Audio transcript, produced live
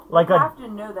Like you a have to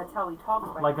know that's how he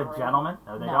talks. like a right? gentleman?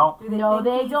 No, they No. don't. Do they No, think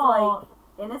they he's, don't. Like,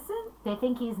 innocent? They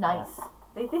think he's nice.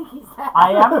 They think he's that.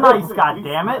 I am nice,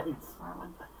 goddammit.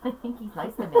 They think he's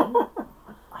nice to me.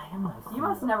 I am nice. You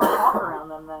must never talk around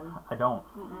them then. I don't.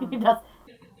 He does.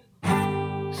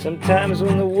 Sometimes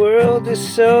when the world is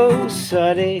so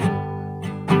sunny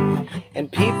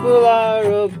and people are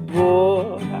a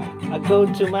bore, I go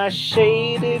to my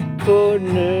shaded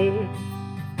corner,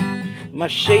 my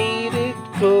shaded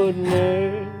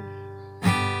corner.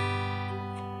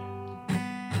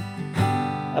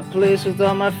 A place with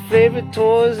all my favorite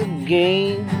toys and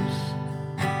games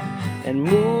and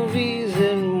movies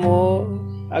and more.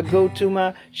 I go to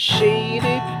my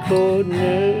shaded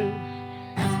corner,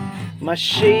 my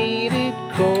shaded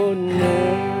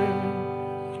corner.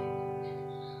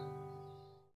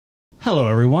 Hello,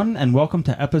 everyone, and welcome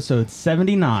to episode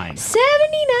 79.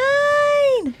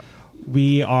 79!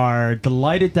 We are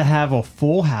delighted to have a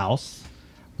full house,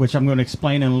 which I'm going to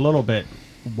explain in a little bit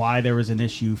why there was an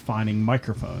issue finding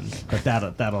microphones, but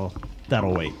that'll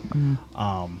wait.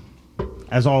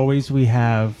 As always, we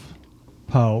have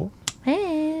Poe,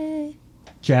 Hey!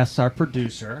 Jess, our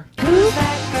producer,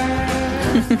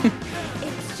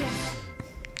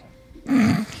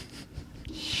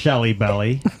 Shelly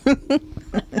Belly.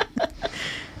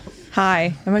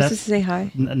 Hi. Am I That's- supposed to say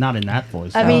hi? Not in that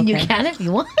voice. I mean, okay. you can if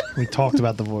you want. We talked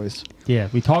about the voice. Yeah,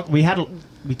 we talked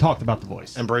about the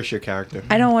voice. Embrace your character.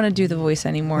 I don't want to do the voice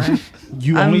anymore.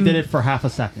 You only did it for half a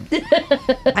second.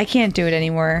 I can't do it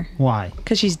anymore Why?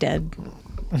 because she's dead.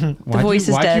 The voice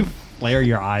is why'd dead. you flare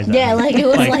your eyes at Yeah, me? like,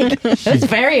 it was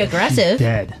very aggressive.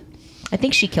 Dead. I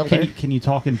think she killed her. Can you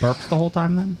talk in burps the whole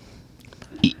time then?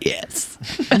 Yes.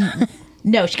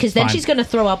 No, because then Fine. she's going to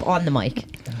throw up on the mic.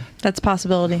 That's a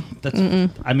possibility. That's.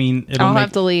 I mean, I'll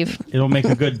have to leave. It'll make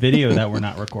a good video that we're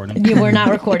not recording. We're not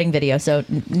recording video, so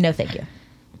no thank you.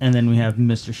 And then we have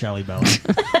Mr. Shelly Belly.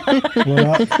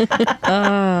 What up?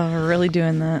 Oh, we're really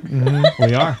doing that.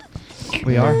 We are.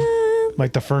 We are.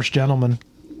 Like the first gentleman,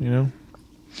 you know?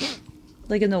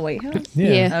 Like in the White House?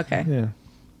 Yeah. Okay. Yeah.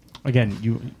 Again,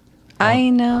 you I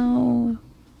know.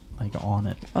 like on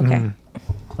it. Okay.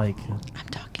 Like I'm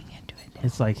talking into it.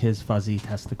 it's like his fuzzy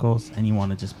testicles, and you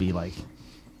want to just be like,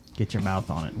 get your mouth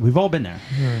on it. We've all been there.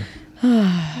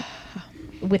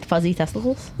 With fuzzy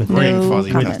testicles? With Green No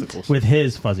fuzzy comment. testicles. with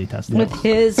his fuzzy testicles. With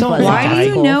his fuzzy Why do you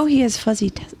testicles. know he has fuzzy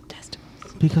testicles?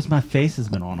 Because my face has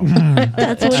been on them.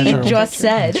 That's what you just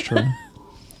said. That's true.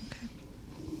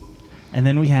 And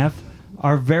then we have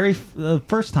our very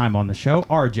first time on the show,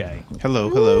 RJ. Hello,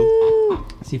 hello.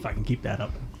 See if I can keep that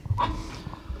up.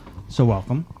 So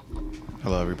welcome.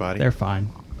 Hello, everybody. They're fine.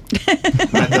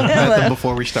 Met them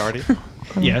before we started.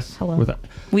 Yes. Hello.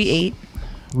 We ate.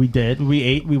 We did. We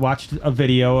ate. We watched a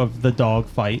video of the dog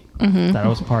fight that I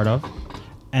was part of.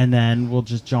 And then we'll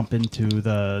just jump into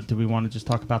the... Do we want to just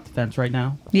talk about the fence right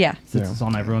now? Yeah. Since it's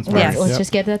on everyone's Yes. mind. Let's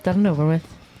just get that done and over with.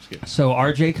 So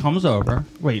RJ comes over.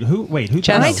 Wait, who Jess.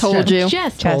 told I us? told you.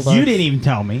 Jess Jess. told us. You didn't even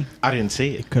tell me. I didn't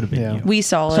see it. Could have been Yeah. you. We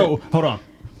saw it. So, hold on.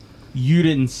 You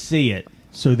didn't see it,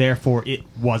 so therefore it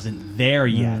wasn't there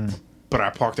yet. But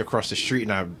I parked across the street,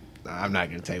 and I'm not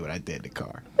going to tell you what I did in the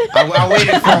car. I waited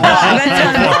for a while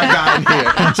before I got in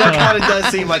here. So it kind of does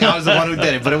seem like I was the one who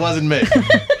did it, but it wasn't me.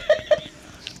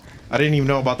 I didn't even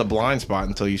know about the blind spot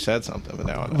until you said something, but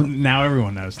now I know. Now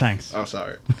everyone knows. Thanks. Oh,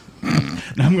 sorry.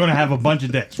 And I'm going to have a bunch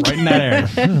of dicks right in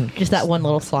that area. Just that one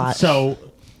little slot. So,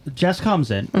 Jess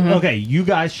comes in. Okay, you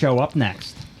guys show up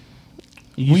next.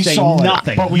 You We say saw it,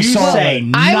 nothing. but we you saw say it.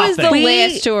 nothing. I was the We-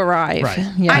 last to arrive. Right.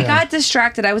 Yeah. I got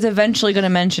distracted. I was eventually going to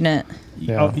mention it.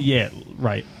 Yeah. Oh, yeah,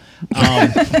 right.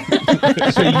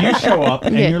 So you show up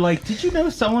and you're like, did you know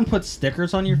someone put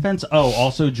stickers on your fence? Oh,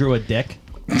 also drew a dick.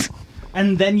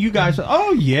 And then you guys,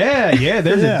 oh yeah,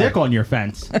 there's Yeah. a dick on your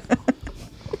fence.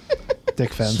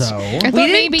 Dick fence. So I thought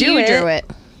didn't maybe do you it. drew it.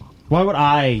 why would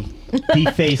I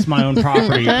deface my own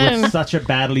property with such a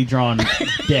badly drawn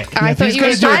dick? I if thought he's you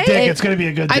going were to do a starting. dick, it's going to be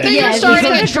a good I dick. thought you Yeah, were it's starting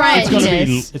gonna a be trend. It's gonna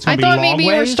be. Yes. It's gonna I be thought long maybe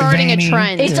you were ways. starting a Veiny.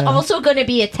 trend. It's Yeah. also going to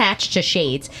be attached to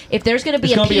shades. If there's going to be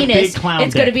It's a gonna be a penis, big clown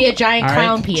it's going to dick. be a giant All right?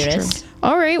 clown penis.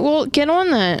 All right, well, get on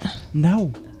that.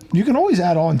 No. You can always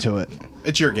add on to it.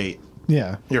 It's your gate,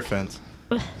 Yeah. your fence.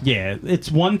 Yeah, it's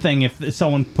one thing if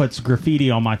someone puts graffiti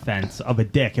on my fence of a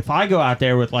dick. If I go out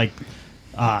there with like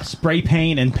spray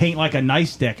paint and paint like a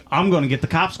nice dick, I'm going to get the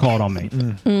cops called on me.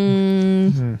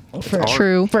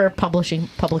 True. For publishing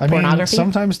public I mean, pornography.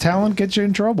 sometimes talent gets you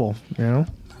in trouble, you know?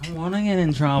 I don't want to get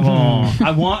in trouble.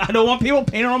 I don't want people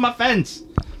painting on my fence.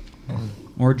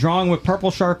 Or drawing with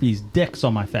purple Sharpies dicks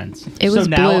on my fence. It was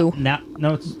now, blue. Now,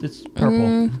 no, it's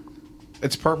purple.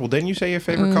 It's purple. Didn't you say your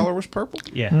favorite color was purple?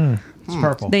 Yeah, it's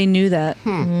purple. They knew that.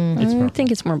 It's I purple.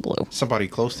 think it's more blue. Somebody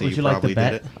close to Would you you like probably to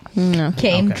bet? did it. No.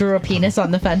 Came, Okay. drew a penis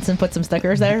on the fence, and put some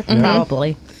stickers there.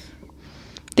 Probably.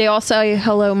 They all say,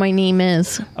 hello, my name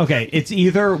is. Okay, it's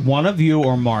either one of you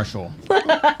or Marshall.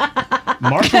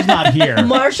 Marshall's not here.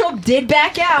 Marshall did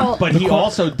back out. But he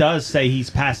also does say he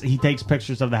takes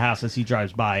pictures of the house as he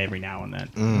drives by every now and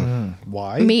then.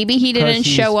 Why? Maybe he 'Cause didn't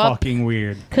he's show up. fucking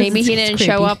weird. Maybe he it's didn't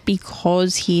show creepy. up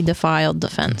because he defiled the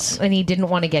fence. and he didn't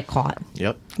want to get caught.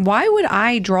 Yep. Why would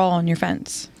I draw on your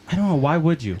fence? I don't know. Why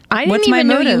would you? I didn't What's my even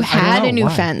know you motive? had I a don't know new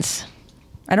why. fence.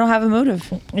 I don't have a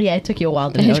motive. Yeah, it took you a while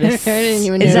to I notice. didn't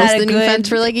even Is notice that the a new good fence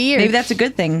for like a year. Maybe that's a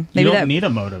good thing. You Maybe don't that. need a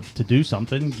motive to do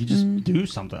something. You just do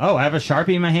something. Oh, I have a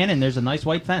Sharpie in my hand and there's a nice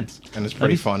white fence. And it's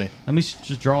pretty funny. Let me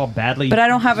just draw badly. But I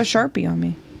don't have a Sharpie on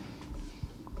me.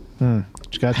 What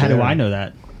you got How do there? I know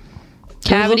that?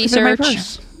 Cavity Look at my search.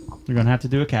 purse. You're going to have to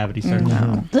do a cavity search.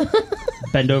 No.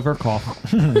 Bend over,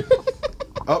 cough.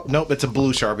 Oh, nope. It's a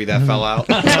blue Sharpie that fell out.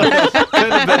 Could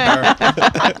have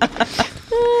been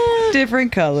her.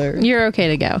 Different color. You're okay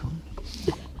to go.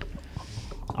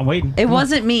 I'm waiting. It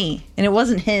wasn't me, and it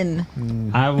wasn't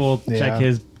him. I will Yeah. check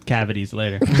his cavities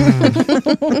later.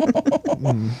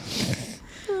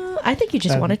 I think you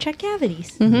just want to check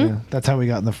cavities. Yeah, that's how we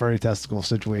got in the furry testicle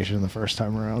situation the first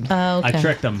time around. Oh, okay. I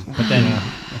tricked him, but then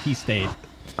he stayed.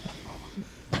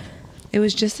 It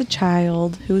was just a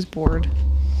child who was bored.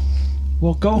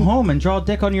 Well, go home and draw a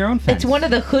dick on your own fence. It's one of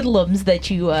the hoodlums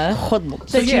that you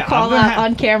So, you yeah, call I'm gonna out have-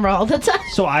 on camera all the time.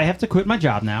 So I have to quit my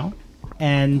job now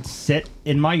and sit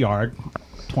in my yard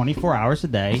 24 hours a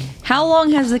day. How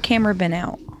long has the camera been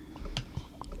out?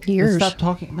 Years. Stop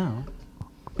talking. No.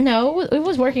 No, it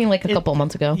was working like a couple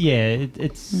months ago. Yeah,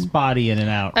 it's spotty in and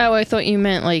out. Oh, I thought you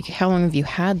meant like how long have you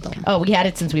had them? Oh, we had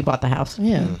it since we bought the house.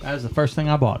 Yeah. That was the first thing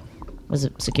I bought. Was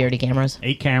it security cameras?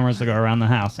 8 cameras to go around the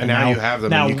house. And now you have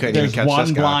them and Now you couldn't even there's catch one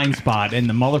this guy. blind spot, and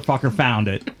the motherfucker found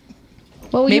it.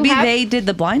 Well, Maybe you have, they did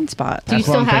the blind spot. Do you That's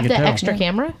what still I'm have the thinking, too. extra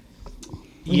camera?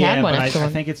 We Yeah, had one but extra I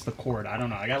one. think it's the cord. I don't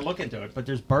know. I gotta look into it. But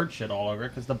there's bird shit all over it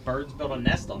because the birds built a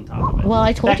nest on top of it. Well,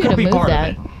 I told that you could to be move part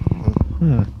that.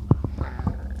 of it.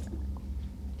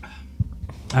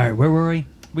 All right, where were we?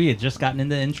 We had just gotten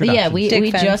into introductions. Yeah, we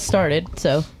Dick fence. just started,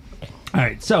 so All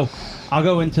right, so I'll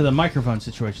go into the microphone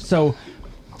situation. So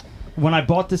when I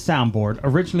bought the soundboard,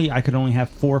 originally I could only have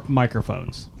 4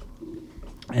 microphones.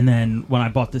 And then when I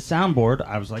bought the soundboard,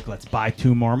 I was like, let's buy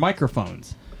 2 more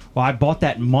microphones. Well, I bought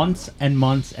that months and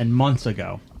months and months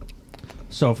ago.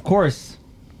 So, of course,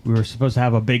 we were supposed to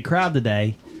have a big crowd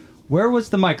today. Where was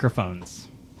the microphones?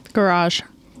 Garage.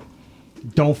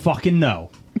 Don't fucking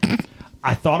know.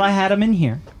 I thought I had them in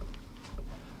here.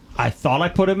 I thought I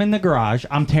put them in the garage.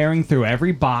 I'm tearing through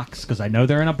every box because I know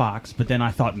they're in a box, but then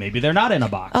I thought maybe they're not in a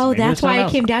box. oh, Maybe that's there's why I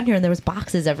something came else. down here and there was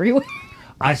boxes everywhere.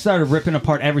 I started ripping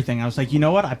apart everything. I was like, you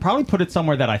know what? I probably put it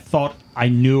somewhere that I thought I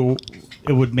knew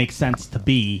it would make sense to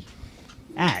be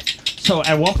at. So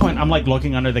at one point, I'm like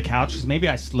looking under the couch because maybe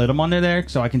I slid them under there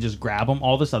so I can just grab them,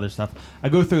 all this other stuff. I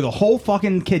go through the whole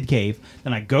fucking kid cave.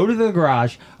 Then I go to the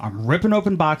garage. I'm ripping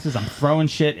open boxes. I'm throwing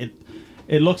shit.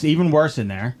 It looks even worse in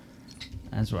there.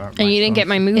 That's where. And you didn't get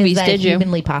my Is movies, that did you?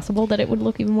 humanly possible that it would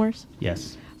look even worse?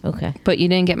 Yes. Okay. But you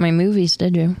didn't get my movies,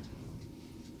 did you?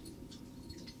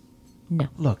 No.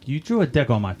 Look, you drew a dick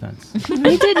on my fence.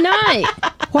 I did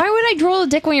not. Why would I draw a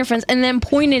dick on your fence and then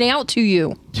point it out to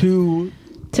you? To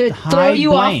To High throw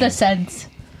you off blame. the scent.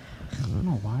 I don't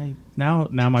know why. Now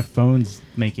my phone's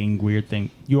making weird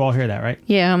things. You all hear that, right?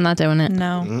 Yeah, I'm not doing it.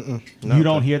 No. No, You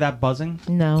don't hear that buzzing?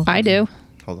 No. I do.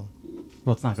 Hold on.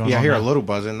 Well, it's not going Yeah, I on hear now. a little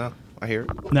buzzing now. I hear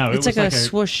it. No, It's it was like a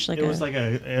swoosh, like it a- was like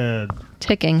a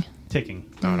Ticking. ticking.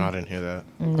 No, I didn't hear that.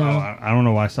 Oh, I don't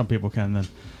know why some people can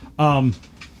then.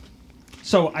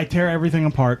 So I tear everything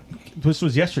apart. This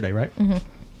was yesterday, right?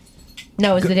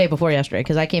 No, it was the day before yesterday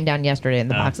because I came down yesterday and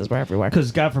the boxes were everywhere.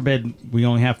 Because God forbid we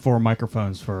only have 4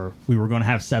 microphones we were going to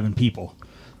have 7 people,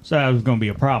 so that was going to be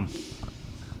a problem.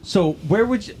 So where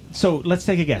would you? So let's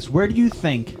take a guess. Where do you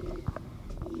think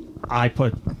I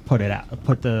put it out?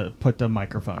 Put the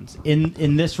microphones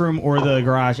in this room or the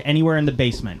garage, anywhere in the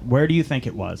basement. Where do you think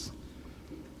it was?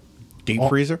 Deep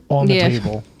freezer? On the Yeah.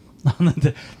 table.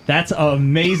 That's an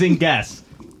amazing guess,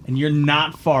 and you're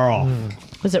not far off.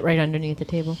 Was it right underneath the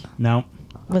table? No,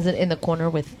 Was it in the corner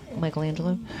with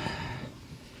Michelangelo?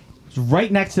 it's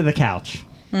right next to the couch.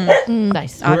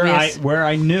 Nice. Obvious. Where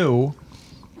I knew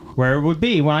where it would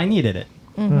be when I needed it.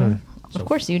 Of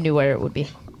course you knew where it would be.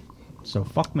 So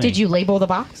fuck me. Did you label the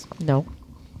box? No.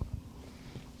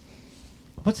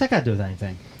 What's that got to do with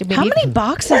anything? How many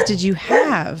boxes did you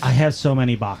have? I have so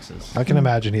many boxes. I can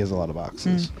imagine he has a lot of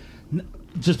boxes.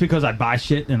 Just because I buy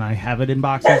shit and I have it in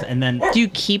boxes, and then Do you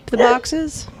keep the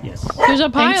boxes? yes, There's a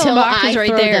pile Until of boxes I right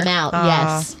throw there. them out.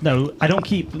 Ah. Yes. no, I don't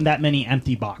keep that many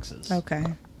empty boxes. Okay.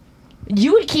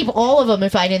 You would keep all of them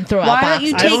if I didn't throw out Why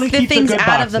boxes. don't I you only take the keep the things good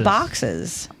out of the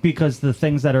boxes. boxes? Because the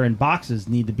things that are in boxes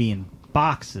need to be in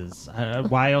boxes.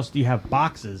 Why else do you have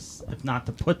boxes if not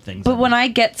to put things? But in when them? I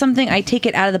get something, I take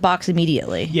it out of the box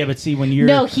immediately. Yeah, but see, when you're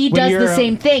No, he when does you're, the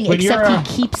same thing, when except you're,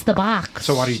 he keeps the box.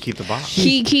 So why do you keep the box?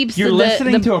 He keeps You're the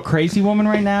listening to a crazy woman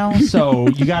right now, so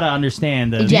you got to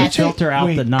understand that Yes. you filter out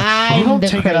Wait, the nuts. I'm You don't the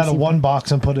take it out crazy of one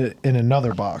box and put it in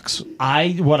another box.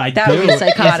 What I That do would be is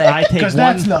psychotic. I take 'Cause one,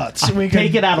 that's nuts. I We take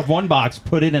can- it out of one box,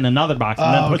 put it in another box,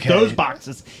 and then put Okay. those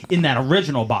boxes in that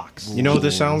original box. You know what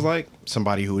this sounds like?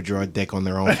 Somebody who would draw a dick on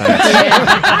their own fence.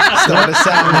 Started to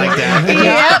sound like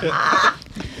that.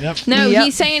 Yep. No, Yep.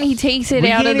 he's saying he takes it We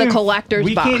out can't of the even- collector's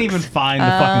we box. can't even find the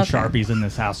fucking Sharpies in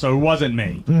this house, so it wasn't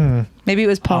me. Maybe it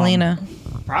was Paulina.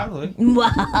 Probably. So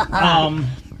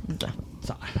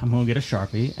I'm gonna get a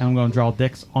Sharpie and I'm gonna draw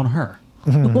dicks on her.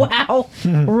 Wow.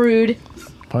 Rude.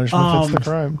 Punishment fits the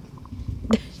crime.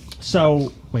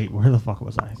 So wait, where the fuck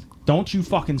was I? Don't you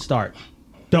fucking start.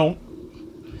 Don't.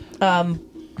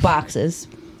 Boxes.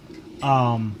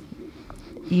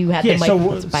 You have Yeah. the So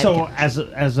microphones by so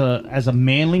the as a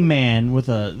manly man with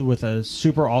a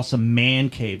super awesome man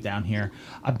cave down here,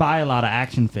 I buy a lot of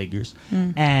action figures,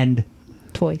 and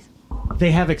toys.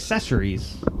 they have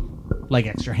accessories like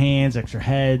extra hands, extra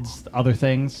heads, other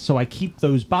things. So I keep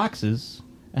those boxes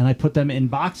and I put them in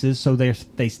boxes so they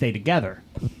stay together.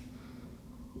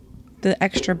 The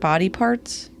extra body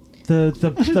parts.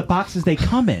 The boxes they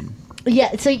come in.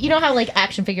 Yeah, so you know how like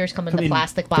action figures come in the in-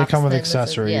 plastic box? come with thing? This is-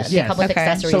 accessories. Yeah, they Yes. come with Okay.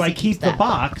 accessories. So I He keep keeps the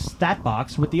that. that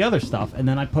box with the other stuff, and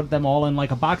then I put them all in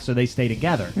like a box so they stay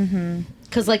together.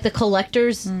 Because like the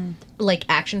collector's like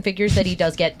action figures that he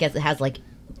does get has like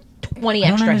 20 I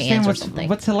don't extra understand hands or what's, something.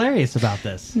 what's hilarious about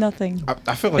this. Nothing.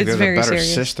 I feel like It's there's a very better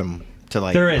serious. system to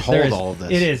like There is. hold all of this.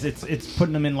 It is. It's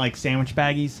putting them in like sandwich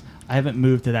baggies. I haven't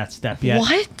moved to that step yet.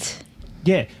 What?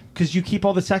 Yeah, because you keep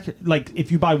all the like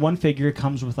if you buy one figure, it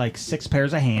comes with like 6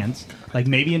 pairs of hands, like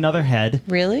maybe another head.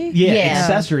 Really? Yeah, Yeah.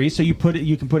 accessories. So you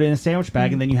can put it in a sandwich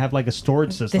bag, and then you have like a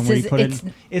storage system This where is- you put it's-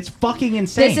 in. It's fucking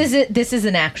insane. This is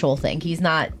an actual thing. He's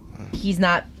not.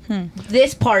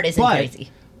 This part isn't But- crazy.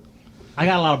 I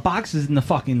got a lot of boxes in the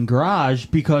fucking garage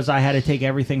because I had to take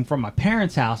everything from my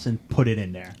parents' house and put it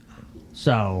in there.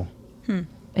 So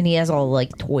And he has all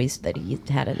like toys that he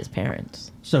had at his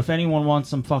parents. So if anyone wants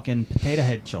some fucking potato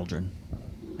head children,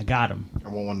 I got them. I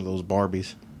want one of those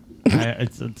Barbies.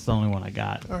 It's the only one I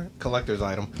got. All right, collector's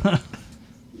item.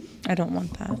 I don't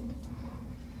want that.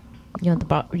 You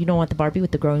want you don't want the Barbie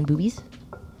with the growing boobies?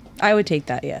 I would take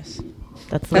that. Yes.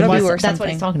 That's That'll what, be worth that's what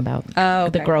he's something. talking about. Oh,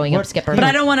 The okay. growing What- up skipper. But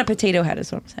I don't want a potato head.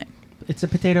 Is what I'm saying. It's a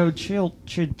potato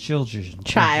children.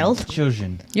 Child.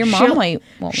 Children. Your mom Chil- might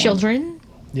want one. Children.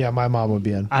 Yeah, my mom would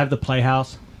be in. I have the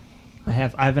Playhouse. I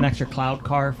have an extra cloud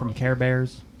car from Care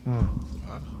Bears.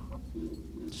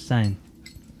 Just saying.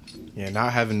 Yeah,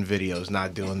 not having videos,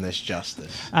 not doing this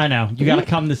justice. I know you got to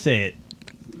come to see it,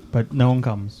 but no one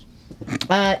comes.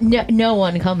 No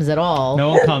one comes at all. No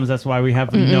one comes. That's why we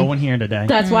have no one here today.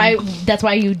 That's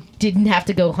why you didn't have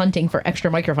to go hunting for extra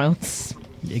microphones.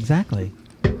 Exactly.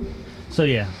 So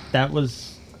yeah, that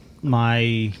was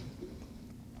my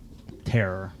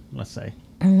terror. Let's say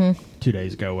 2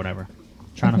 days ago, whatever.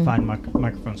 Trying to find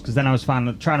microphones because then I was trying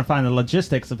to find the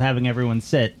logistics of having everyone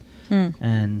sit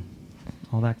and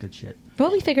all that good shit.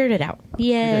 Well, we figured it out.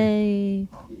 Yay!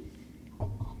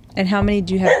 And how many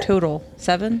do you have total?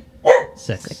 7?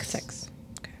 6. 6.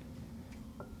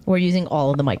 We're using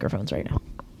all of the microphones right now.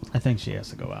 I think she has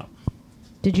to go out.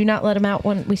 Did you not let him out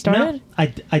when we started? No,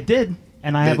 I did,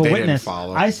 and I have a They didn't witness.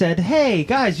 follow. I said, "Hey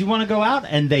guys, you want to go out?"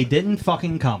 And they didn't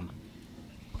fucking come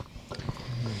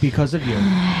because of you.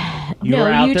 You No, were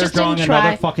out you there just drawing didn't another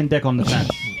try. fucking dick on the fence.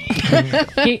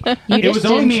 You It just was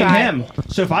only didn't me try. and him.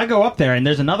 So if I go up there and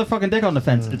there's another fucking dick on the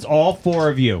fence, it's all 4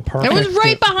 of you. Perfect. It was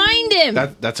right behind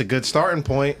him. That's a good starting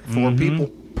point for people.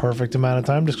 Perfect amount of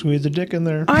time to squeeze a dick in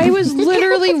there. I was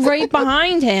literally right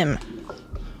behind him.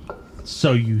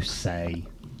 So you say,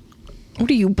 What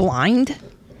are you, blind?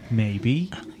 maybe.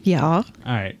 Yeah. All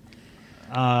right.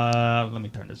 Let me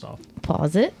turn this off.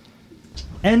 Pause it.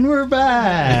 And we're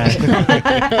back.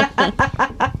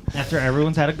 After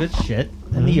everyone's had a good shit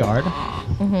in the yard.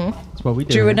 That's what we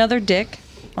do. Drew another dick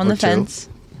on Or the two. fence.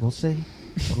 We'll see.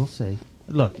 We'll see.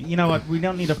 Look, you know what? We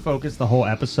don't need to focus the whole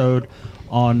episode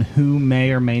on who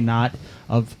may or may not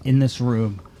of in this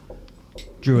room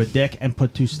drew a dick and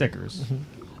put 2 stickers.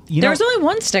 You know, There was only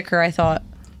one sticker, I thought.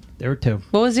 there were 2.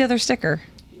 What was the other sticker?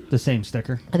 The same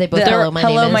sticker. Are they both They're- hello, my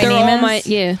name is? my They're name all is-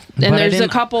 yeah. But And I there's a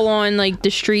didn't- couple on like the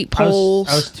street I poles.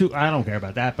 was too. I don't care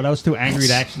about that, but I was too angry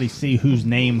to actually see whose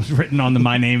name was written on the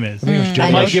my name is. think it was I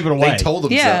gibberish. might give it away. They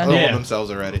told Yeah. themselves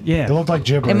already. Yeah. It looked like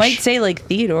gibberish. It might say like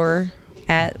Theodore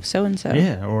at so and so.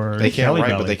 Yeah, or They can't Kelly write,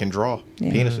 Belly. but they can draw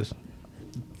Yeah. penises.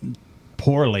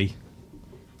 Poorly.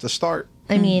 It's a start.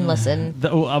 I mean, listen.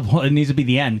 Well, it needs to be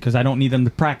the end because I don't need them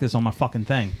to practice on my fucking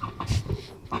thing.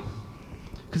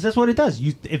 Because that's what it does.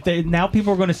 Now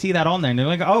people are going to see that on there and they're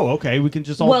like, oh, okay, we can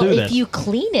just all Well, do if this. you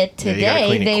clean it Yeah, you gotta today,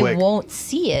 clean it they quick. won't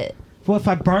see it. Well, if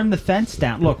I burn the fence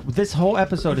down, look, this whole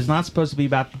episode is not supposed to be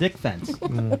about the dick fence.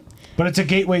 But it's a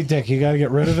gateway dick. You got to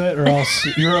get rid of it, or else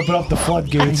you're opening up the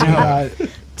floodgates. You got,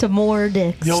 To more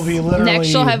dicks. you'll be literally. Next,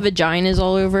 you'll have vaginas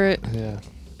all over it. Yeah.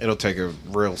 It'll take a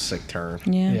real sick turn.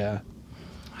 Yeah. Yeah.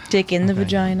 Dick in the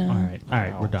vagina. All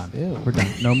right, we're done. Ew. We're done.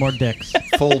 No more dicks.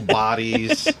 Full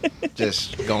bodies,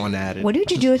 just going at it. What would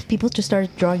you do if people just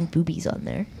started drawing boobies on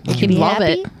there? Would you He'd be love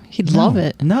happy? it. He'd love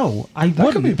it. No, I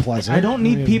wouldn't. could be pleasant. I don't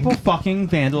need I mean- people fucking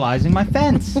vandalizing my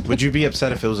fence. Would you be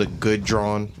upset if it was a good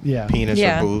drawn Yeah. penis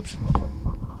Yeah. or boobs?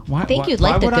 Why, I think why- you'd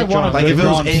like why the would I good want a drawing. Like if it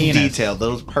was good-drawn in penis? detail, that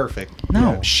was perfect.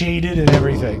 No, Shaded and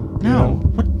everything. no.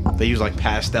 What? They use like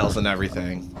pastels and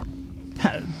everything.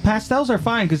 Pastels are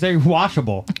fine because they're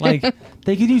washable. Like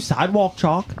they could use sidewalk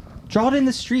chalk. Draw it in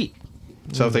the street.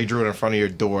 So if they drew it in front of your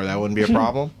door, that wouldn't be a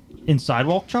problem. In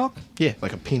sidewalk chalk? Yeah,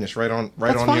 like a penis right on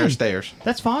That's your fine. stairs.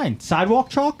 That's fine. Sidewalk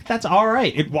chalk? That's all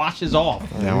right. It washes off.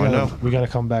 Now I know. We got to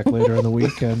come back later in the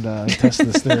week and test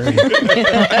this theory.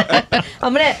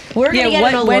 We're gonna Yeah. get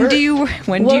an alert. When do you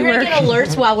We're gonna work? get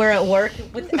alerts while we're at work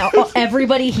with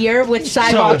everybody here with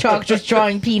sidewalk chalk just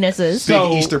drawing penises. Big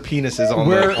So, Easter penises on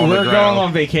We're the on the going ground.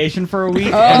 on vacation for a week.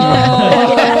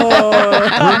 Oh.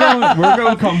 We're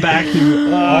going to come back to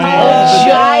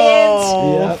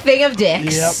Giant Yep. thing of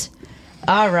dicks.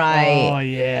 All right, Oh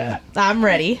yeah. I'm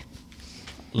ready.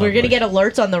 We're gonna get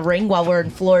alerts on the ring while we're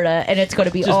in Florida, and it's gonna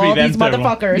be Just all be them these two.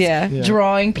 motherfuckers Yeah. Yeah.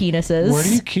 drawing penises. Where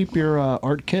do you keep your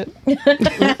art kit?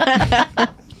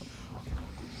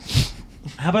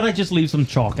 How about I just leave some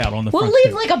chalk out on the We'll front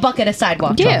leave stoop? like a bucket of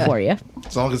sidewalk Yeah. chalk for you.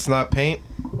 As long as it's not paint,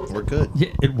 we're good. Yeah,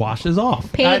 it washes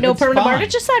off. Paint, no It's permanent fine. mark,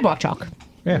 it's just sidewalk chalk.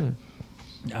 Yeah.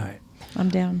 All right. I'm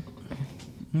down.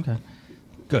 Okay.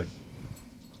 Good.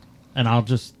 And I'll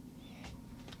just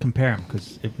compare them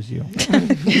because it was you.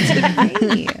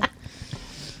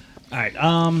 All right.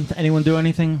 Anyone do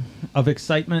anything of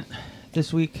excitement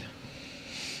this week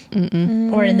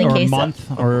Or in the or case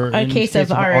month of, or in in case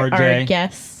of our RJ?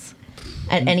 guests,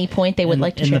 at any point they would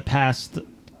like to in share. the past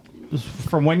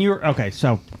from when you're okay.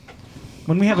 So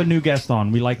when we have a new guest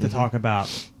on, we like to talk about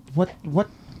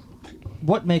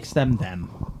what makes them them.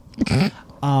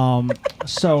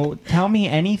 So tell me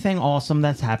anything awesome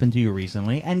that's happened to you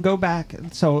recently, and go back.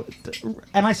 So,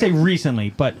 and I say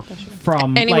recently, but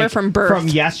from Anywhere from birth. from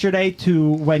yesterday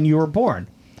to when you were born.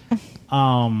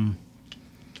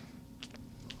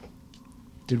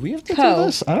 Did we have to Co. do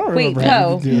this? I don't Wait, remember. Co.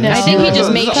 having to do No. this. I think he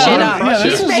just makes shit up. Yeah, this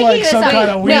He's is making like this some up. kind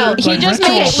of No, weird. he like, just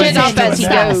ritual makes thing shit up he's as he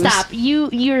doing now. goes. Stop!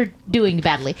 You're doing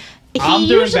badly. I'm He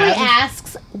doing usually badly?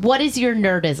 asks, "What is your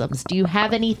nerdisms? Do you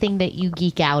have anything that you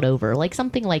geek out over, like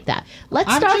something like that?" Let's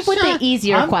I'm start just with trying- the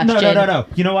easier I'm- question. No.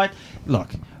 You know what? Look,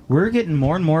 we're getting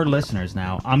more and more listeners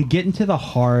now. I'm getting to the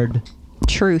hard.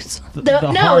 Truth. No,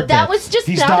 hard that bits. was just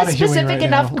He's not a Donahueing specific right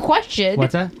enough now. question.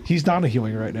 What's that? He's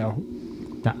Donahueing right now.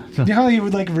 Nah. You know how you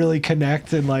would like really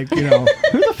connect and like Who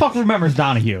the fuck remembers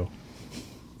Donahue?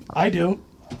 I do.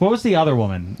 What was the other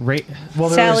woman? Well,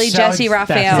 there Sally, was Jesse,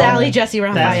 Raphael. Sally, Jesse,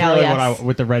 That's Raphael, really yes. what I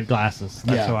with the red glasses.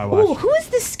 That's Yeah. who I Ooh, watched. who is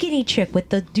the skinny chick with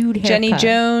the dude haircut? Jenny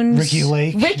Jones. Ricky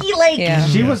Lake. Ricky Lake. Yeah.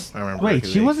 She Yeah, was. I remember Wait, Ricky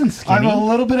she Lake. wasn't I'm skinny. a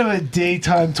little bit of a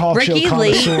daytime talk Ricky show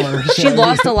Lake. connoisseur. She so-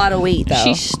 lost a lot of weight though.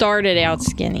 She started out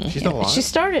skinny. She's still alive. She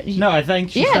started. No, I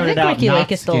think she Yeah, I started think out Ricky not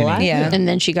Lake is still skinny. alive. yeah. And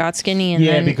then she got skinny and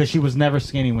Yeah, then because she was never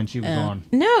skinny when she was on.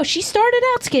 No, she started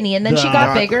out skinny and then she No, got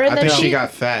I- bigger and I then think she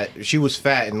got fat. She was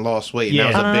fat and lost weight. And Yeah.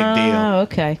 that was a big deal. Oh,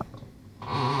 okay.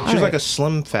 She was like a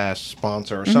Slim Fast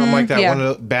sponsor or something like that. yeah. One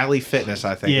of the Bally Fitness,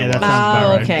 I think. Yeah, it that was. sounds about Oh,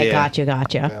 right. okay. Yeah.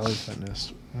 Gotcha. Valley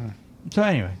Fitness. So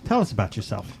anyway, tell us about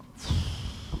yourself.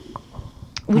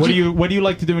 What do you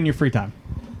like to do in your free time?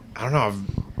 I don't know.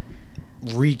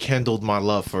 I've rekindled my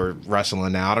love for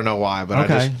wrestling now. I don't know why, but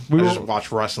Okay. I just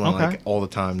watch wrestling Okay. like all the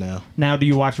time now. Now, do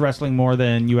you watch wrestling more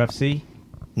than UFC?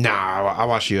 Nah, I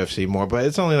watch UFC more, but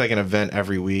it's only like an event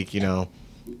every week. You know,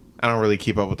 I don't really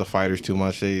keep up with the fighters too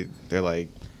much. They're like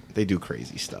they do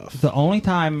crazy stuff. The only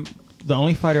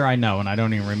fighter I know, and I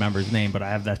don't even remember his name, but I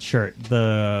have that shirt,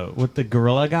 with the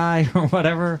gorilla guy or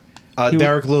whatever.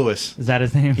 Derek Lewis. Is that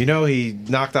his name? You know, he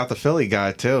knocked out the Philly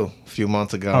guy, too, a few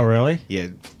months ago. Oh, really? Yeah,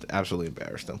 absolutely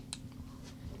embarrassed him.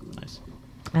 Nice.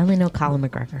 I only know Colin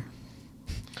McGregor.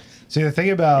 See, the thing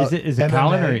about Is it MMA,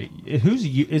 Colin or who's?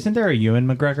 Isn't there a Ewan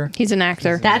McGregor? He's an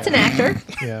actor. That's an actor.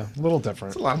 yeah, a little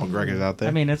different. There's a lot of McGregors out there.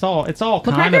 I mean, it's all kind of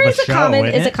McGregor a is a show, common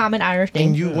isn't is a it? common Irish name.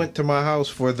 and you went to my house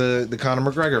for the Conor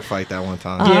McGregor fight that one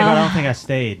time. Yeah, but I don't think I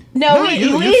stayed. No, No,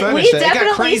 you finished it. It got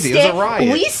definitely crazy. It stayed. was a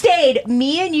riot. We stayed.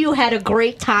 Me and you had a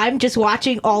great time just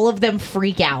watching all of them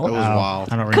freak out. It was wild.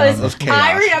 I don't Because remember. was chaos.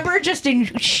 I remember just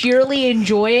sheerly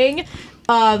enjoying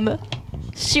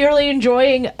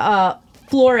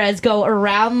Flores go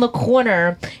around the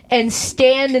corner and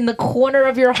stand in the corner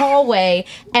of your hallway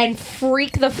and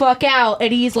freak the fuck out.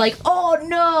 And he's like, oh,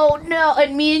 no.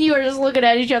 And me and you are just looking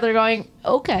at each other going,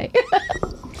 okay.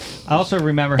 I also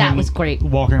remember That him was great.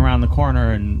 walking around the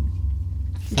corner and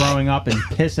throwing up and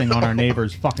pissing on our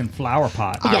neighbor's fucking flower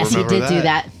pot. I Yes, he remember did do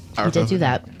that. I He did do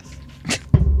remember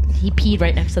that. He peed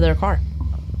right next to their car.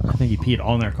 I think he peed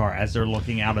on their car as they're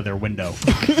looking out of their window.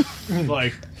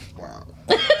 Like, Wow.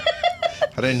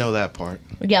 I didn't know that part.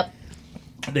 Yep.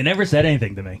 they never said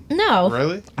anything to me. No,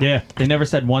 Really? Yeah, they never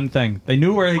said one thing. They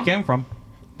knew where he came from.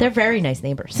 they're very nice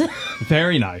neighbors.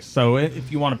 Very nice. So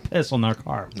if you want to piss on their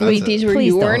car, Wait, it. these were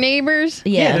Please your don't. neighbors?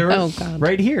 Yeah. they were Oh, God.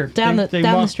 right here down They- the they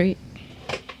down the walk- street.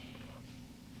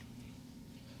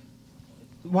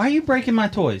 Why are you breaking my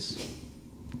toys?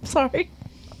 Sorry,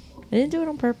 I didn't do it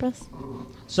on purpose.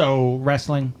 So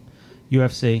wrestling,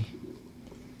 UFC.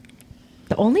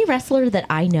 The only wrestler that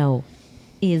I know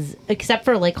is, except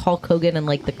for like Hulk Hogan and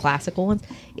like the classical ones,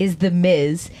 is The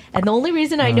Miz. And the only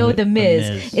reason I know The The Miz,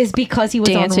 Miz. is because he was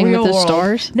Dancing on with Real the World.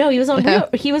 Stars? No, he was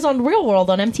on Real World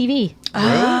on MTV.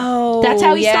 Oh, That's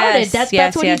how he yes, started.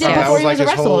 That's what he did That before was he like was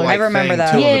a his whole wrestler. like, I remember thing,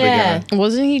 that. too, in the Yeah. beginning.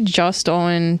 Wasn't he just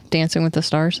on Dancing with the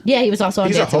Stars? Yeah, he was also on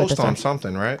He's a Dancing with the host on Stars.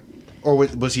 something, right? Or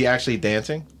was he actually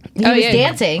dancing? He Oh, was yeah.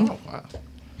 dancing. Oh, wow.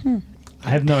 I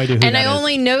have no idea who And that I is.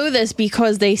 only know this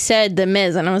because they said The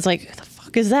Miz, and I was like, who the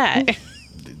fuck is that?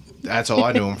 That's all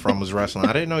I knew him from was wrestling.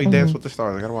 I didn't know he danced with the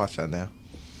stars. I gotta watch that now.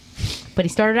 But he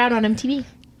started out on MTV.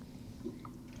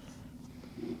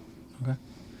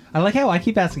 I like how I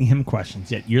keep asking him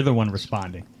questions, yet you're the one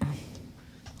responding.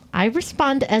 I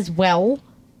respond as well.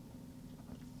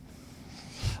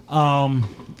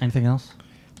 Anything else?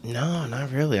 No,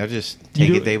 not really. I just You take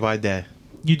do- it day by day.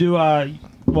 You do.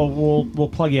 Well, we'll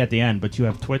plug you at the end, but you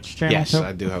have Twitch channel Yes, too?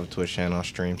 I do have a Twitch channel. I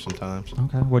stream sometimes.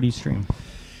 Okay. What do you stream?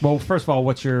 Well, first of all,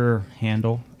 what's your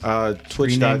handle?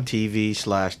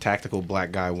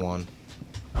 Twitch.tv/tacticalblackguy1.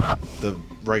 The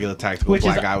regular tactical Which is-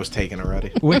 black guy was taken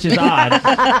already. Which is odd.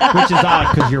 Which is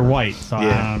odd because you're white, so I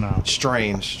don't know.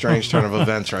 Strange turn of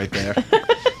events right there.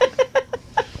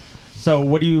 So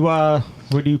what do you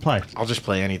play? I'll just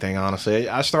play anything, honestly.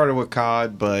 I started with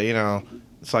COD, but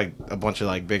it's like a bunch of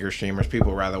like bigger streamers.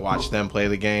 People rather watch them play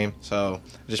the game, so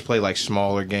I just play like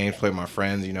smaller games. Play with my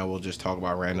friends. We'll just talk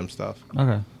about random stuff.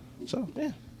 Okay. So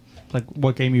yeah, Like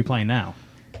what game are you playing now?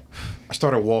 I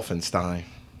started Wolfenstein,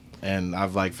 and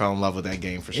I've like fell in love with that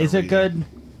game for some Is it reason. good?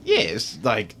 Yeah, it's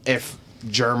like if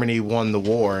Germany won the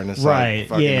war and it's Right, like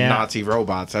fucking yeah. Nazi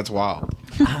robots. That's wild.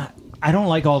 I don't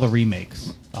like all the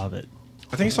remakes of it.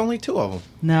 I think it's only 2 of them.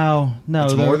 No.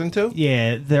 It's they're- more than 2?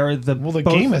 Yeah, they're the Well, the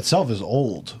both- game itself is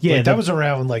old. Yeah, Like, the- that was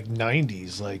around like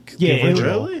 90s. Like Yeah, the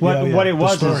original. Really? What, Yeah, yeah. what it The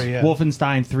was story, is yeah.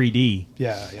 Wolfenstein 3D,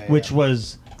 Yeah, which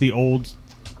was the old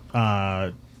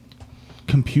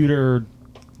computer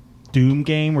Doom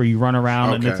game where you run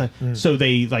around and it's Okay. like, so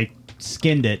they like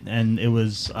skinned it and it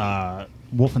was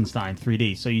Wolfenstein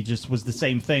 3D. So you just was the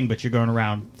same thing, but you're going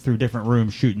around through different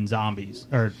rooms shooting zombies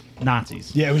or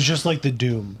Nazis. Yeah, it was just like the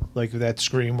Doom, like that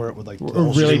screen where it would like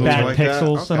Really Looks bad like that?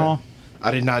 pixels and Okay. all.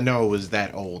 I did not know it was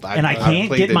that old. And I can't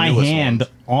played get the my newest hand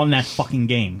ones. on that fucking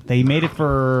game. They made it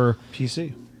for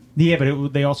PC. yeah,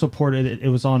 but they also ported it. It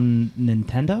was on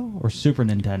Nintendo or Super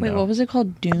Nintendo. Wait, what was it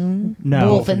called? Doom?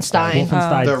 No, Wolfenstein.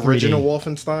 Wolfenstein The 3D. original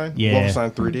Wolfenstein? Yeah.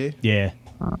 Wolfenstein 3D? Yeah,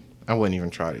 I wouldn't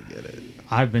even try to get it.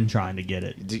 I've been trying to get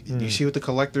it. Do you see what the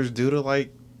collectors do to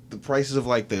like the prices of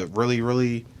like the really,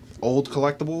 really old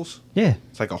collectibles? Yeah,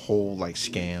 It's like a whole like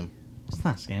scam. it's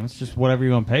not a scam. It's just whatever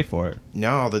you're gonna pay for it.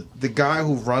 No, the guy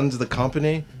who runs the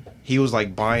company, he was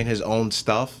like buying his own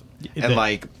stuff and The-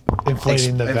 like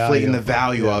Inflating the value. the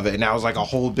value Yeah. of it, and that was like a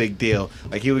whole big deal.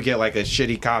 Like he would get like a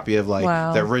shitty copy of like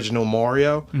Wow. the original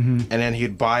Mario, Mm-hmm. and then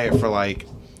he'd buy it for like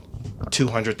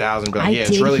 200,000. But like, I yeah,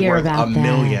 it's did really hear worth about $1 that.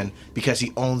 million because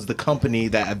he owns the company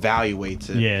that evaluates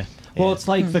it. Yeah. Well, it's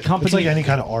like the It's company. like any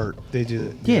kind of art. They do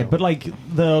it. yeah, but like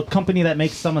the company that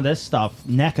makes some of this stuff,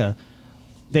 NECA,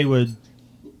 they would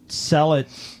sell it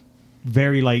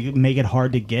very like make it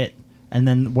hard to get. and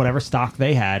then whatever stock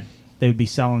they had, they would be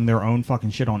selling their own fucking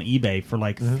shit on eBay for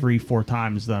like 3-4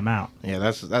 times the amount. Yeah,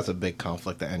 that's a big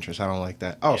conflict of interest. I don't like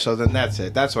that. Oh, so then that's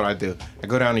it. That's what I do. I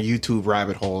go down a YouTube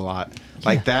rabbit hole a lot.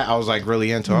 Like that, I was like really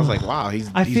into. I was like, wow, he's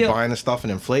buying the stuff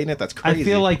and inflating it. That's crazy. I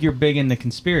feel like you're big into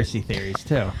conspiracy theories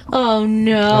too. Oh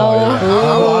no!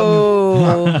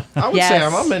 I would say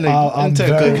I'm into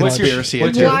a good conspiracy.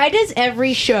 Why does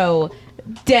every show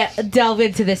delve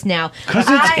into this now? Because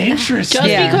it's interesting.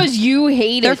 Just because you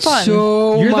hate They're it fun.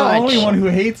 so You're much. the only one who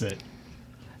hates it.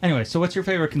 Anyway, so what's your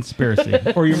favorite conspiracy,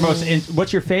 or your most?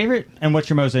 What's your favorite, and what's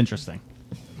your most interesting?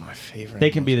 My favorite.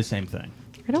 They can be the same thing.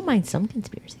 I don't mind some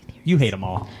conspiracy theories. You hate them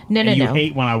all. No, And you no.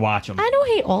 hate when I watch them. I don't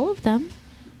hate all of them.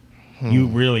 You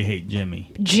really hate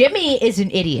Jimmy. Jimmy is an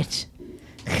idiot.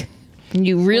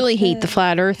 You really hate the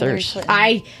flat earthers.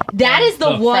 That is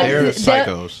the one. They're the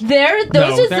psychos. Those No,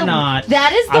 are they're the. not.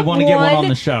 That is the I want to get one on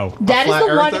the show. That is flat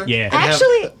the one. earther? Yeah.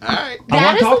 Actually, All right. I that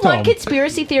wanna is talk the to one him.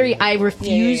 conspiracy theory I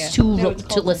refuse to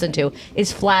listen to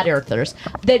is flat earthers.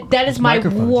 That is my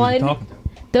Microphones you're one. talking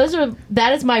to.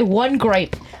 That is my one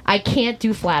gripe. I can't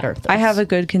do flat earthers. I have a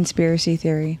good conspiracy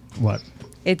theory. What?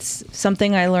 It's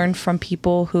something I learned from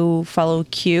people who follow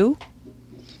QAnon.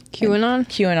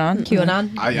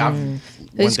 QAnon. I've went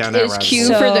Is down that rabbit Q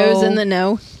hole. So- for those in the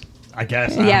know? I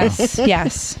guess. Yes,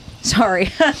 yes. Sorry.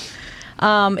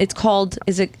 It's called.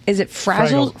 Is it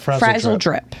Frazzle Frazzle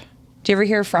Drip? Do you ever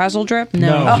hear of Frazzle Drip?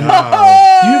 No.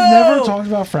 You've never talked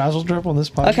about Frazzle Drip on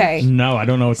this podcast? Okay. No, I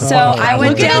don't know what to So talk I about.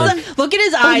 went down. Look at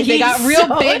his eyes. They got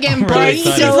real big and bright. Right,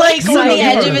 He's so like on the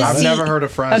edge of his I've seat. never heard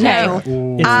of Frazzle. Okay. Drip. It's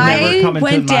never I come into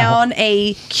went my down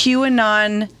a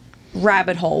QAnon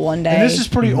rabbit hole one day. And this is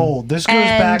pretty old. This goes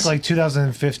And- back like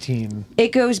 2015.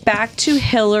 It goes back to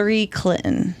Hillary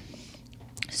Clinton.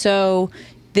 So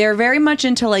they're very much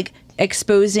into like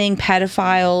exposing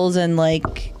pedophiles and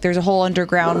like there's a whole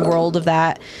underground world of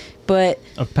that. But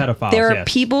Of pedophiles, there are yes.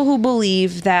 people who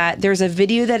believe that there's a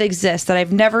video that exists that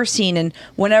I've never seen, and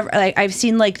whenever like, I've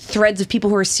seen like threads of people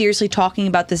who are seriously talking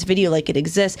about this video like it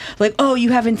exists, like, oh,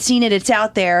 you haven't seen it, it's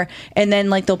out there, and then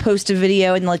like they'll post a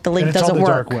video and like the link And it's doesn't on the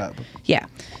work. dark web. Yeah.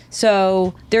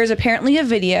 So there's apparently a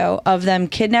video of them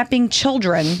kidnapping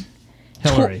children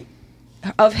Hillary.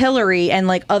 of Hillary and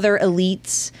like other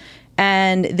elites,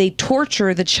 and they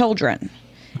torture the children.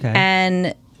 Okay.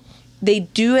 And they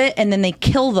do it and then they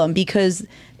kill them because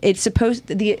it's supposed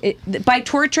by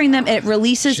torturing them it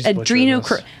releases She's butchering adrenochrome.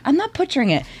 this. I'm not butchering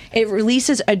it. It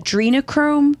releases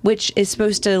adrenochrome, which is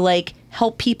supposed to like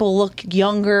help people look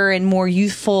younger and more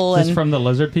youthful. Is this And from the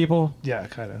lizard people? Yeah,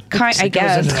 kind of. I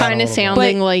guess Kind of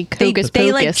sounding like they, Hocus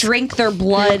they like Pocus. drink their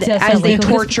blood Does as sound they like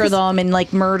Hocus torture Pocus. them and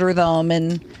like murder them,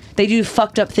 and they do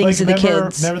fucked up things to the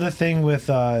kids. Remember the thing with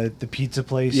the pizza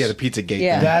place? Yeah, the Pizza Gate.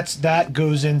 Yeah. thing. That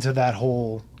goes into that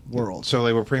whole world. So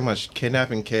they were pretty much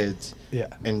kidnapping kids. Yeah.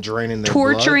 And draining their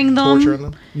Torturing blood, them. Torturing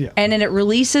them. Yeah. And then it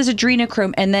releases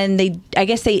adrenochrome, and then I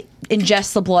guess they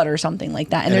ingest the blood or something like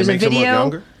that. And, And it there's a makes them look video.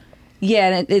 younger?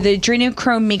 Yeah, and the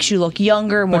adrenochrome makes you look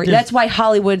younger, more. there's- That's why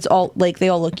Hollywood's all like they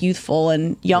all look youthful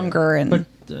and younger, and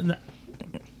But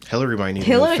Hillary might need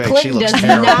Hillary a new fix. She Clinton looks does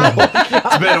terrible. not.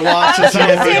 It's been a while since I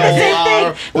Say the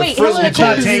same thing. Wait, Hillary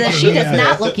Clinton taking she does it.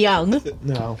 not look young.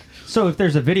 No. so if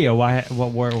there's a video, why?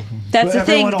 Where? that's But the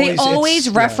thing. everyone They always- always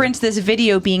it's- reference this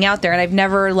video being out there, and I've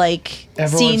never like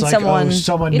Everyone's seen like, someone. oh,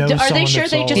 someone knows Are they someone sure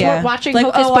that they saw just it. weren't watching like,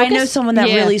 Hocus oh, I know Pocus? someone that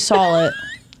Yeah. really saw it.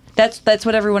 That's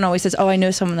what everyone always says. Oh, I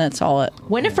know someone that saw it.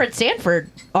 Winifred Sanford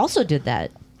also did that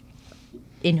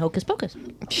in Hocus Pocus.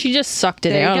 She just sucked it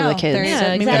There you out of go. the kids. There you Yeah, go.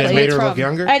 And exactly. it made her It's look from-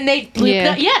 younger? And they,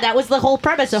 Yeah. that was the whole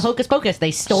premise of Hocus Pocus. They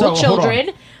stole So, hold children,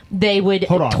 on. they would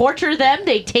Hold on. torture them,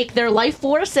 they take their life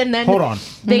force, and then Hold on.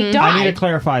 they die. I need to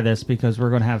clarify this because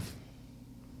we're going to have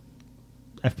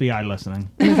FBI listening.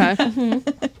 Okay.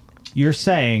 You're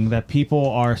saying that people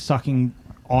are sucking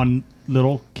on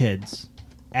little kids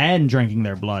and drinking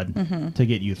their blood to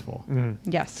get youthful.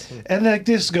 Yes. And like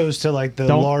this goes to like the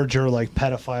Don't- larger like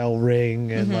pedophile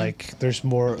ring, and like there's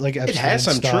more like It Epstein has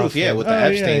some stuff truth, yeah, and- with the Oh,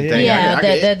 Epstein thing.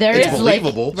 Yeah, there it's is, like-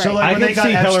 believable. So like I when could they got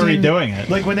see Hillary Epstein, doing it.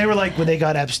 Like when they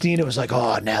got Epstein, it was like,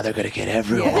 oh, now they're gonna get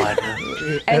everyone,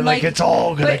 and like like- it's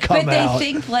all gonna come but they out.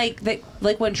 think like that,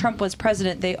 like when Trump was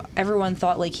president, everyone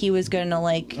thought like he was gonna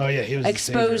like Oh, yeah, he was the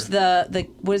expose the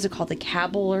what is it called, the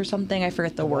cabal or something? I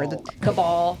forget the word, the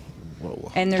cabal.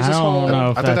 And there's I this whole. don't know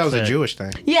if I thought that that's was a it. Jewish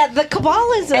thing. yeah, the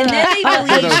cabal is. And then they I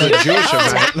thought that was a Jewish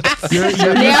event.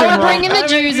 You're Now missing we're wrong- bringing the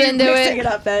Jews into Mixing it. it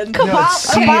up, then. No,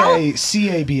 it's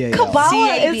CABAL.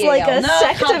 Kabbalah is like a No,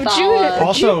 sect of Kabbalah. Judaism.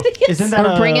 Also, isn't that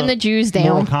We're a bringing the Jews down.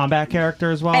 Mortal Kombat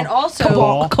character as well? And also,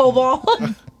 Cabal. Cobalt. I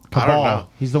don't Cabal. know.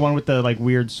 He's the one with the like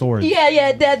weird swords.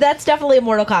 yeah, that's definitely a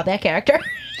Mortal Kombat character.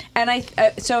 And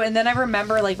and then I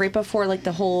remember like right before like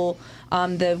the whole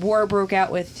the war broke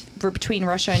out between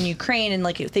Russia and Ukraine, and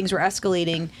like things were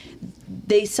escalating.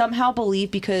 They somehow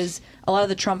believe, because a lot of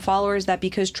the Trump followers, that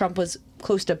because Trump was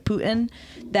close to Putin,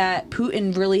 that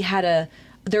Putin really had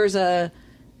there's a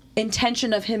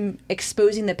intention of him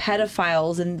exposing the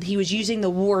pedophiles, and he was using the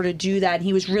war to do that. And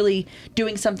he was really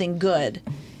doing something good,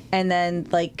 and then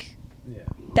like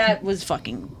that was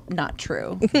fucking not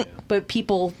true. But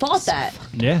people thought that.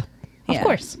 Yeah. Of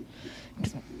course.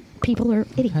 'Cause people are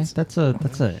idiots. That's an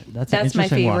That's my interesting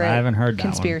favorite one. I haven't heard that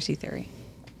conspiracy theory.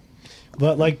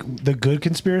 But like the good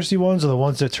conspiracy ones are the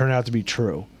ones that turn out to be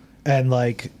true. And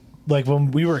like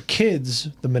when we were kids,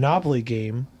 the Monopoly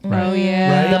game. Right. Oh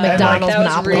yeah, Right? The And, like, McDonald's that was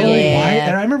Monopoly. really- Yeah. Why?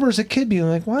 And I remember as a kid being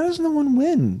like, why does no one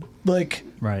win? Like,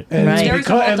 Right. and Right. it's There was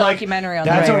a whole and, like, documentary on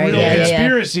that's that. a Right, real yeah, yeah.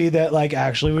 conspiracy that like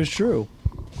actually was true.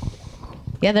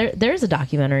 Yeah, there's a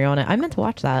documentary on it. I meant to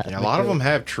watch that. Yeah, a lot of them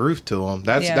have truth to them.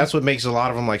 That's Yeah. that's what makes a lot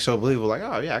of them like so believable. Like,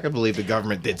 oh yeah, I can believe the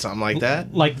government did something like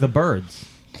that. Like the birds.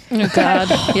 Oh God.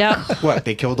 Yep. What?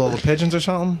 They killed all the pigeons or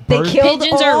something? They Bird- killed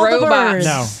Pigeons all are the robots. birds.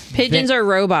 No. Pigeons They- are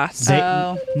robots.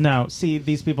 No, see,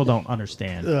 these people don't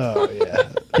understand. Oh yeah.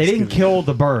 They didn't kill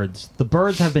the birds. The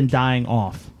birds have been dying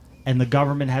off, and the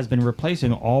government has been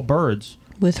replacing all birds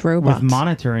with robots. with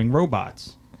monitoring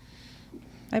robots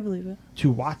I believe it.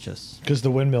 to watch us. Because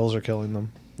the windmills are killing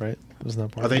them, right? Isn't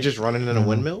that part Are of they it? just running into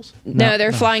windmills? no,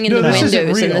 they're flying into No, this isn't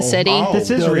windows in the real. city. Oh.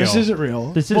 This is No, real. This isn't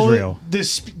real. This is real.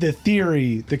 The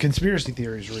theory, the conspiracy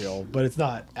theory is real, but it's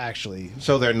not actually.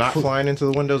 So they're not flying into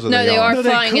the windows? Or No, they are No,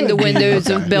 they flying could into be. windows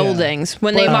Okay. of buildings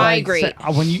when But, they like, migrate.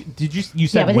 When you Yeah,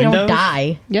 said but they windows? don't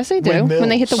die. Yes, they do. Windmills. When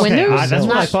they hit the Okay, windows. That's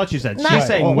what I Not- thought you said. She's not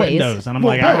saying always. windows, and I'm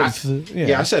Well, like, both,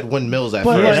 Yeah, I said windmills at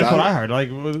But, first. yeah, like- that's what I heard. Like,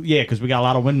 yeah, because we got a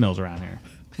lot of windmills around here.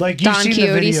 Like you've Don seen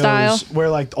Quixote the videos style? where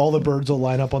like all the birds will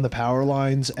line up on the power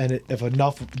lines, and if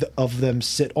enough of them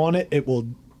sit on it, it will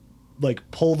like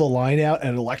pull the line out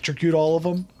and electrocute all of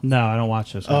them. No, I don't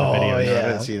watch those kind Oh, of videos. yeah. I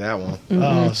didn't see that one.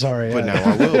 Oh, sorry. But now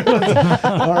I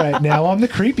will. All right, now I'm the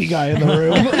creepy guy in the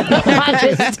room.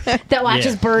 that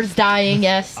watches Yeah. birds dying.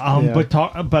 Yes. Yeah.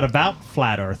 But about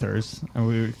flat earthers,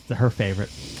 and her favorite.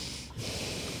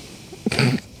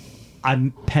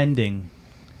 I'm pending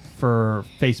for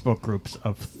Facebook groups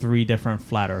of 3 different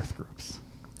flat Earth groups.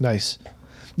 Nice.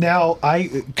 Now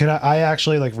I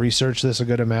actually like research this a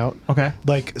good amount. Okay.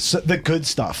 Like the good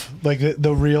stuff, like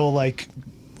the real like.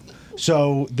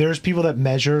 So there's people that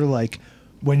measure like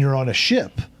when you're on a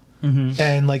ship,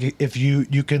 and like if you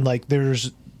can like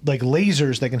there's like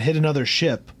lasers that can hit another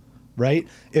ship, right?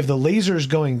 If the laser is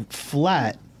going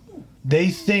flat, they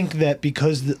think that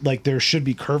because like there should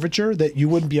be curvature that you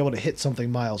wouldn't be able to hit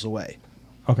something miles away.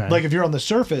 Okay. Like if you're on the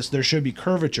surface, there should be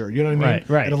curvature. You know what I mean? Right,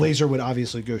 right. And a laser would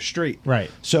obviously go straight. Right.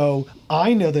 So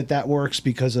I know that works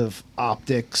because of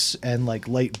optics and like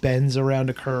light bends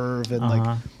around a curve and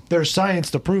like there's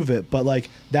science to prove it. But like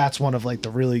that's one of like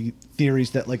the really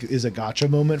theories that like is a gotcha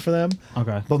moment for them.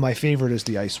 Okay. But my favorite is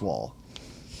the ice wall.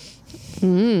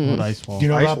 What ice wall? Do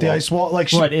you know Ice about the wall? ice wall?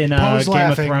 Like What in Poe's Game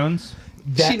laughing. of Thrones?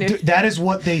 That is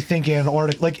what they think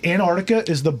Antarctica. Like Antarctica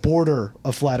is the border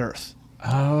of flat Earth.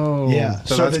 Oh. Yeah.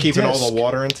 So that's the keeping all disc- the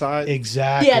water inside?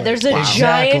 Exactly. Yeah, there's a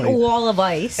Exactly. giant wall of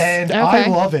ice. And Okay. I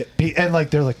love it. And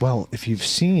like they're like, well, if you've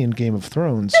seen Game of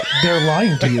Thrones, they're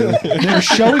lying to you. They're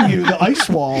showing you the ice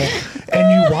wall,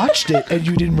 and you watched it, and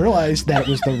you didn't realize that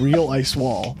was the real ice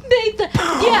wall. Yeah,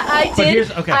 I did.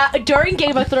 here's- okay. During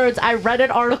Game of Thrones, I read an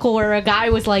article where a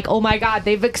guy was like, "Oh my God,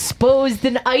 they've exposed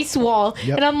an ice wall,"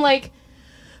 Yep. and I'm like,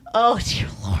 "Oh dear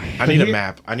Lord." I need a here-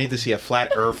 map. I need to see a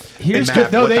flat Earth Here's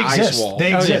map No, with they the ice exist. wall. They Oh,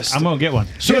 yeah, exist. I'm gonna get one.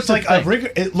 So Here's it's like the thing.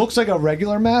 it looks like a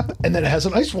regular map, and then it has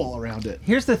an ice wall around it.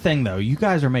 Here's the thing, though. You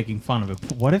guys are making fun of it.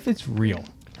 What if it's real?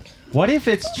 What if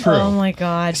it's true? Oh my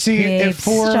God. See, babe,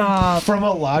 stop. from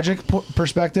a logic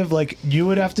perspective, like you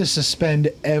would have to suspend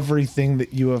everything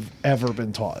that you have ever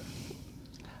been taught.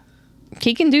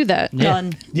 He can do that.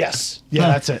 Done. Yes. Yeah,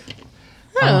 that's it.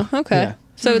 Oh, okay. Yeah.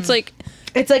 So it's like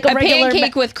It's like a regular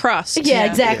pancake with crust. Yeah,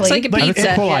 exactly. It's like a Like, pizza.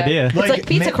 That's a cool Yeah. idea. It's like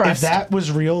pizza If crust. that was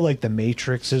real, like the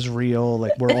Matrix is real,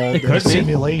 like we're all could be.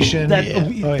 simulation. That, Oh,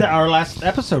 yeah. Our last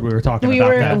episode, we were talking we about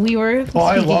were that. we were. Oh,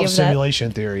 I speaking love of that.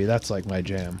 simulation theory. That's like my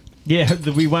jam. Yeah,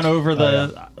 we went over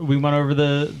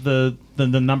the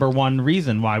number one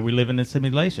reason why we live in a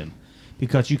simulation,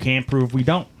 because you can't prove we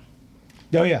don't.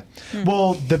 Oh yeah.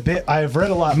 Well, the bit I've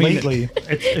read a lot lately.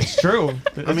 It's true.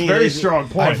 It's mean, a very it's- strong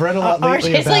point. I've read a lot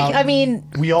lately it's about. like, I mean,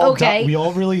 we all okay. we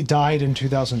all really died in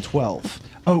 2012,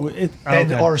 and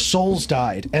and our souls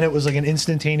died, and it was like an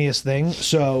instantaneous thing.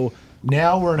 So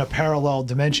Now we're in a parallel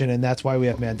dimension, and that's why we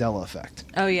have Mandela effect.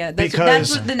 Oh yeah, that's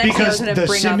what the next thing I was going to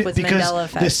bring up was Mandela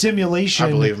effect. The simulation, I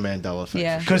believe Mandela effect.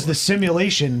 Yeah. because the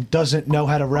simulation doesn't know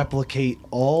how to replicate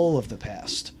all of the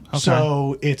past. Okay.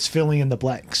 So it's filling in the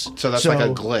blanks. So that's like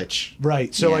a glitch.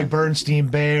 Right. So Yeah. like Bernstein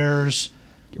Bears,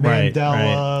 Right,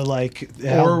 Mandela, like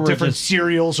how Or we're different just-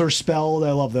 cereals are spelled.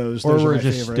 I love those. Or Those are we're my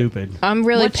just favorite. stupid. I'm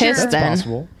really What's your- pissed That's then.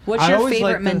 possible. What's I your always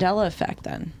favorite like the- Mandela effect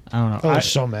then? I don't know. Oh, there's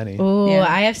so many. Oh, Yeah.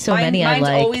 I have so many I Mine's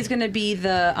like. always going to be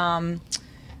the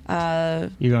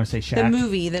You're gonna say Shaq?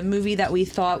 the movie that we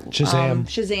thought Shazam.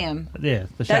 Shazam. Yeah,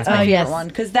 the Shaq. That's my Oh, favorite yes. one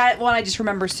because that one I just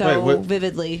remember so Wait, what-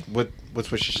 vividly.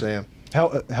 What's with Shazam?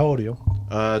 How old are you?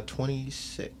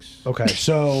 26. Okay,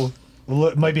 so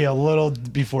it might be a little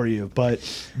before you, but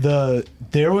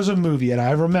there was a movie, and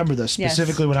I remember this Yes.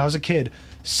 specifically when I was a kid.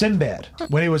 Sinbad,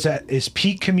 when he was at his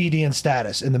peak comedian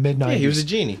status in the mid 90s. Yeah, he was a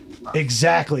genie.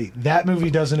 Exactly. That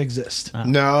movie doesn't exist.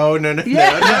 No.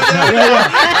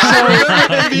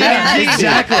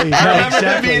 Exactly. I remember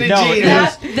him being a No, genie.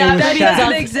 That Shaq.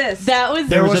 doesn't exist. That was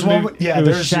There There was was a one. movie. Yeah, it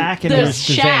was there's Shaq and it was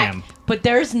there's Shaq, Shazam. but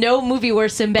there's no movie where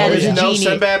Sinbad is There's a no genie.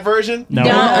 Sinbad version? No.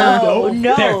 No,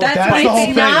 There- That's That's why the whole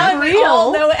it's not thing.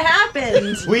 real. No, it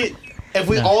happened. If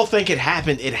we all think it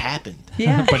happened, it happened.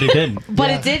 Yeah. But it didn't. but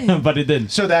it didn't. But it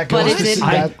didn't. So that But goes it to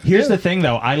didn't. Here's the thing,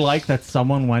 though. I like that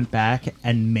someone went back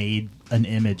and made an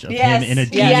image of Yes, him in a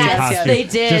genie yes, costume. they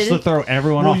did. Just to throw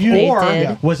everyone Well, off. you- Or They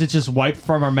did. was it just wiped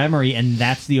from our memory and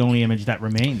that's the only image that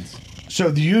remains? So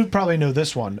you probably know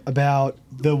this one about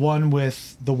the one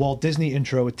with the Walt Disney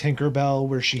intro with Tinkerbell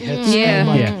where she hits Yeah. and,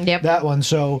 like, Yeah. Yep. that one.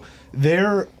 So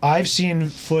I've seen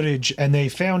footage and they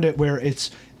found it where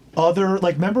it's other,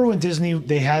 like, remember when Disney,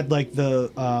 they had like the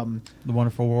The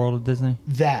Wonderful World of Disney?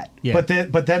 that, Yeah. but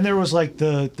then there was like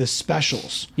the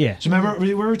specials. Yeah. So remember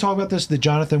we were talking about this, the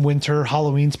Jonathan Winter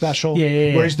Halloween special, Yeah, yeah,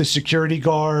 yeah. where he's the security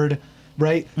guard,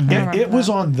 right? It was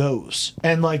on those,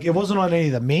 and like it wasn't on any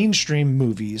of the mainstream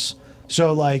movies.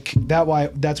 So like that's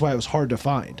why it was hard to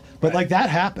find. But like that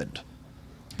happened.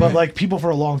 But like people for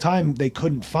a long time they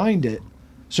couldn't find it,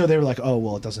 so they were like, oh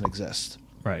well, it doesn't exist.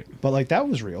 Right. But like that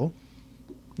was real,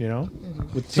 you know.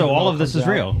 With So all Tinkerbell of this comes is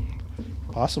out. real.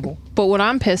 Possible. But what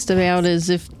I'm pissed about is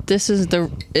if this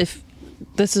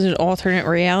is an alternate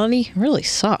reality, it really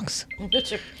sucks.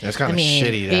 It's kind of mean,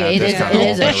 shitty to it have is- this kind it of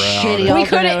is a alternate reality. shitty- We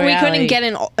Alternate reality. couldn't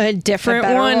get a different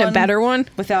better one, a one? better one.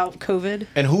 Without COVID.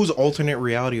 And whose alternate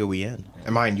reality are we in?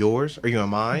 Am I in yours? Are you in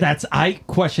mine? I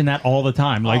question that all the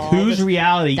time. Like, whose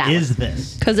reality that is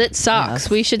this? Because it sucks.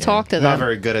 We should talk to I'm not them.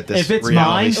 very good at this If it's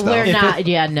reality mine, stuff. We're If not. it-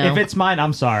 Yeah, no. If it's mine,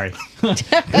 I'm sorry. This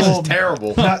is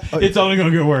terrible. It's only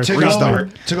gonna get worse. To Restart.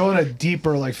 go on a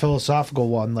deeper, like, philosophical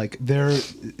one, like, did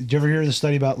you ever hear the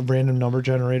study about random number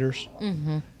generators?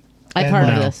 I've And, heard of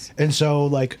like, this. And so,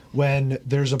 like, when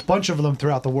there's a bunch of them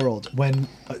throughout the world, when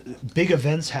big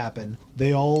events happen,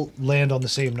 they all land on the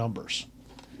same numbers.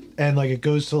 And, like, it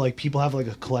goes to, like, people have, like,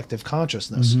 a collective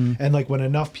consciousness. And, like, when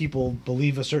enough people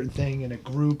believe a certain thing in a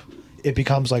group, it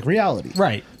becomes, like, reality.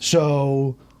 Right.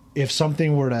 So if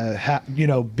something were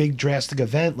to big drastic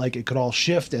event, like, it could all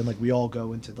shift and, like, we all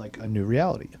go into, like, a new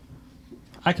reality.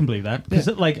 I can believe that because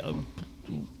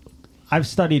I've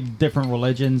studied different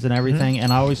religions and everything,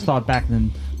 and I always thought back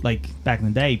in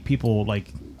the day, people like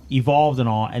evolved and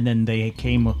all, and then they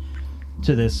came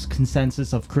to this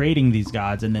consensus of creating these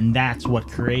gods, and then that's what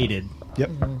created Yep.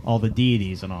 all the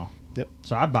deities and all. Yep.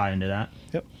 So I buy into that.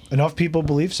 Yep. Enough people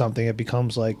believe something, it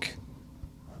becomes like,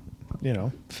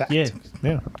 fact. Yeah.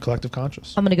 Yeah. Collective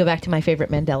conscious. I'm gonna go back to my favorite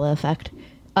Mandela effect.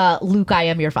 Luke, I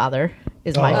am your father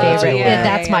is my Oh, favorite. yeah,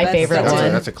 That's yeah, my that's- favorite that's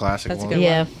one. That's a classic That's a one. good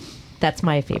Yeah, that's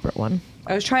my favorite one.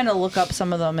 I was trying to look up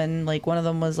some of them, and like one of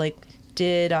them was like,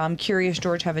 did Curious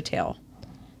George have a tail?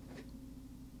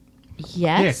 Yes.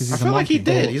 Yeah, 'cause I he's a feel like he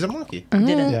monkey. did. He's a monkey.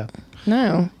 Didn't. Yeah.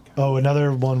 No. Oh,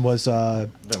 another one was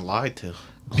Been lied to.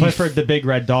 Clifford the big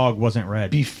red dog wasn't red.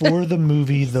 before the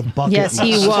movie The Bucket Yes,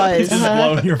 he List. was. This is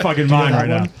blowing your fucking mind that right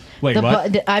now. one? Wait, The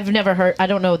what? I've never heard. I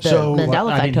don't know the So,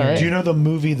 Mandela I effect didn't of hear it. Do you know the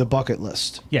movie The Bucket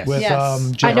List? Yes. With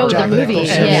Yes. Jack, I know the Jack movie,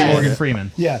 Nicholson. yeah. Morgan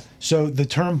Freeman. Yeah. So the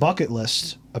term bucket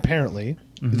list apparently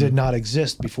did not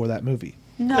exist before that movie.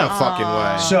 No fucking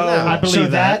way. So, I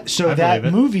believe that. I that believe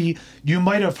it. movie, you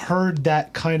might have heard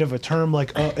that kind of a term,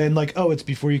 like, it's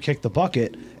before you kick the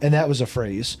bucket, and that was a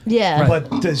phrase. Yeah. Right.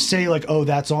 But to say, like, oh,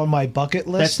 that's on my bucket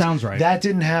list, sounds right. That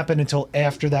didn't happen until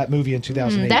after that movie in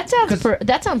 2008.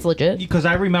 That sounds legit. Because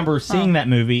I remember seeing that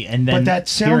movie and then but that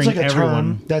sounds like hearing a term.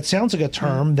 everyone. That sounds like a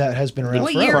term that has been around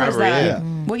What forever. year was Forever, that?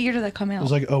 yeah. What year did that come out? It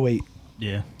was like 08.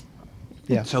 Yeah.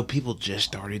 Yeah. So people just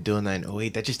started doing that in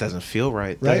 08. That just doesn't feel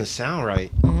right. Right. Doesn't sound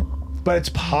right. But it's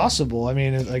possible. I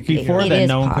mean, like Before It then, is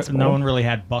no possible. one really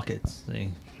had buckets.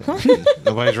 See?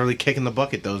 Nobody's really kicking the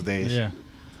bucket those days. Yeah.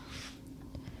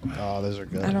 Oh, those are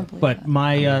good. I don't believe But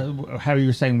my, how you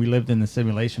were saying we lived in the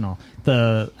simulation hall.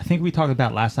 I think we talked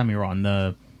about last time you were on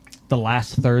the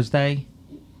last Thursday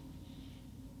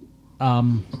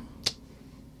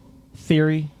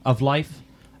theory of life.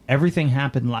 Everything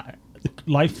happened.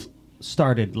 Life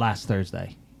started last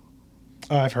Thursday.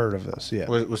 Oh, I've heard of this. Yeah.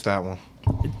 What's that one?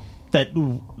 That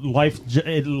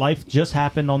life just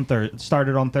happened on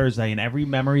started on Thursday, and every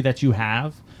memory that you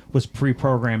have was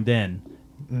pre-programmed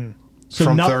in. So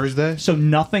From Thursday? So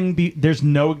nothing. There's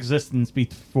no existence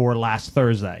before last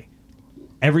Thursday.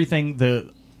 Everything.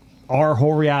 Our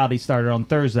whole reality started on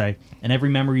Thursday, and every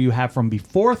memory you have from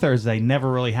before Thursday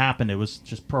never really happened. It was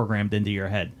just programmed into your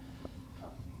head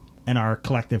and our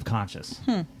collective conscious.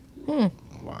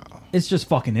 Wow. It's just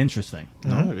fucking interesting.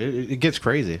 No, it gets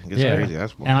crazy. It gets crazy.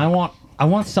 That's And I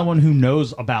want someone who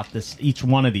knows about this, each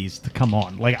one of these, to come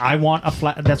on. Like, I want a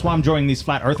flat. That's why I'm joining these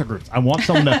flat earther groups. I want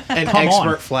someone to an come expert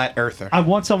on. flat earther. I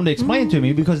want someone to explain it to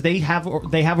me because they have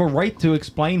a right to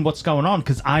explain what's going on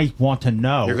because I want to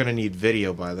know. You're gonna need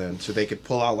video by then, so they could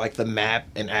pull out like the map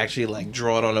and actually like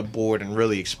draw it on a board and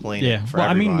really explain yeah. it for Well,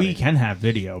 I everybody. mean, we can have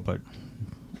video, but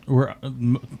we're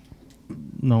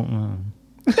no.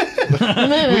 We've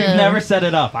never set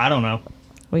it up. I don't know.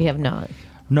 We have not.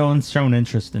 No one's shown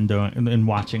interest in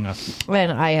watching us.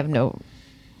 And I have no.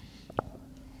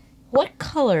 What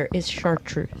color is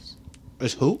chartreuse?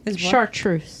 Is who? Is what?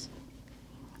 Chartreuse.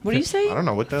 What do you say? I don't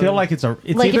know what that. I feel like it's Like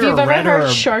if either you've a ever red or heard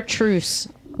a chartreuse,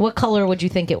 what color would you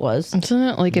think it was? Isn't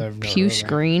it like a I've never puce heard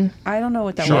that. green? I don't know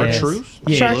what that word is. Chartreuse.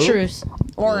 Yeah. Chartreuse.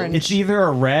 Orange. It's either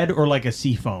a red or like a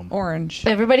sea foam. Orange.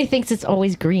 Everybody thinks it's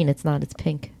always green. It's not. It's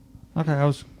pink. Okay, I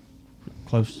was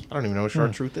close. I don't even know what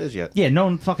chartreuse is yet. Yeah, no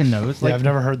one fucking knows. Yeah, Like, I've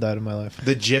never heard that in my life.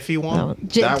 The Jiffy one. No.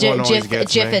 That one always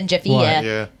gets Jif me. and Jiffy. What? Yeah.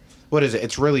 Yeah. What is it?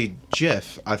 It's really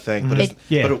Jif, I think. But, it's,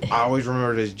 Yeah. but I always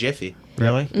remember it as Jiffy.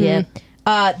 Really? Yeah.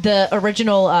 The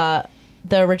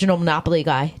original Monopoly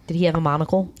guy. Did he have a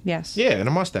monocle? Yes. Yeah, and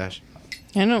a mustache.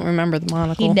 I don't remember the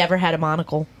monocle. He never had a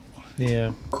monocle.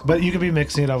 Yeah, but you could be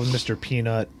mixing it up with Mr.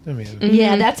 Peanut. I mean,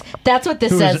 Yeah, that's what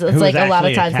this Who says. is- It's who like is a lot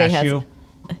of actually times they cashew? have.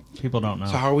 People don't know.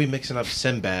 So how are we mixing up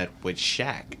Sinbad with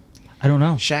Shaq? I don't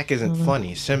know. Shaq isn't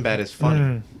funny. Sinbad is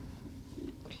funny.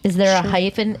 Is there a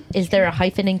hyphen? Is there a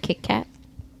hyphen in Kit Kat?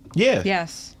 Yeah.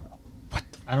 Yes.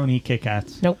 I don't eat Kit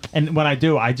Kats. Nope. And when I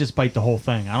do, I just bite the whole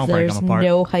thing. I don't break There's them apart.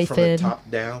 no From the hyphen top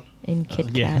down. in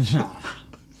Kit Yeah. Kat.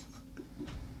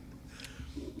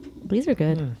 These are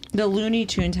good. The Looney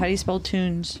Tunes. How do you spell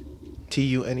tunes?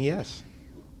 Tunes.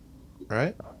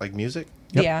 Right? Like music?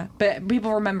 Yep. Yeah, but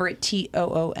people remember it Toon.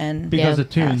 Because Yeah. of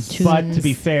tunes. Tunes. But to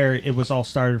be fair, it was all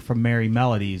started from Merry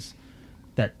Melodies.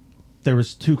 That there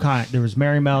was two kind. There was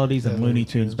Merry Melodies and Yeah, Looney Looney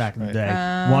Tunes Tunes, back in the right.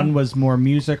 day. One was more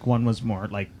music. One was more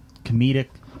like comedic.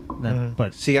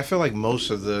 But See, I feel like most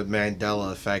of the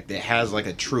Mandela effect, it has like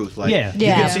a truth. Like, Yeah. you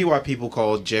Yeah. can see why people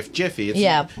call Jiff Jiffy. It's,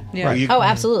 Yeah. Yeah. Right. Oh,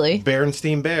 absolutely.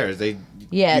 Berenstein Bears. They.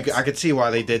 Yeah, You, it's- I could see why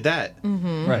they did that.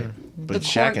 right. But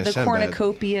Shaq and the Sinbad.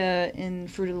 cornucopia in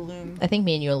Fruit of the Loom. I think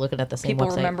me and you are looking at the same People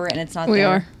website. remember it, and it's not We there.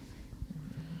 are.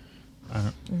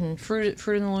 Fruit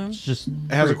in the Loom. It's just It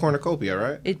has a cornucopia,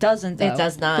 right? It doesn't. Though. It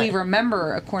does not. We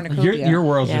remember a cornucopia. your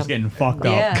world's Yeah. just getting fucked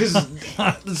Yeah. up. Because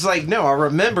it's like, no, I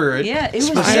remember it. Yeah, it was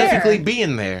specifically there.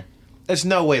 being there. There's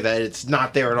no way that it's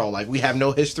not there at all. Like, we have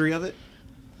no history of it.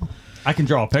 I can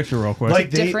draw a picture real quick. Like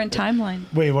they- Different timeline.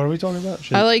 Wait, what are we talking about?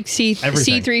 I like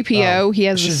Everything. C3PO. He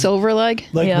has a Shaz- silver leg.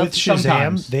 Like Yeah. with Shazam,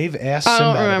 Sometimes. they've asked. I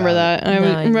don't Sinbad remember about that. I No,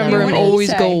 I remember never- him What did he always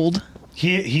say? gold.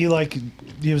 it. He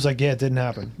was like, yeah, it didn't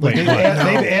happen. Wait, Like, what?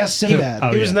 they've asked Sinbad.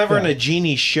 Oh, He was yeah. never in Yeah. a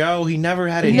genie show. He never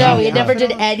had a No, genie he never outfit.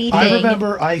 did anything.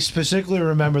 I specifically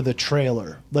remember the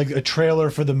trailer, like a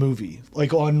trailer for the movie,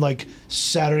 like on like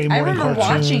Saturday I morning remember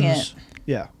cartoons. watching it.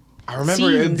 Yeah, I remember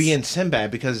it Scenes. being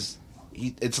Sinbad because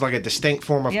it's like a distinct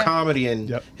form of Yeah. comedy and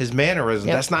Yep. his mannerism.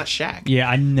 Yep. That's not Shaq. Yeah,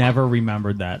 I never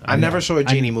remembered that. I never saw a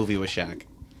genie movie with Shaq.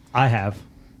 I have.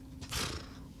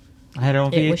 I had it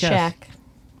on VHS. It was Shaq.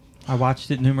 I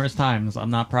watched it numerous times. I'm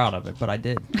not proud of it, but I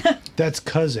did. that's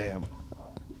Kazam.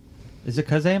 Is it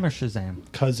Kazam or Shazam?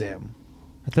 Kazam.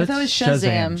 I thought it was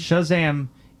Shazam. Shazam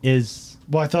is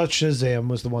Well, I thought Shazam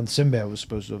was the one Sinbad was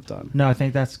supposed to have done. no. I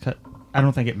think that's. I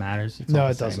don't think it matters. It's No, all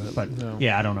it the same, doesn't. But No.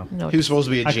 yeah, I don't know. No, He was supposed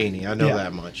to be a I- genie. I know Yeah.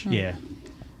 that much. Yeah,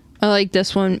 I like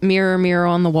this one. Mirror, mirror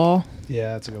on the wall.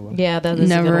 Yeah, that's a good one. yeah, that is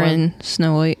a Never good one. in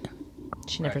Snow White.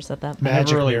 She never said that.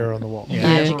 Magic really- mirror on the wall. yeah.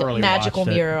 Magic- I never magical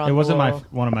watched it. mirror on It the wasn't wall.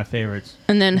 one of my favorites.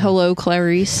 And then Hello,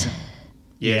 Clarice.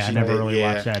 Yeah, I she never did, really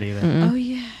yeah. watched that either. Oh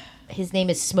yeah. His name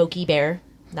is Smokey Bear,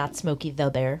 not Smokey the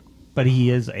Bear. But he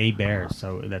is a bear,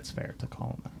 so that's fair to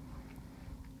call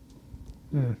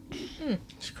him that.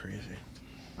 It's crazy.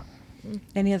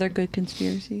 Any other good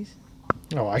conspiracies?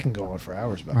 Oh, I can go on for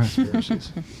hours about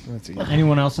conspiracies. That's easy.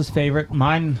 Anyone else's favorite?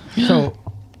 Mine. So,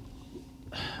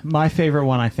 my favorite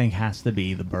one I think has to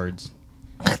be the birds.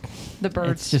 The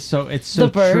birds. It's just so. It's so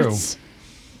the birds. true.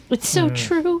 It's so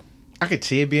true. I could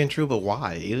see it being true, but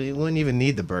why? You wouldn't even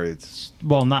need the birds.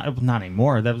 Well, not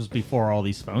anymore. That was before all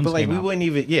these phones But like, came we out. wouldn't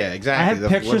even. Yeah, exactly. I have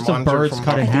pictures of birds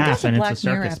cut in half, that's a and Black it's a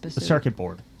Mirror circus, a episode. circuit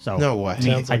board. So No way. I,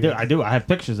 mean, Sounds like I do. I have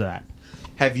pictures of that.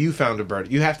 Have you found a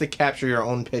bird? You have to capture your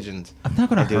own pigeons. I'm not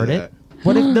going I to do hurt that. it.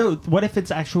 What if no? What if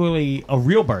it's actually a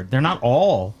real bird? They're not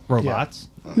all robots.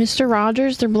 Mr.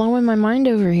 Rogers, they're blowing my mind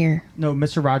over here. No,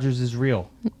 Mr. Rogers is real.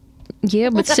 Yeah,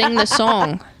 but sing the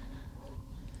song.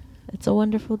 It's a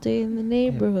wonderful day in the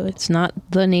neighborhood. It's not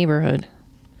the neighborhood.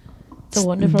 It's a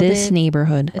wonderful This day.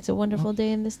 neighborhood. It's a wonderful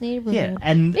day in this neighborhood. Yeah,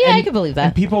 and I and- can believe that.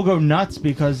 And people go nuts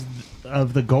because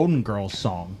of the Golden Girls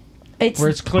song, It's where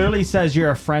it clearly says you're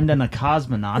a friend and a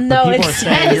cosmonaut. No, but people it are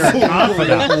saying you're a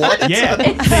confidant. Yeah,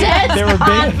 it says they were big.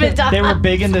 confidant. They were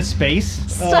big into space.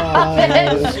 Stop it.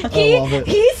 I love it.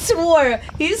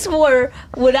 He swore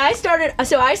when I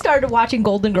started watching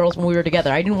Golden Girls when we were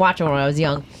together. I didn't watch it when I was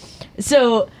young.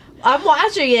 So I'm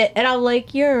watching it and I'm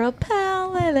like, you're a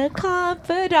pal and a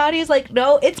confidant. He's like,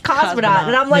 no, it's cosmonaut.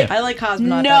 And I'm like, Yeah. I like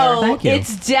Cosmonaut no, better. Thank you.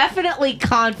 it's definitely When-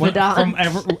 confidant.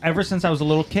 From ever since I was a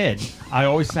little kid, I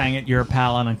always sang it. You're a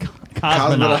pal and a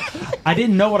cosmonaut. I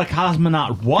didn't know what a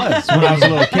cosmonaut was when I was a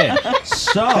little kid.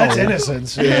 So That's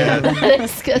innocence. Yeah.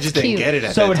 It's You just didn't cute. get it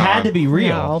at So that it time. had to be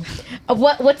real. No.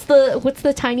 What's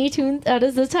the Tiny Toons? How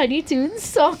does the Tiny Toons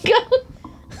song go?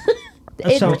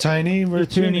 So We're tiny. We're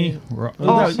Toony. We're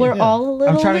all a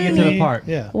little. I'm trying to get to the loony. part.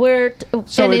 Yeah.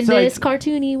 So and in it's like- this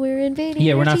cartoony, we're invading.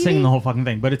 Yeah, we're your not TV. singing the whole fucking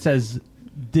thing, but it says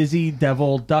Dizzy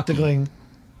Devil Duck. Tickling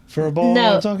for a ball.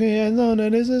 No. Talking. Yeah, no,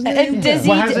 that is his name. And Dizzy.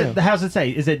 Well, how's it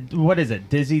say? What is it?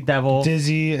 Dizzy Devil.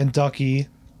 Dizzy and Ducky.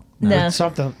 No,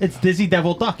 Something. It's Dizzy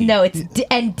Devil Ducky. no, it's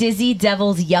and Dizzy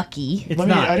Devil's Yucky. it's Let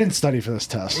me. not. I didn't study for this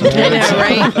test. I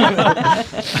know,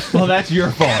 right? Well, that's your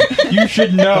fault. You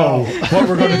should know what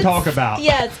we're going to talk about.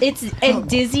 Yes, it's and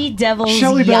Dizzy Devil's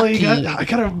Shelly Belly, Yucky. I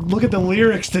gotta look at the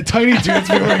lyrics to Tiny Toons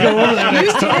before we go over that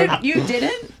next time. You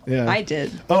didn't? Yeah. I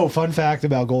did. Oh, fun fact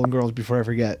about Golden Girls before I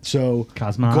forget. So,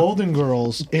 Cosmonaut. Golden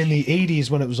Girls in the 80s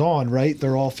when it was on, right?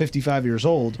 They're all 55 years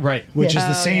old. Right. Which Yeah. is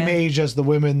the Oh, same yeah. age as the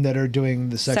women that are doing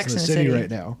the Sex Sex and the and the City City. right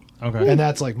now. Okay. And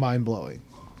that's like mind blowing.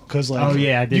 Because, like, Oh,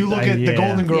 yeah, I did- you look at the yeah.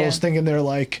 Golden Girls Yeah. thinking they're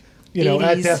like, you know,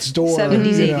 at 80s, death's door.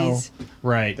 70s, you know. 80s.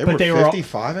 Right. They but were they were all,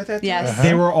 55 at that time? Yes.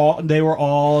 they were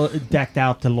all decked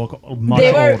out to look much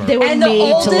They were older. they were And the made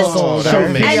to oldest- look older.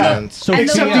 That makes And the- sense. So and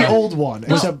Except Sophia- the old one.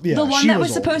 Except, yeah, the one she that was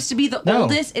old. supposed to be the No,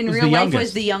 oldest in it was real the life was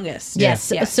youngest. the youngest.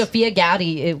 Yes, Yes. Sophia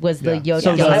Gowdy. It was the Yeah. youngest.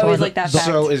 So I the- always like that fact.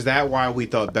 So is that why we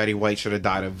thought Betty White should have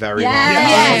died a very Yes.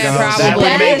 long Yes, time? probably. That would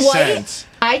Betty make White- sense.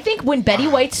 I think when Betty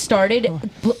White started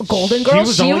Golden She Girls,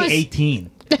 was only 18.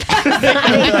 18.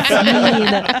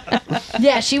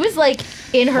 Yeah, she was like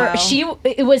in her. Wow.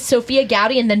 It was Sophia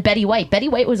Gowdy and then Betty White. Betty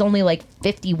White was only like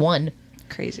 51.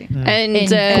 Crazy. And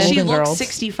In And she Golden looks Girls.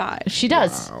 65. She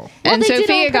does. Wow. Well, and they did it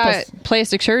Sophia on got purpose.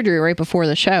 plastic surgery right before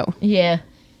the show. Yeah,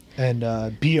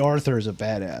 And B. Arthur is a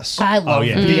badass. I love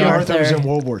yeah. B. B. Arthur was in Arthur.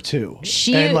 World War II.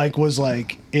 She- and like was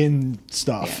like in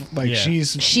stuff. Like Yeah.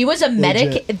 She was a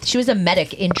medic. Legit. She was a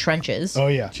medic in trenches. Oh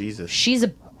yeah. Jesus. She's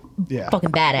a Yeah.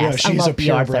 fucking badass. Yeah, I she's love a B.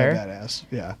 purebred Arthur. badass.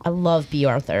 Yeah. I love B.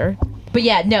 Arthur. But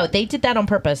yeah, no, they did that on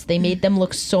purpose. They made them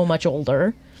look so much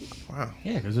older.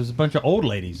 Yeah, because there's a bunch of old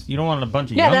ladies. You don't want a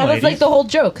bunch of Yeah, young that was ladies. like the whole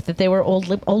joke that they were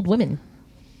old women.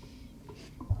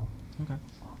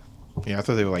 Yeah, I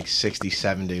thought they were like 60,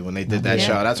 70 when they did that Yeah.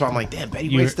 show. That's why I'm like, damn, Betty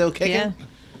You're- White's still kicking? Yeah.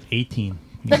 18.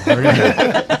 You heard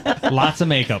it. Lots of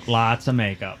makeup. Lots of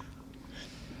makeup.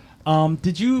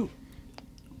 Did you?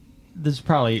 This is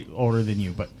probably older than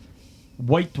you, but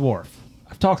White Dwarf.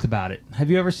 I've talked about it. Have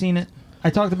you ever seen it? I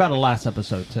talked about it last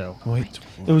episode too. Wait.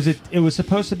 It was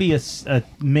supposed to be a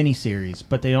mini series,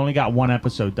 but they only got one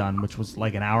episode done, which was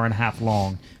like an hour and a half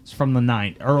long. It's from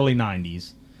the early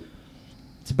 90s.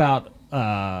 It's about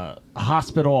a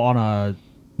hospital on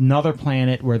another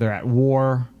planet where they're at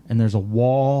war, and there's a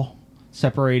wall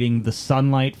separating the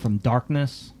sunlight from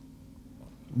darkness.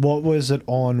 What was it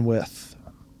on with?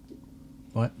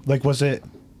 What? Like was it?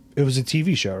 It was a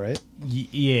TV show, right?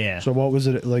 Yeah. So what was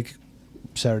it like?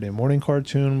 Saturday morning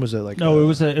cartoon? Was it like No, it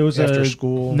was after a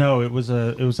school? No, it was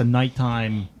a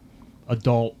nighttime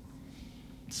adult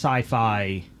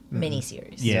sci-fi.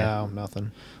 Miniseries. Yeah. No,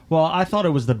 nothing. Well, I thought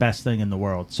it was the best thing in the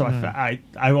world, so I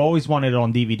always wanted it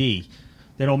on DVD.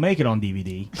 They don't make it on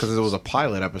DVD. Because it was a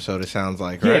pilot episode, it sounds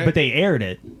like, right? Yeah, but they aired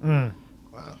it. Wow.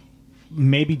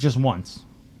 Maybe just once.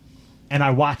 And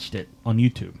I watched it on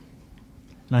YouTube.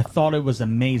 And I thought it was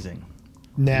amazing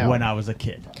Now. when I was a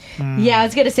kid. Yeah, I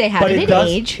was gonna say, how But did it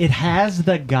age? It has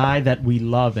the guy that we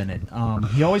love in it.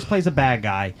 He always plays a bad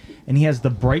guy, and he has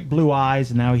the bright blue eyes,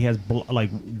 and now he has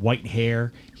like white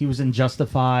hair. He was in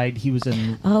Justified. He was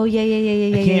in. Oh yeah.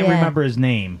 I can't remember his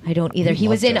name. I don't either. He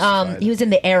was in Justified. He was in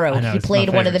The Arrow. I know, He it's played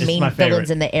my one of the favorite. It's main my favorite. villains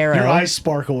in The Arrow. Your eyes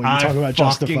sparkle when you talk about fucking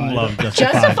Justified. love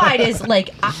Justified. Justified is like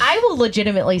I will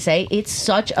legitimately say it's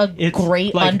such a It's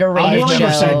great like, underrated I've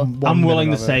never show. said one I'm willing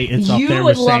minute to of say it. it's up You there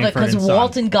would with love it Sanford because and Son.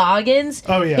 Walton Goggins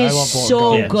Oh, yeah, I is love Walton so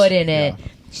Goggins. good in it. Yeah.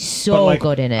 So But, like,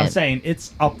 good in I'm it. saying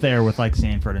it's up there with like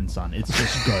Sanford and Son. It's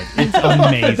just good. It's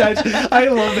amazing. I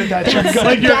love that that's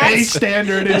like your A That's-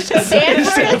 standard is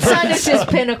Sanford and Son is his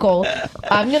pinnacle.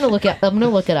 I'm gonna look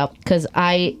it up because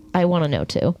I want to know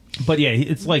too. But yeah,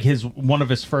 it's like one of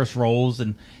his first roles,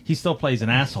 and he still plays an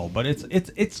asshole. But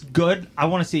it's good. I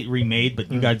want to see it remade,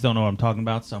 but you guys don't know what I'm talking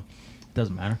about, so it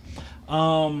doesn't matter.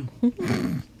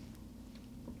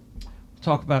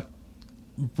 Talk about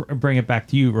bring it back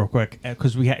to you real quick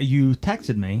because you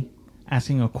texted me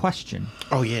asking a question.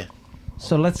 Oh, yeah.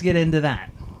 So let's get into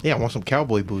that. Yeah, I want some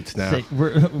cowboy boots now. Say-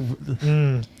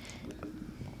 we're-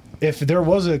 If there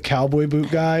was a cowboy boot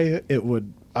guy,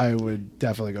 I would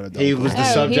definitely go to He Delco. was the Oh,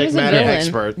 he subject was a matter villain.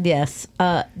 expert. Yes,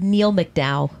 Neil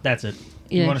McDowell. That's it.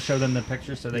 Yeah. You want to show them the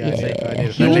picture so they can Yeah. see?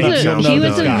 He That name was sounds he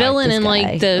was a familiar. villain This in like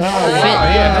guy. the.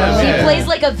 yeah. He Yeah. plays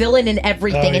like a villain in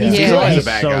everything, Oh, and yeah. he's He's good. always a He's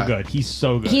bad so guy. good. He's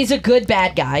so good. He's a good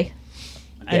bad guy.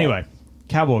 Anyway,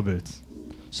 cowboy boots.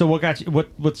 So what got you?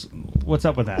 What's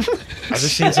up with that? I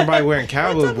just seen somebody wearing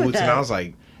cowboy boots, and I was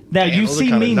like, Now damn, you've those are seen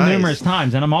kinda me nice. numerous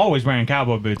times, and I'm always wearing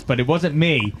cowboy boots, but it wasn't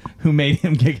me who made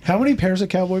him get How many pairs of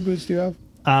cowboy boots do you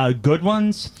have? good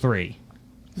ones. 3.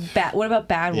 What about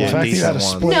bad Yeah, In ones? fact, you decent had to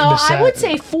ones. split No, into I would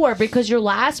set. say 4 because your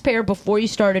last pair before you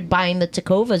started buying the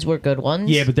Tacovas were good ones.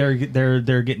 Yeah, but they're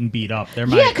getting beat up. They're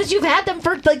Yeah, because you've had them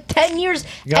for like 10 years.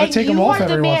 You gotta and take 'em you off are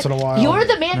the every man, once in a while. You're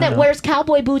the man that no. wears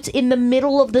cowboy boots in the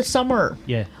middle of the summer.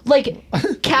 yeah. Like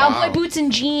cowboy Wow. boots and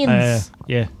jeans.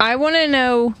 Yeah. I want to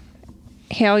know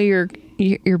how your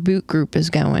boot group is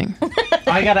going.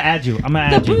 I gotta add you. I'm gonna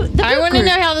add you. I want to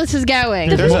know how this is going.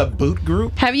 there's a boot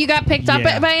group? Have you got picked up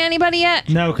Yeah. by anybody yet?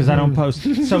 No, because I don't post.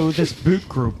 So this boot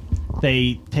group,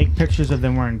 they take pictures of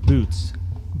them wearing boots,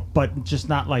 but just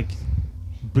not like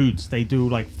boots. They do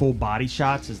like full body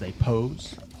shots as they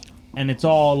pose, and it's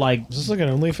all like Is this like an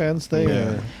OnlyFans thing? Yeah.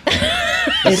 Or?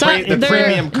 The they're-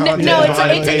 premium No, content no,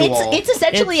 behind the paywall. it's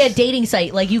essentially a dating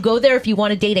site. Like you go there if you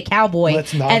want to date a cowboy,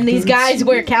 Let's not and these boots. guys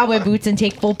wear cowboy boots and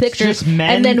take full pictures, just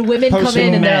men and then women come posting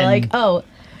in and they're men. like, "Oh."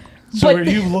 So But- are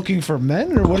you looking for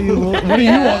men, or what are you on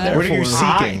there What are you for?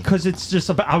 seeking? because it's just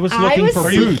about. I was I looking was for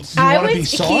seek- boots. I wanna be was.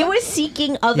 sought? He was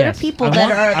seeking other Yes. people I that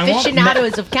want- are I want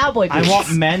aficionados of cowboy I boots.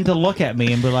 want men to look at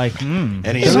me and be like, And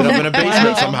he ended up in a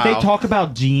basement somehow. They talk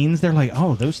about jeans. They're like,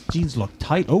 oh, those jeans look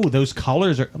tight. Oh, those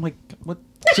colors are. I'm like, what?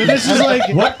 So this is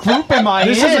like What group am I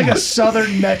this in? is like a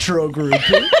Southern Metro group.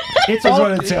 It's Is all.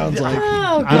 what it sounds like.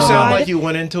 Oh, You God. sound like you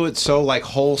went into it so like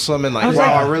wholesome and like, was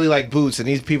wow, like- I really like boots, and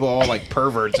these people all like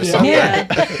perverts or something. Yeah.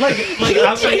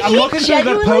 I'm looking through the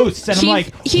Genuinely- posts and I'm He,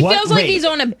 like, he what? feels like Wait. he's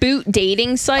on a boot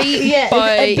dating site, Yeah,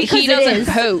 but because he it doesn't is.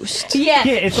 post. Yeah.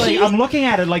 Yeah, it's like I'm looking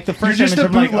at it like the first You're just image.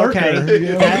 a I'm like, boot lurker, okay,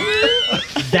 you know?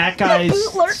 that guy's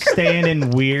boot lurker.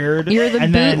 standing weird. You're the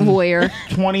and boot then voyeur.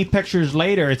 20 pictures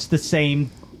later, it's the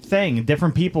same thing.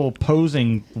 Different people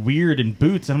posing weird in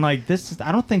boots. And I'm like, this is.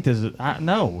 I don't think this is.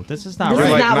 No, this is not This right.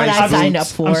 is Like not what nice I signed up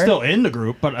boots. for. I'm still in the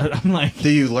group, but I'm like, Do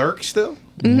you lurk still?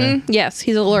 Yes,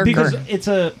 he's a lurker. because it's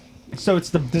a. So it's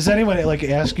the. Does anyone like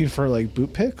ask you for like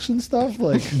boot pics and stuff?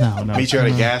 Like, No. Meet you at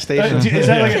a gas station? is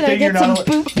that like Can a I thing get you're not some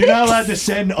boot you're not pics? allowed to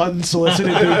send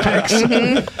unsolicited boot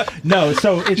pics? No.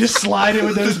 So it's Just slide it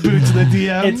with those boots in the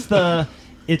DM.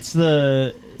 it's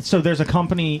the so there's a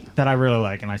company that I really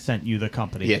like, and I sent you the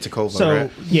company. Yeah, Tacova, So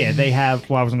right? yeah, they have.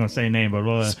 Well, I wasn't going to say a name, but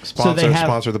so Sponsor, they have.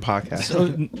 sponsor the podcast.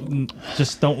 So,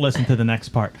 just don't listen to the next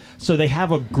part. So they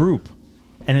have a group,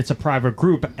 and it's a private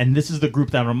group, and this is the group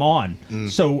that I'm on.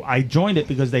 So I joined it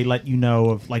because they let you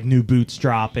know of like new boots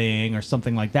dropping or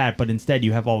something like that. But instead,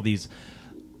 you have all these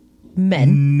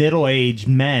Men. middle-aged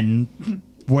men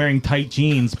wearing tight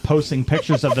jeans posting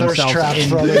pictures of Thirst themselves traps in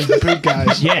for other boot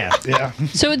guys. yeah. Yeah.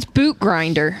 so it's boot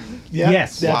grinder. Yep,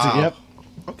 Yes. That's Wow. it. Yep.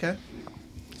 Okay.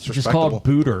 It's Just respectable. called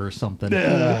Booter or something.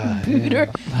 Booter.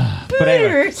 But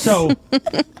anyway, Booters.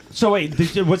 so wait,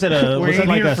 was it a We're was it in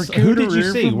like here a for who did you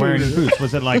cooter, see for wearing booter. boots?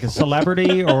 Was it like a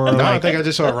celebrity or No, I like think I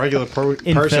just saw a regular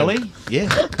in person. Philly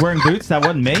Yeah. wearing boots? That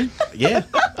wasn't me. Yeah.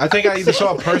 I think I either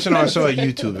saw a person or I saw a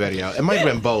YouTube video. It might have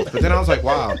been both, but then I was like,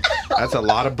 wow, that's a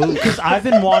lot of boots. I've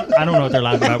been I don't know what they're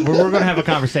laughing about. We're going to have a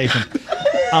conversation.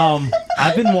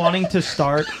 I've been wanting to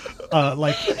start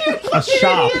like a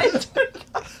shop.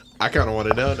 I kind of want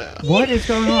to know now. What is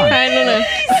going on? I don't know.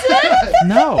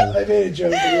 No. I made a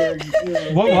joke here.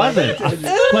 What was it?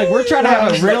 Like we're trying to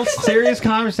have a real serious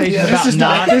conversation Yeah,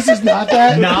 about this is not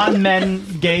that. non-men,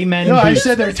 gay men. No, I boots.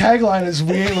 said their tagline is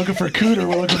 "We ain't looking for cooter,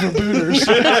 we're looking for booters."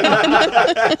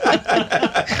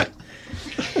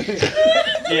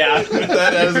 Yeah,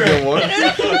 That is a good one.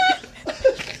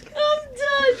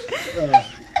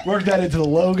 Work that into the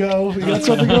logo. We got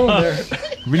something going there.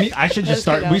 I should just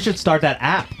start. We should start that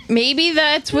app. Maybe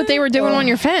that's what they were doing on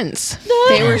your fence.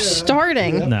 They were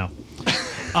starting. No.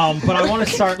 But I want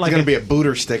to start like There's going to be a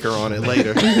booter sticker on it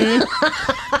later.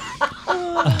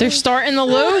 They're starting the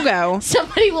logo.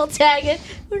 Somebody will tag it.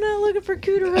 We're not looking for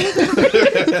cooter.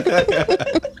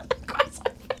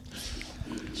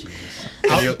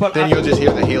 Then you'll just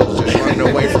hear the heels just running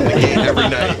away from the gate every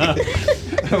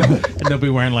night. and they'll be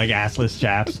wearing like assless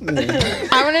chaps.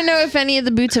 I want to know if any of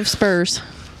the boots have spurs.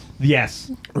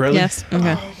 Yes. Really? Yes.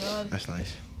 Okay. That's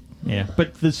nice. Yeah,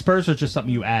 but the spurs are just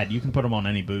something you add. You can put them on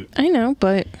any boot. I know,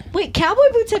 but Wait,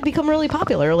 cowboy boots have become really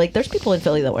popular. Like, there's people in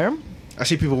Philly that wear them. I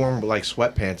see people wearing like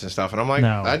sweatpants and stuff, and I'm like,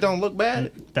 No. that don't look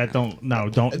bad. That don't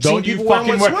Don't you people wear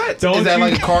fucking them wear. with sweats? Don't Is that you,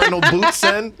 like cardinal boots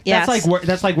then? Yes.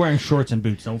 that's like wearing shorts and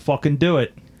boots. Don't fucking do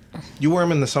it. You wear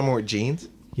them in the summer with jeans?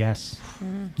 Yes.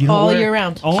 You don't All wear- year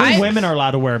round. Only women are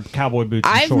allowed to wear cowboy boots.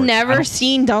 And I've shorts. I never don't-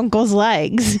 seen Dunkle's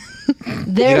legs.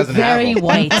 They're doesn't have very them.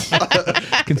 white.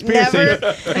 conspiracy.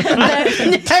 Never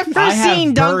I have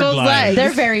seen bird Dunkle's legs. legs.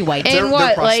 They're very white. In They're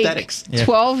what, like prosthetics. Yeah.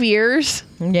 12 years?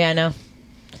 Yeah, I know.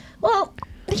 Well,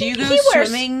 Do you go he wears-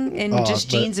 swimming in just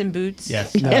but- jeans and boots?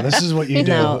 Yes. No, this is what you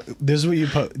do. No. This is what you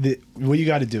put. What you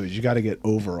got to do is you got to get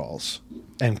overalls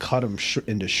and cut them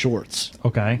into shorts.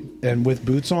 Okay. And with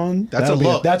boots on, That's that'll a be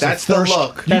look. that's That's a the first,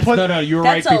 look. You put, no, you were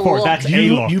right That's a before. look. That's a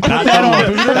You- look. you put Not that a on look.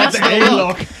 Booter? That's That's a a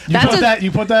look.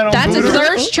 You put that on. That's a Booter?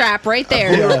 thirst trap right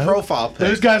there. Booter Yeah. profile pic.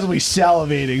 Those guys will be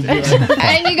salivating.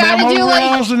 And you gotta Them do like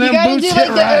overalls and you them gotta boots do hit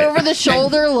like the right. over the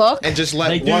shoulder look. And just They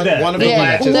let do that. one of the Yeah.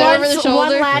 latches One- off. over the One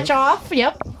shoulder. latch off.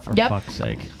 Yep. For Yep. fuck's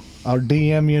sake. I'll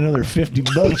DM you another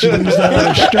 $50. You lose that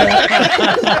other strap.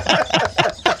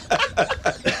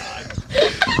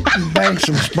 Bang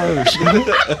some spurs.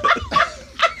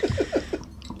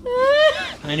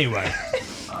 Anyway,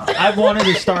 I've wanted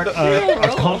to start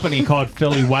a company called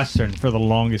Philly Western for the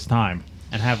longest time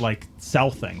and have like sell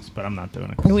things, but I'm not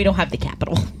doing it. We don't have the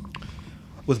capital.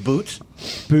 With boots?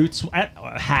 Boots,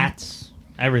 hats,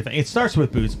 everything. It starts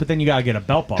with boots, but then you gotta get a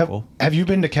belt buckle. Have you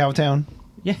been to Cowtown?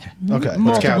 Yeah, Okay.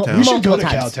 Cowtown? You should go to multiple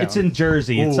times. Cowtown. it's in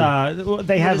Jersey. It's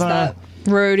they have is that?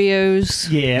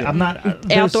 Rodeos. yeah. I'm not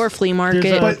there's- Outdoor flea market.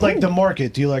 there's a- But like the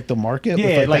market, do you like the market? Yeah,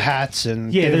 with like, like- the hats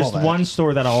and Yeah, they have there's all that. one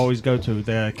store that I always go to,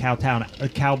 the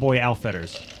Cowtown Cowboy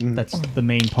Outfitters. That's the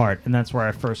main part, and that's where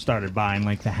I first started buying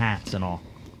like the hats and all.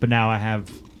 But now I have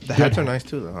The hats are nice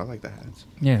too, though. I like the hats.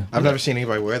 yeah. I've never seen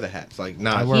anybody wear the hats. Like,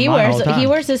 I wear He mine all wears the time. he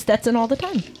wears his Stetson all the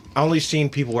time. I only seen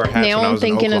people wear hats Now when I I'm was in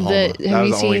thinking of Oklahoma. the. That Have was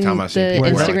you the only seen time I seen the people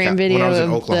wear Instagram hats. When I video was in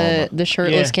of Oklahoma. the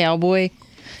shirtless Yeah. cowboy?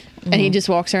 And he just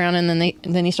walks around and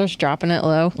then he starts dropping it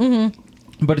low.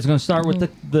 But it's gonna start with the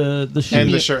shoes.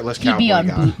 And the shirtless He'd cowboy be on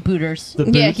guy. booters. The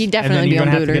Yeah, boots, he'd definitely and then be you're on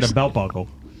gonna have to booters. get a belt buckle.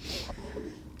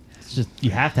 It's just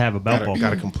you have to have a belt buckle.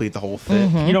 Gotta complete the whole fit.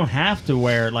 You don't have to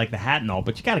wear like the hat and all,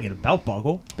 but you gotta get a belt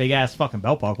buckle, big ass fucking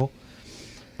belt buckle.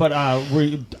 But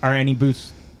are any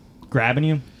boots grabbing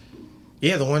you?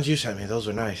 Yeah, the ones you sent me, those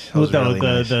are nice. Those are really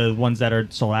the nice. the ones that are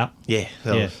sold out. Yeah,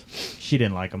 those. Yeah, she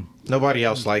didn't like them. Nobody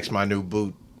else likes my new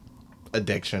boot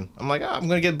addiction. I'm like, I'm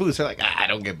gonna get boots. They're like, I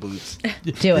don't get boots.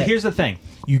 Do it. Here's the thing: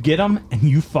 you get them and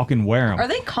you fucking wear them. Are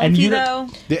they comfy though?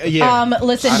 Yeah.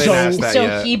 Listen, I didn't ask that so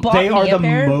yet. he bought They me are a the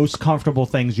pair. most comfortable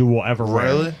things you will ever wear.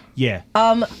 Really? Yeah.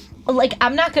 Like,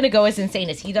 I'm not gonna go as insane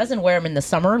as he doesn't wear them in the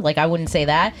summer. Like, I wouldn't say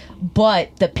that.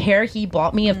 But the pair he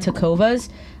bought me of Tacovas,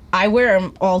 I wear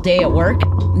them all day at work.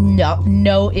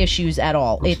 No issues at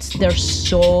all. They're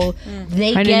so they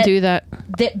I get didn't do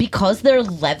that. because they're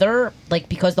leather. Like,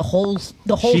 because the whole She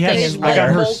thing has- is I got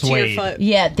leather. her Mold to your suede. foot.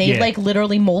 Yeah, they Yeah. like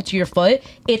literally mold to your foot.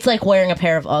 It's like wearing a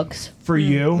pair of Uggs. For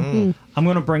you, I'm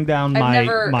gonna bring down I've my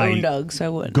never owned my Uggs, so I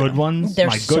wouldn't. good know. ones. They're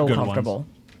my so good comfortable. ones.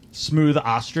 Smooth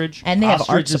ostrich. And they have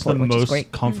ostrich arch is support, the which is most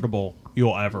great. comfortable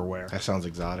you'll ever wear. That sounds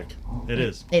exotic. It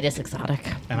is. It is exotic.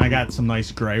 And I got some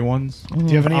nice gray ones. Do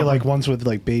you have any like ones with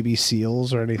like baby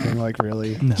seals or anything like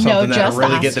really? No. Something that'll just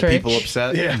really get the ostrich. people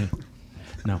upset. Yeah.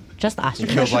 No. Just ostrich.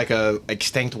 Killed like a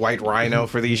extinct white rhino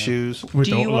for these shoes. With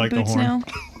Do you want boots now?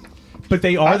 But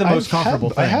they are the most comfortable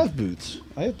I thing. have boots.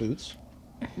 I have boots.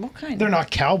 What kind? They're not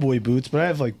cowboy boots, but I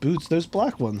have like boots. Those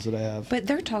black ones that I have. But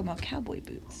they're talking about cowboy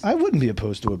boots. I wouldn't be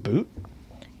opposed to a boot.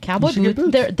 Cowboy You should get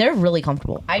boots, boots. they're really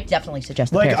comfortable. I definitely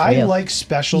suggest a Like pair for I you. like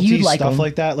specialty You like stuff them.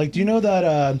 like that. Like, do you know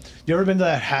that? You ever been to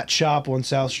that hat shop on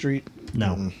South Street?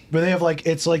 No. Where they have like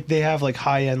it's like they have like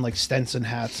high end like Stetson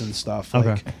hats and stuff. Like,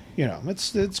 Okay. you know,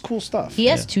 it's cool stuff. He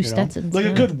has two you know? Stetsons. Like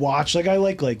yeah. a good watch. Like I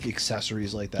like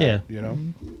accessories like that. Yeah. You know.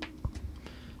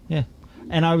 Yeah.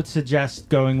 And I would suggest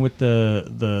going with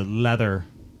the leather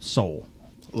sole.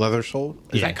 Leather sole?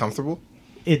 Is Yeah. that comfortable?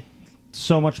 It's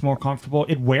so much more comfortable.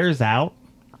 It wears out.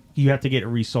 You have to get it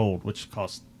resold, which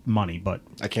costs money, but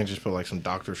I can't just put like some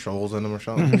Dr. Scholl's in them or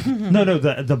something. no,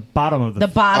 the bottom of The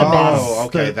bottom Oh, is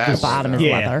okay, the that's bottom is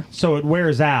yeah. leather. So it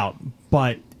wears out,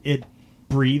 but it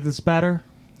breathes better.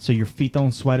 So your feet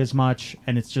don't sweat as much,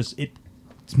 and it's just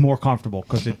it's more comfortable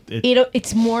because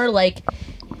It's more like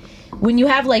when you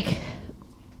have like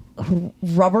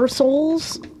rubber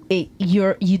soles.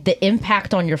 The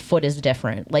impact on your foot is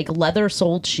different. Like leather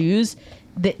soled shoes,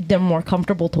 they're more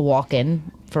comfortable to walk in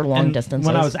for long and distances.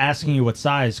 When I was asking you what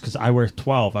size, because I wear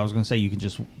 12, I was going to say you can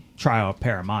just try out a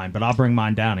pair of mine, but I'll bring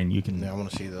mine down and you can. Yeah, I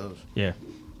want to see those. Yeah.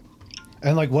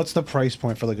 And like, what's the price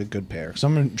point for like a good pair? Because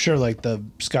I'm sure like the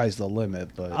sky's the limit,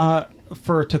 but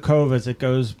For Tacovas, it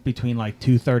goes between like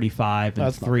 $235 and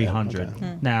That's not bad. $300.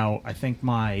 Okay. Now, I think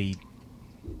my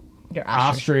Your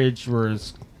ostrich. ostrich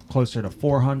was closer to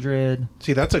 $400.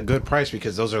 See, that's a good price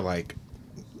because those are like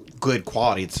good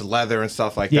quality. It's leather and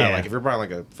stuff like that. Yeah. Like if you're buying like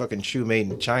a fucking shoe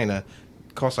made in China,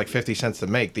 it costs like 50 cents to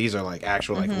make. These are like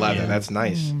actual like leather. Yeah. That's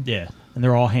nice. Yeah, and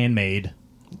they're all handmade.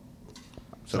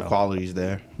 So So. quality's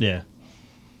there. Yeah.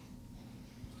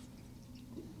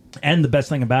 And the best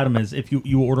thing about them is if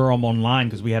you order them online,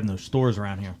 because we have no stores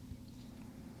around here.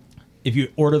 If you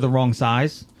order the wrong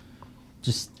size,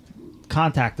 just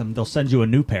contact them. They'll send you a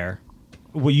new pair.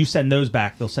 Well, you send those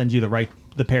back. They'll send you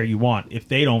the pair you want. If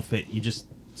they don't fit, you just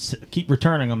keep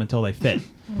returning them until they fit.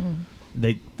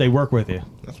 They work with you.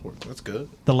 That's good.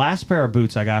 The last pair of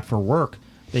boots I got for work,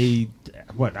 I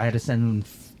had to send them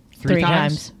three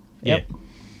times. Yep.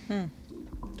 Damn.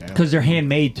 Because they're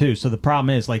handmade too. So the problem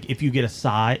is, like, if you get a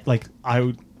size, like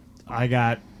I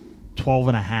got 12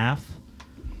 and a half,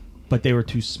 but they were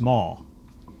too small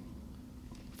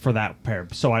for that pair.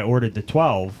 So I ordered the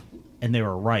 12, and they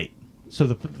were right. So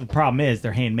the problem is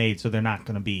they're handmade, so they're not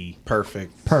going to be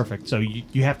Perfect. So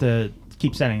you have to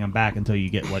keep sending them back until you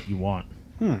get what you want.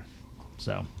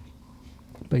 So,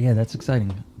 but yeah, that's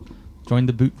exciting. Join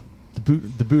the booters.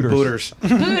 Booters.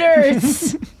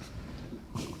 Booters.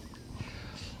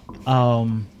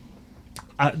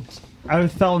 I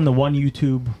fell into one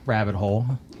YouTube rabbit hole,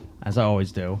 as I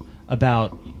always do,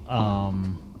 about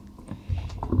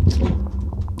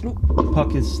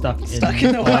Puck is stuck in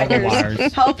the all the wires.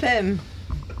 wires. Help him.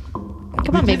 Come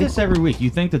We on, do baby. this every week. You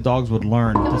think the dogs would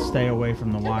learn to stay away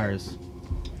from the wires?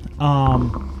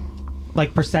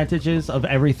 Like percentages of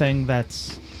everything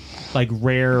that's like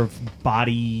rare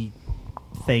body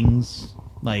things.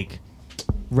 Like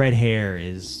red hair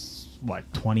is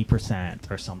what 20%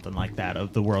 or something like that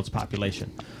of the world's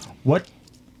population. What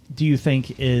do you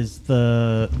think is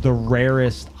the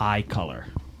rarest eye color?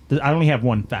 I only have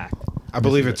one fact. I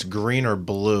believe it's green or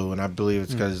blue, and I believe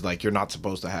it's because like you're not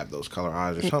supposed to have those color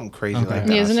eyes or something crazy Okay. like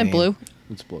that. Yeah, isn't I've it seen. blue?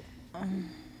 it's blue.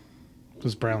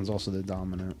 Because brown's also the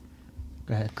dominant.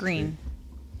 Go ahead. Green.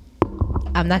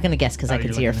 I'm not gonna guess because I Oh, can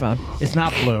you're see your looking phone. It's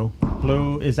not blue.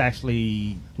 Blue is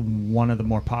actually one of the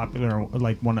more popular.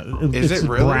 Like one of Is it's it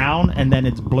really? brown and then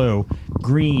it's blue.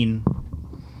 Green.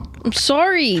 I'm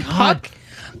sorry. God.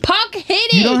 Puck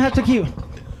hit it. You don't have to keep.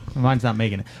 Mine's not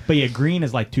making it. But yeah, green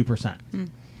is like 2%.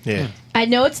 Yeah. I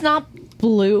know it's not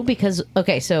blue because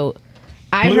so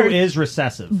I Blue heard is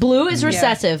recessive. blue is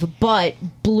recessive, but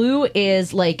blue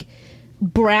is like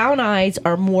brown eyes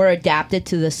are more adapted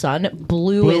to the sun.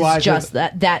 Blue eyes is are just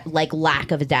that like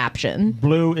lack of adaptation.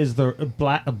 Blue is the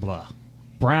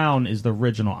brown is the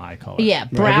original eye color. Yeah,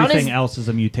 brown Everything is- else is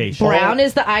a mutation. Brown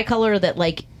is the eye color that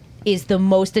like is the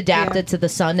most adapted to the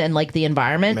sun and like the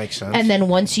environment. Makes sense. And then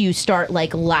once you start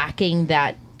like lacking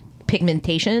that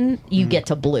pigmentation, you get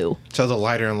to blue. So the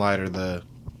lighter and lighter, the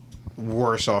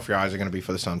worse off your eyes are going to be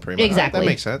for the sun. Pretty much. Exactly. That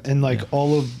makes sense. And like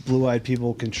all of blue-eyed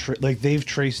people can like they've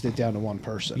traced it down to one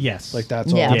person. Yes. like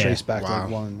that's all Yeah. traced back to Wow. like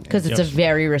one. Because it's a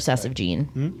very recessive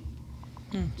gene.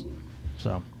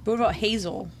 So But what about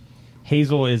hazel?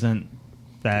 hazel isn't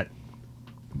that.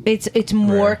 It's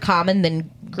more Rare. common than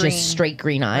Green. just straight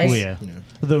green eyes. Oh yeah.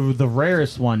 The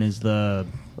rarest one is the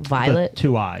Violet. the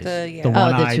two eyes. The- yeah. The Oh,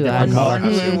 one the eye two different eyes. color. One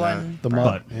blue, seen one. The But-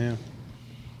 mud. Yeah.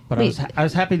 But I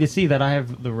was happy to see that I have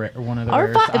one of the Our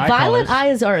rarest eye violet colors.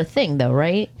 eyes are a thing, though,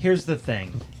 right? Here's the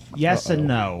thing. Yes and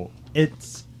no.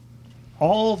 It's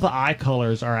all the eye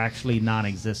colors are actually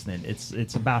non-existent.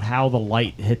 It's about how the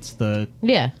light hits the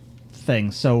Yeah.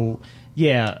 thing. So,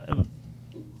 yeah,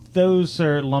 those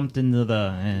are lumped into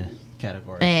the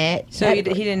category. So he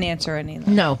didn't answer any of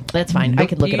that. No, that's fine. I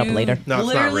could look it up You later. No, it's not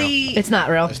literally real. It's not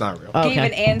real. It's not real. Oh, gave okay.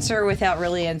 an answer without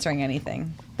really answering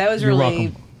anything. That was You're really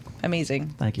welcome. amazing.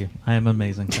 Thank you. I am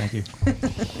amazing. Thank you.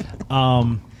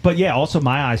 But yeah, also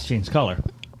my eyes change color.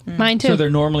 Mine too. So they're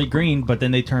normally green, but then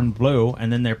they turn blue,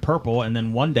 and then they're purple, and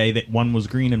then one day that one was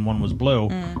green and one was blue,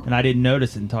 and I didn't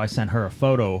notice it until I sent her a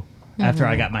photo after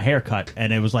I got my hair cut,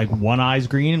 and it was like one eye's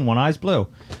green and one eye's blue.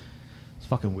 It's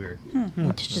fucking weird.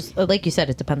 It's just like you said,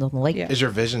 it depends on the light. Yeah. Is your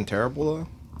vision terrible though?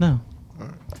 No.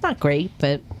 It's not great,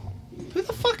 but Who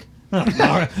the fuck?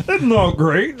 That's not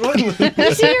great. you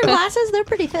see your glasses? They're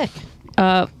pretty thick.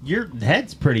 Your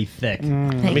head's pretty thick.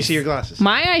 Let me see your glasses.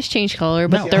 My eyes change color,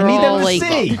 but No, they're I need all them to like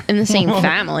see. in the same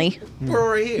family.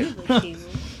 We're right here.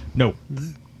 No.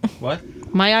 What?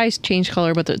 My eyes change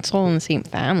color, but it's all in the same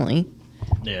family.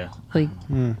 Yeah. Like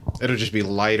It'll just be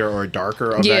lighter or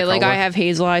darker. Of yeah, that like color. I have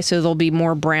hazel eyes, so they'll be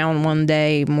more brown one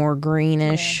day, more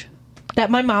greenish. That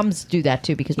my mom's do that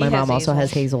too because my has mom also hazel.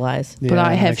 has hazel eyes. But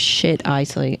I have like- shit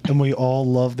eyesight. and we all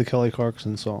love the Kelly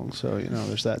Clarkson song, so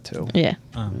there's that too. Yeah.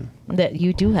 That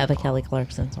you do have a Kelly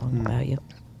Clarkson song about you.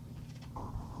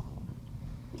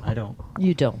 I don't.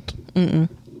 You don't.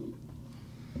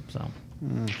 So.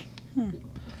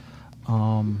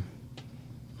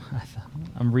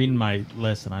 I'm reading my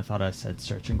list and I thought I said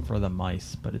searching for the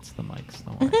mice, but it's the mics.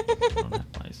 Don't worry. I don't have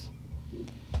mice.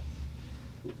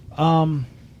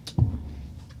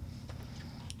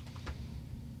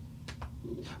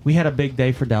 We had a big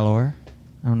day for Delaware.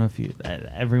 I don't know if you.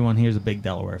 Everyone here is a big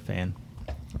Delaware fan.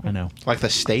 I know. like the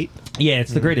state. Yeah,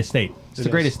 it's the greatest state. It's It the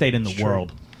greatest is. state in the It's true.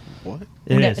 world. What?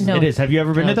 It No, is. no. It is. Have you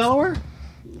ever been No, to it's- Delaware?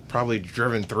 Probably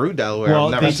driven through Delaware. Well,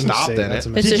 I've never that's stopped insane. in That's it.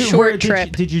 amazing. It's a you- short did you-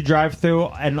 trip. Did you drive through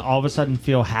and all of a sudden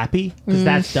feel happy? Because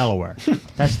that's Delaware.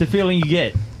 That's the feeling you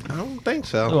get. I don't think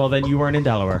so. Well, then you weren't in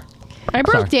Delaware. I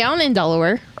broke Sorry. down in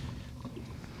Delaware.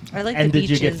 I like And the did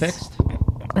you beaches. get fixed?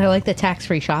 I like the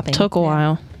tax-free shopping. Took a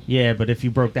while. Yeah, but if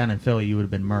you broke down in Philly, you would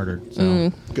have been murdered.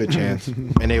 So Good chance.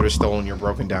 And they would have stolen your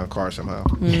broken down car somehow.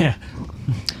 yeah,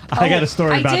 I got a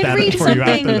story about did that read for you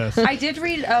after something- this. I did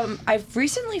read. I've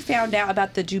recently found out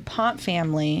about the DuPont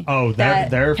family. Oh,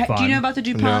 they're Do fun. you know about the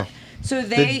DuPont? No. So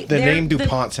The they're name the-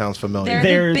 DuPont sounds familiar. They're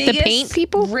They're- the The biggest, paint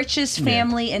people? richest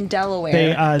family in Delaware.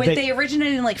 They, but they- they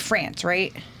originated in like France,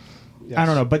 right? I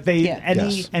don't know, but they Yeah.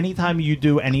 Yes. anytime you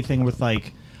do anything with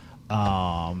like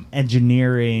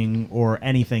engineering or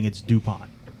anything, it's DuPont.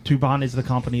 DuPont is the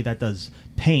company that does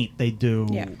paint. They do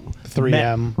Yeah.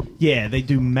 3M. yeah, they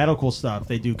do medical stuff.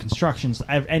 They do constructions.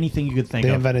 Anything you could think They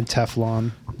of. invented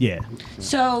Teflon. Yeah.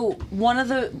 So one of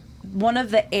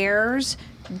the heirs,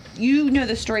 you know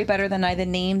the story better than I. The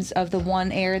names of the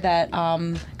one heir that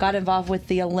got involved with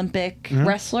the Olympic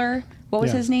wrestler. What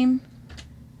was Yeah. his name?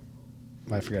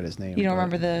 I forget his name. You don't but-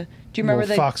 remember the? Do you remember well,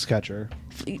 the? Foxcatcher.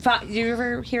 Did you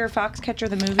ever hear Foxcatcher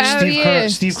the movie? Oh Steve yeah, Carell-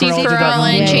 Steve Carell did that Carell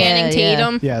and movie. Channing Yeah, yeah.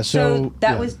 Tatum. Yeah, So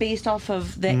that yeah. was based off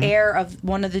of the heir of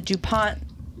one of the DuPont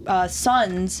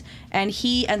sons, and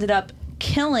he ended up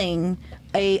killing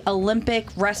a Olympic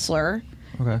wrestler.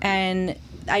 Okay. And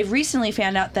I recently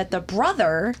found out that the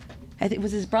brother, I think it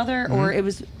was his brother or it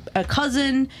was a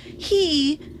cousin,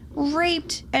 he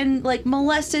raped and like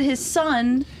molested his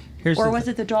son. Here's Or the was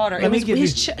thi- it the daughter? Let It me was give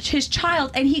his child,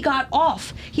 and he got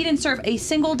off. He didn't serve a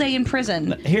single day in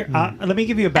prison. Here, let me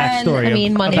give you a And, backstory. I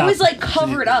mean, money- It about- was like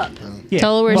covered up. yeah,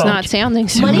 Delaware's well, not sounding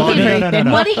so Money No, can, no, no, no,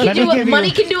 no. money can Let me do give you- money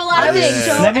can do a lot I of was things.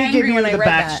 so Let me angry give you when I the read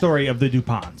that. backstory of the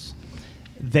DuPonts.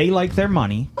 They like their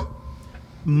money,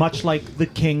 much like the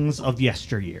kings of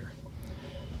yesteryear.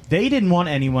 They didn't want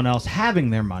anyone else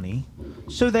having their money,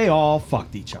 so they all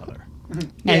fucked each other.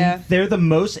 Yeah. And they're the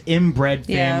most inbred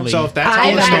Yeah. family. So if that's I've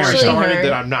how the story actually started, heard-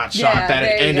 then I'm not shocked Yeah, that it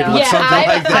there you ended go. with Yeah, something I've-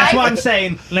 like that. that's what I'm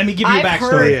saying. Let me give you a I've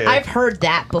backstory. heard, Yeah. I've heard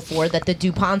that before, that the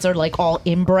DuPonts are like all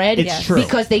inbred It's true.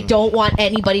 because they don't want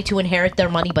anybody to inherit their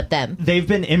money but them. They've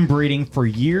been inbreeding for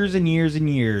years and years and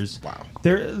years. Wow.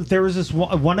 There was this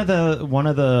one of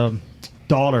the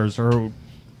daughters or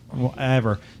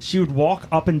whatever. She would walk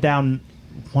up and down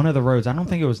one of the roads. I don't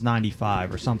think it was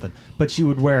 95 or something, but she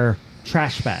would wear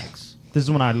trash bags. This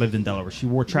is when I lived in Delaware. She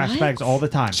wore trash bags all the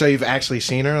time. So you've actually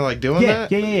seen her like doing Yeah,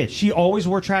 that? yeah. She always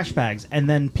wore trash bags, and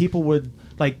then people would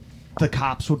like the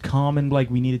cops would come and like,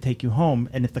 we need to take you home.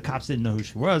 And if the cops didn't know who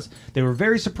she was, they were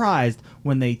very surprised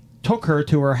when they took her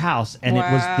to her house, and it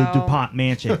was the Wow. DuPont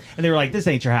mansion. And they were like, "This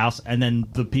ain't your house." And then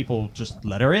the people just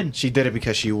let her in. She did it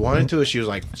because she wanted to, or she was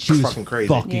like She was fucking crazy.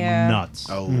 fucking Yeah. nuts.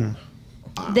 Oh.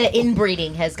 The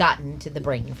inbreeding has gotten to the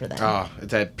brain for them. Oh,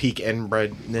 it's that peak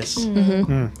inbredness.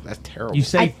 That's terrible. You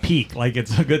say peak like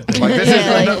it's a good thing. like this Yeah,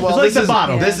 is like- well, it's like this the is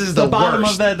bottom. This is the bottom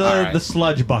worst. of the All right. the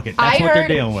sludge bucket. That's what they're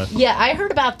dealing with. Yeah, I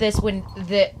heard about this when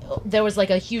there was like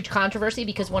a huge controversy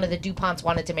because one of the DuPonts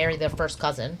wanted to marry their first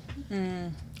cousin.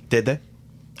 Did they?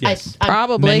 Yes. I'm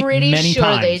Probably. pretty Many sure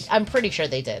times. I'm pretty sure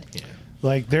they did.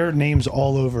 Like their names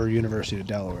all over University of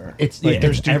Delaware. It's- like yeah,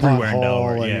 there's it's DuPont everywhere in Hall,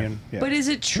 Delaware, I yeah. mean, yeah. But is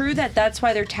it true that that's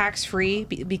why they're tax free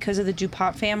because of the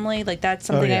DuPont family? Like that's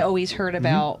something yeah. I always heard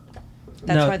about.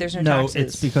 That's why there's no taxes.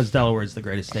 it's because Delaware is the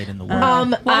greatest state in the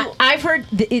world. I've heard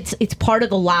it's part of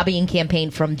the lobbying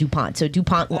campaign from DuPont. So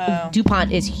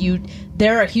DuPont is huge.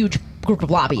 They're a huge group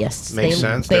of lobbyists. Makes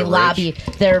sense. They They're lobby.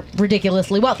 rich. They're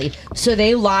ridiculously wealthy. So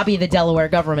they lobby the Delaware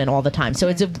government all the time. So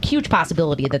it's a huge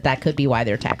possibility that could be why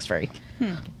they're tax free.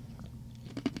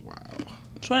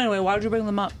 So anyway, why would you bring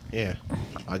them up? Yeah.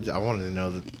 I wanted to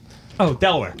know that. Oh,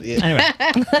 Delaware. Yeah.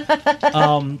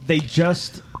 Anyway, they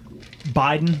just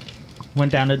Biden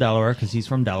went down to Delaware because he's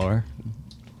from Delaware,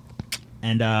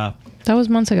 and That was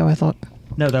months ago, I thought.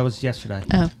 no, that was yesterday.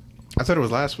 Oh. I thought it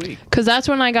was last week. Because that's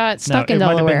when I got stuck no, in it might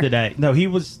have Delaware. been today. No,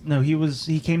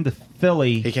 he came to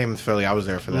Philly He came to Philly. I was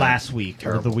there for that. last week or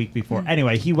Terrible. the week before.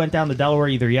 Anyway, he went down to Delaware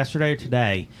either yesterday or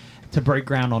today to break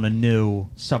ground on a new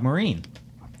submarine.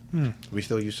 We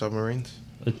still use submarines?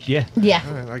 Yeah. Yeah,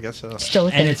 All right, I guess so. still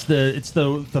a And thing. it's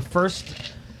the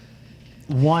first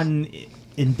one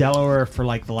in Delaware for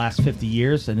like the last 50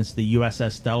 years, and it's the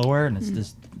USS Delaware, and it's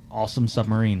this awesome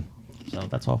submarine. So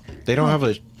that's all. They don't have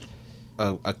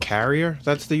a carrier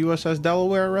that's the USS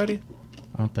Delaware already?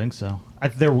 I don't think so.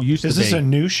 There used Is to be. this a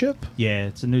new ship? Yeah,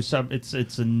 it's a new sub. It's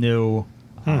a new.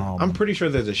 I'm pretty sure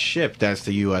there's a ship that's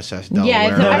the USS Delaware. Yeah,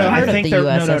 No, no, I've I heard of think the there-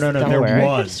 USS no, there Delaware. I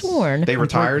could've was. sworn. They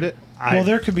retired it? Well,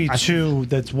 there could be two.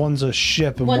 That's one's a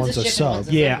ship and one's a ship and sub. one's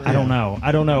a Yeah, sub. I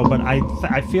don't know, but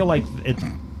I feel like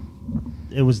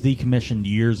it was decommissioned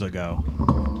years ago.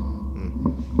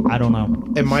 I don't know.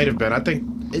 It might have been. I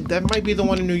think that might be the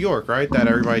one in New York, right? That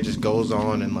everybody just goes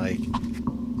on and like,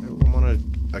 I want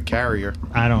a carrier.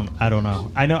 I don't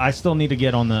know. I know I still need to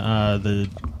get on the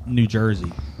New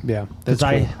Jersey Yeah, because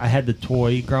that's cool. I had the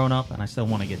toy growing up, and I still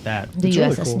want to get that. The It's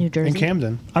really USS cool. New Jersey. in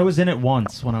Camden. I was in it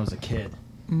once when I was a kid.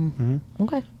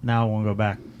 Okay. Now I want to go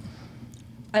back.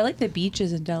 I like the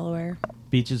beaches in Delaware.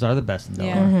 Beaches are the best in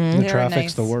Yeah, Delaware. The They're traffic's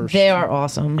nice. the worst. They are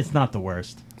awesome. It's not the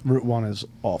worst. Route 1 is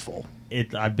awful.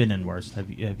 I've been in worse. Have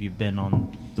you been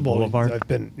on the Well, boulevard? I've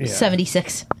been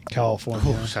 76. California.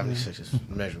 Ooh, 76 is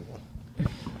measurable.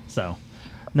 So,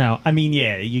 no, I mean,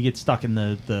 yeah, you get stuck in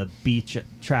the beach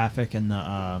traffic and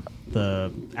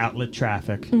the outlet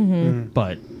traffic, but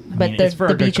I But mean, the- it's for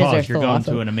the a good beaches are cause. You're still going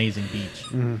awesome. to an amazing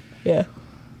beach. Yeah.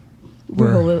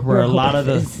 Where a lot of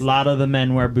Rehoboth is- the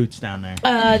men wear boots down there.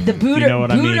 The Booter, You know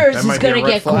what I mean? Booters That is might be a going to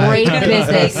red get flag. great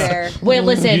business. There. Wait,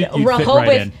 listen, You fit right Rehoboth,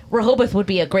 in. Rehoboth would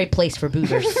be a great place for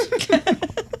Booters.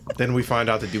 Then we find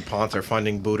out the DuPonts are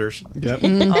funding booters. Yep.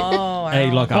 Oh, wow.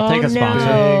 Hey, look, I'll take a sponsor.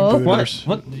 no. Big What? booters.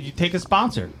 What? You take a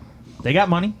sponsor. They got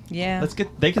money. Yeah.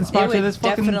 They can It sponsor would this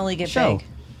fucking definitely get show.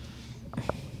 big.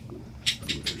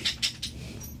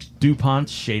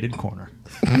 DuPont's shaded corner.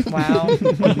 Wow.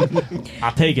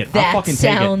 I'll take it. I'll That fucking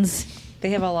sounds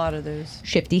They have a lot of those.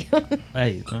 shifty. take it.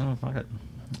 Hey, oh, fuck it.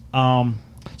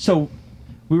 So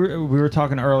we were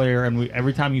talking earlier, and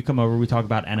every time you come over, we talk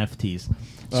about NFTs.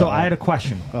 So I had a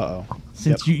question. Uh-oh.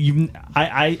 Since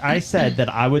I said that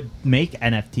I would make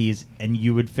NFTs and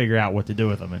you would figure out what to do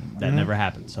with them, and that never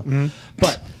happened. So,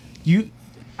 but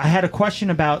I had a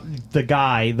question about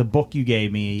the book you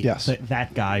gave me. Yes.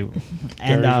 That guy,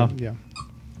 and yeah.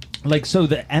 like so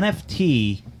the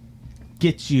NFT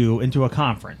gets you into a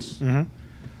conference,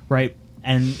 right?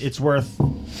 And it's worth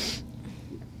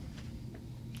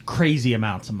crazy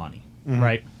amounts of money,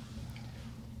 right?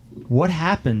 What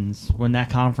happens when that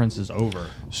conference is over?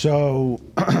 So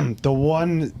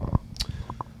the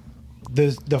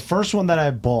first one that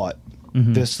I bought,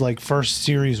 this like first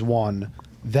series one,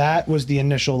 that was the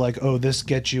initial like, oh, this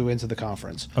gets you into the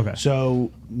conference. Okay.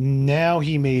 So now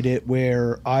he made it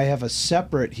where I have a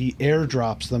separate, he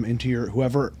airdrops them into your,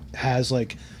 whoever has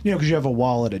like, because you have a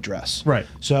wallet address. Right.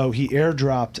 So he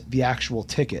airdropped the actual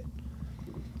ticket.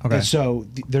 Okay. And so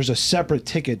there's a separate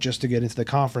ticket just to get into the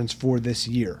conference for this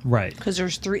year. Right. Because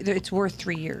there's it's worth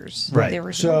 3 years. Right. They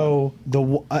were So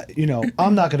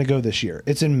I'm not going to go this year.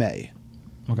 It's in May.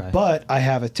 Okay. But I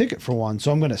have a ticket for one,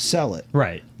 so I'm going to sell it.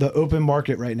 Right. The open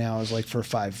market right now is like for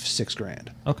 $5-6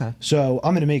 grand. Okay. So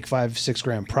I'm going to make $5-6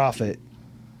 grand profit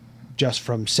just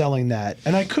from selling that,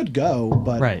 and I could go,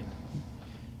 but Right.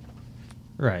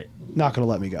 Right. not going to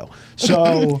let me go.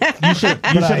 So You should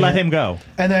let him go.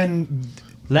 And then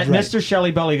Let Right. Mr.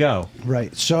 Shelley Belly go.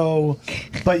 right. So,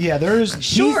 but yeah, there's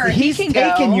Sure, He's he can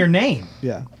taking go. your name.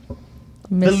 yeah.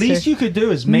 The least you could do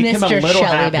is make him a Mr. little Shelley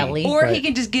happy. Belly. Or he Right.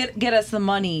 can just get us the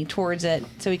money towards it,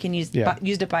 so he can use Yeah.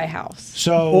 used it buy a house.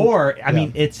 So Or I yeah.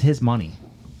 mean, it's his money.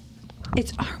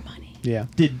 It's our money. yeah.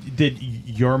 Did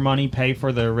your money pay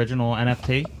for the original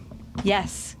NFT?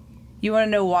 Yes. You want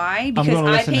to know why? I'm Because gonna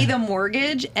I listen pay to- the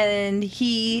mortgage, and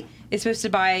he is supposed to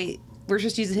buy. We're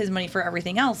supposed to use his money for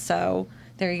everything else. So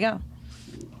there you go.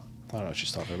 I don't know what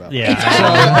she's talking about. Yeah.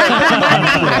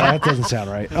 Yeah, that doesn't sound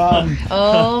right.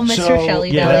 Oh, Mr. So-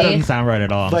 Shelley Yeah, that Belly. doesn't sound right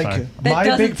at all. I'm Like sorry. That my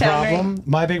doesn't big sound problem,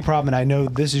 my big problem, and I know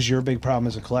this is your big problem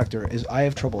as a collector, is I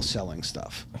have trouble selling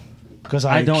stuff because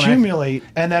I don't accumulate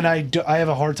and then I have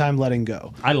a hard time letting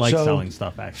go. I like So, selling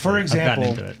stuff, actually. For I've gotten example,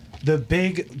 into it.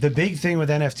 the big thing with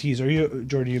NFTs. Are you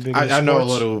Jordan? You big? into I know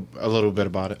sports? a little bit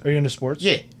about it. Are you into sports?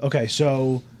 Yeah. Okay,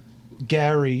 so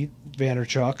Gary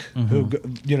Vaynerchuk, who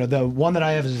the one that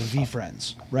I have is V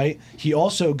Friends, right? He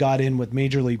also got in with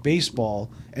Major League Baseball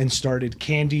and started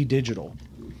Candy Digital,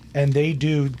 and they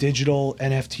do digital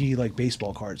NFT like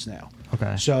baseball cards now.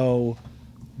 Okay. So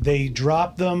they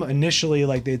dropped them initially,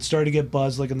 like they'd started to get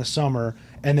buzzed like in the summer,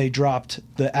 and they dropped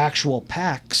the actual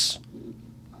packs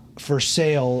for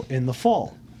sale in the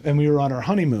fall, and we were on our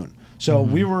honeymoon. So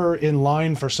we were in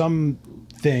line for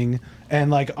something, and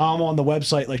like I'm on the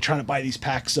website like trying to buy these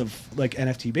packs of like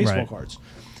NFT baseball Right. cards.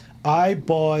 I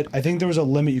bought, I think there was a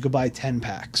limit, you could buy 10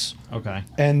 packs, Okay.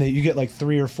 and you get like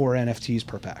 3 or 4 NFTs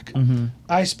per pack.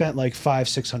 I spent like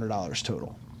 $500-600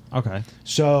 total. Okay.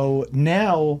 So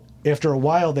now, after a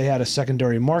while, they had a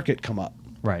secondary market come up.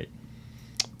 Right.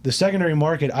 The secondary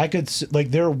market,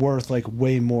 like they're worth like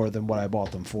way more than what I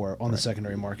bought them for on the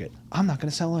secondary market. I'm not going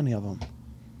to sell any of them.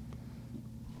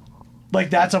 Like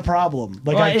that's a problem.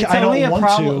 Like Well, I it's don't only a want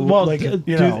problem. to. Well, like do-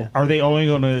 know, are they only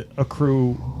going to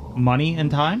accrue money in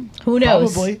time? Who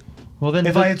knows? probably. Well, then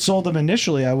If I had sold them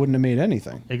initially, I wouldn't have made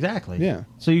anything. exactly. Yeah.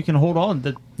 So you can hold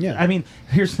on. Yeah. I mean,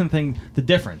 here's the thing: the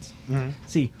difference.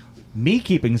 See, me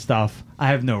keeping stuff, I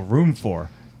have no room for.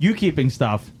 You keeping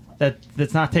stuff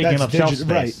that's not taking up shelf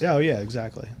space. right? Oh yeah,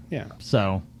 exactly. Yeah,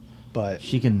 So but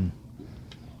she can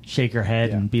shake her head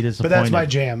yeah. and be But disappointed. that's my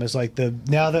jam. Is like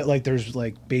now that like there's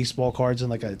like baseball cards and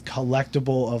like a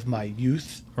collectible of my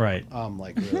youth. Right. I'm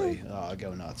like really I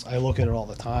go nuts. I look at it all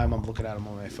the time. I'm looking at them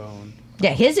on my phone.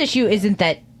 Yeah, his issue isn't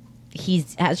that he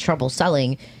has trouble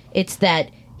selling. It's that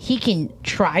he can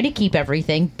try to keep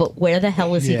everything, but where the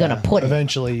hell is he going to put it?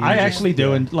 Eventually, you I just- actually do,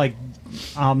 yeah. and like,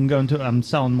 I'm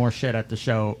selling more shit at the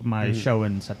show, my show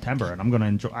in September, and I'm gonna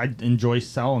enjoy. I enjoy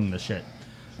selling the shit.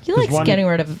 He likes one- getting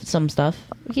rid of some stuff.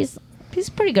 He's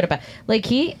pretty good about like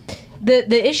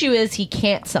the issue is he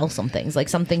can't sell some things. Like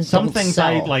some things Some don't things sell.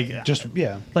 I like. Just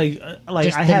yeah. Like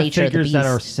Just I the have nature of the figures that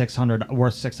are beast.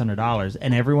 worth $600,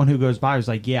 and everyone who goes by is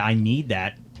like, "Yeah, I need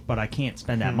that, but I can't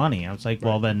spend that money." I was like,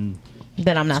 "Well, then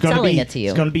then I'm not it's gonna selling be it to you.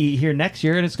 it's going to be here next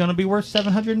year, and it's going to be worth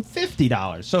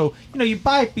 $750." So you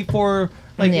buy it before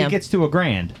like Yeah. it gets to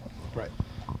 $1,000. Right.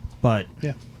 But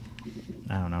Yeah.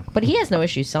 I don't know. But he has no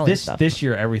issue selling stuff. This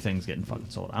year, everything's getting fucking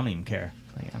sold. I don't even care.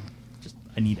 Like,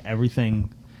 I need everything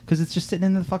because it's just sitting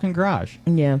in the fucking garage,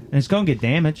 yeah. and it's going to get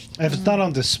damaged. If it's not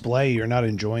on display, you're not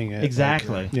enjoying it.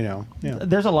 Exactly. Like, yeah.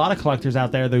 There's a lot of collectors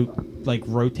out there that like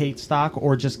rotate stock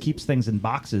or just keeps things in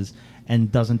boxes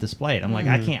and doesn't display it. I'm like,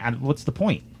 I can't. What's the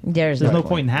point? There's no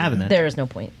point in having it. There is no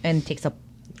point, and it takes up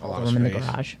A lot room of in the space.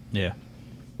 garage. Yeah.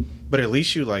 But at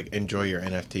least you like enjoy your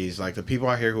NFTs. Like the people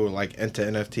out here who are like into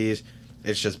NFTs,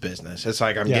 it's just business. It's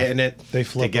like I'm Yeah. getting it They to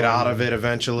flip get on out and- of it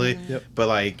eventually. Yep. But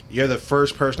like you're the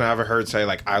first person I ever heard say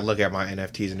like I look at my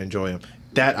NFTs and enjoy them.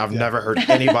 That I've never heard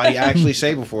anybody actually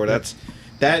say before. That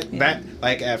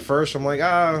like at first I'm like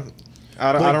I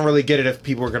don't really get it if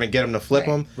people are gonna get them to flip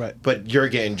them. Right. But you're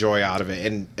getting joy out of it,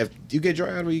 and if you get joy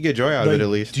out of it, you get joy out of it at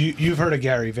least. You've heard of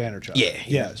Gary Vaynerchuk? Yeah,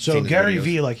 Yeah. So seen his Gary videos.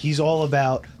 V, like he's all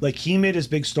about like he made his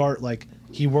big start like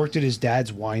he worked at his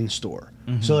dad's wine store.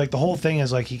 So like the whole thing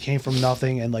is like he came from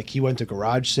nothing and like he went to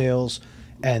garage sales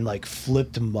and like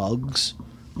flipped mugs.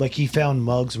 Like he found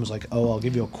mugs and was like, "Oh, I'll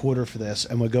give you a quarter for this,"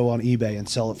 and would go on eBay and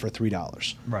sell it for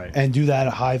 $3. Right. And do that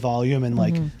at high volume and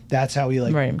like that's how he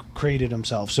like Right. created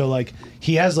himself. So like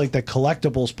he has like the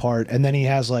collectibles part and then he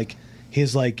has like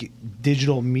his like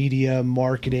digital media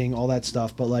marketing, all that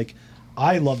stuff. But like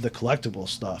I love the collectible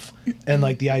stuff. And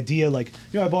like the idea, like,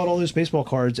 I bought all those baseball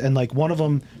cards, and like one of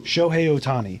them, Shohei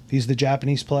Ohtani, he's the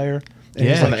Japanese player. And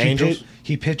Yeah. he's like, The Angels?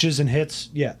 he pitches and hits.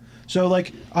 Yeah. So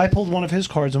like I pulled one of his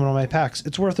cards in one of my packs.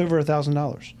 It's worth over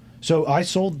 $1,000. So I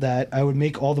sold that. I would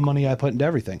make all the money I put into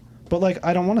everything. But like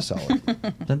I don't want to sell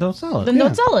it. Then don't sell it. Then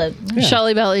don't sell it. Yeah.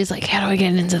 Shelly Belly's like, how do I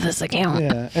get into this account?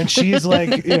 Yeah. And she's like,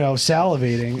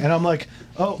 salivating, and I'm like,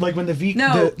 oh, like when the V.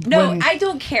 No, when, I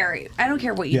don't care. I don't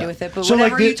care what you Yeah. do with it. But So, like,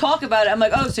 whenever the- you talk about it, I'm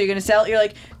like, oh, so you're gonna sell it? You're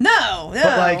like, no.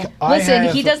 But like I Listen,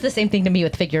 have, he does the same thing to me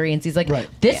with figurines. He's like, Right.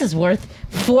 this is worth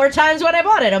 4 times what I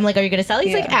bought it. I'm like, are you going to sell it?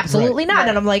 He's Yeah. like, absolutely not. Right.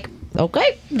 And I'm like,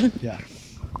 okay. Yeah.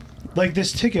 Like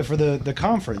this ticket for the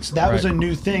conference, that was a Right.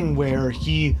 new thing where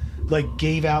he like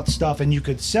gave out stuff and you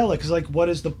could sell it because like what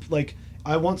is the like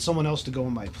I want someone else to go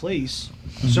in my place,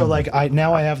 so like I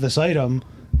have this item,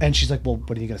 and she's like, well,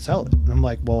 when are you gonna sell it? And I'm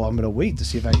like, well, I'm gonna wait to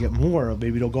see if I can get more, or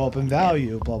maybe it'll go up in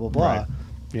value, blah blah blah. Right.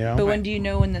 You know. But when do you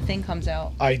know when the thing comes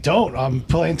out? I don't. I'm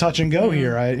playing touch and go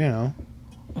here.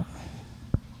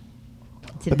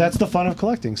 But that's the fun of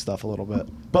collecting stuff a little bit.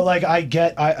 But like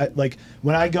I like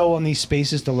when I go on these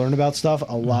spaces to learn about stuff,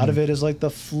 a lot of it is like the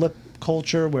flip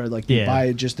culture where like you Yeah. buy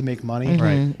it just to make money.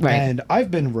 Right. Right. And I've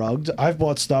been rugged. I've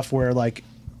bought stuff where like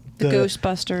The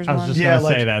Ghostbusters I was one. just yeah, gonna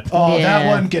like say that. oh Yeah. that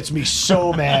one gets me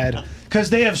so mad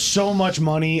because they have so much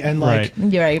money and like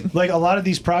Right. You're right. like a lot of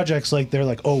these projects like they're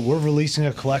like, oh, we're releasing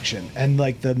a collection, and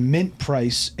like the mint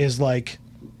price is like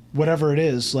whatever it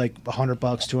is, like $100,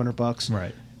 $200.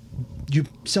 Right. You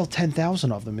sell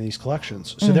 10,000 of them in these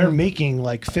collections, so they're making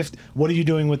like 50. What are you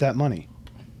doing with that money?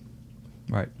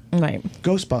 Right. Right.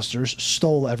 Ghostbusters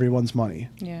stole everyone's money.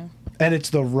 Yeah. And it's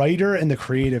the writer and the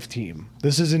creative team.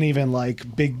 This isn't even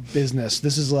like big business.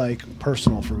 This is like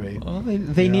personal for me. Well,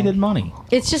 they Yeah. needed money.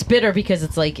 It's just bitter because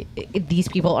it's like these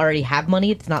people already have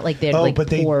money. It's not like they're Oh, like but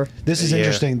they. poor. This is Yeah.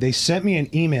 interesting. They sent me an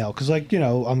email because, like,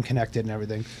 I'm connected and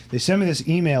everything. They sent me this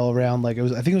email around like I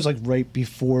think it was like right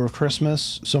before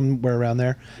Christmas, somewhere around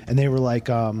there, and they were like,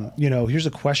 here's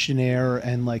a questionnaire,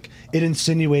 and like it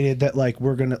insinuated that like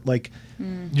we're gonna like.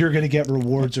 You're gonna get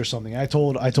rewards or something. I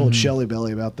told Shelly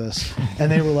Belly about this,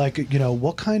 and they were like,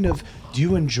 what kind of do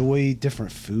you enjoy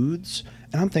different foods?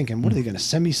 And I'm thinking, what are they gonna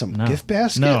send me some No. gift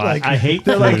basket? No, like I hate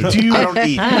they're like, food. do you? I don't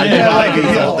eat. I Yeah, do like,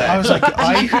 like it all day. I was like,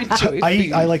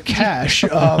 I like cash,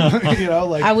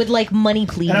 like. I would like money,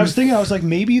 please. And I was thinking, I was like,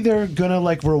 maybe they're gonna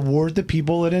like reward the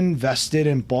people that invested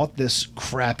and bought this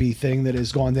crappy thing that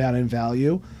has gone down in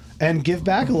value, and give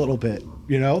back a little bit.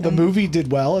 The movie did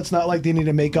well. It's not like they need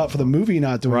to make up for the movie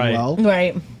not doing Right. well.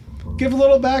 right. Give a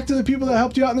little back to the people that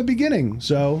helped you out in the beginning.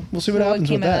 So we'll see what happens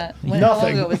came with of that. When, how long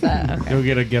Nothing. ago was that? Okay. You'll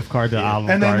get a gift card to Olive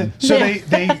And Garden. then, so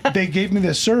Yeah. they gave me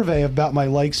this survey about my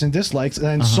likes and dislikes, and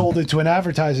then sold it to an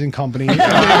advertising company. And made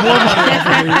more money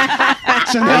every week.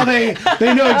 So now they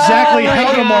know exactly Oh my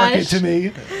how to market gosh. to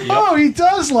me. Oh, he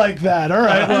does like that. All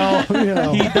right,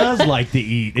 well, He does like to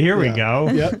eat. Here we Yeah. go.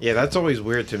 Yep. Yeah, that's always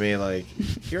weird to me. Like,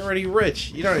 you're already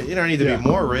rich. You don't need to Yeah. be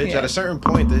more rich. Yeah. At a certain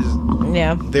point,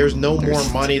 there's no more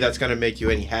money that's gonna make you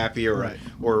any happier Right.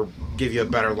 or give you a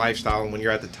better lifestyle when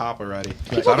you're at the top already.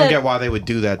 People So I don't that- get why they would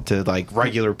do that to like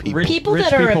regular people. Rich- People rich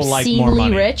that are people like more obscenely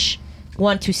money. rich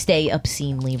want to stay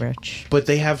obscenely rich. But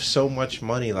they have so much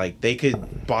money, like they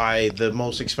could buy the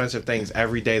most expensive things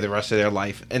every day the rest of their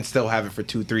life and still have it for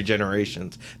 2-3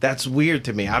 generations. That's weird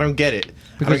to me. I don't get it.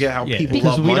 I don't get how people because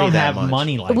love we money don't that have much.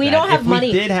 money like We that. don't have if money-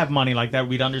 we did have money like that,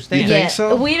 we'd understand. You think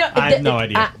so? We don't. I have no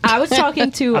idea. I was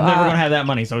talking to. I'm never gonna have that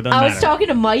money, so it doesn't I matter. was talking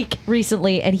to Mike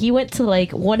recently, and he went to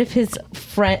like one of his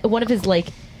like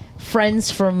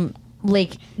friends from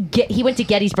like he went to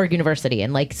Gettysburg University,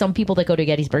 and like some people that go to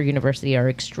Gettysburg University are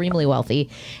extremely wealthy,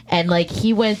 and like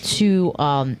he went to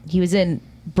he was in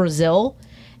Brazil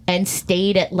and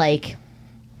stayed at like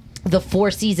the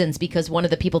Four Seasons because one of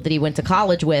the people that he went to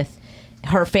college with,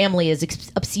 her family is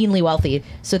obscenely wealthy,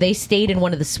 so they stayed in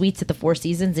one of the suites at the Four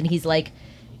Seasons, and he's like,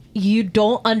 you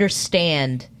don't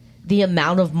understand the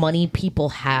amount of money people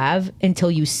have until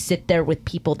you sit there with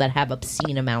people that have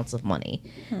obscene amounts of money.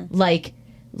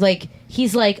 Like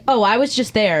he's like, oh, I was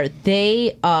just there.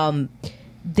 They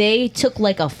took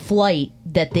like a flight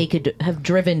that they could have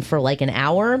driven for like an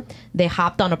hour. They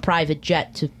hopped on a private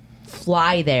jet to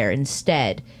fly there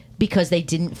instead because they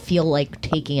didn't feel like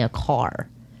taking a car.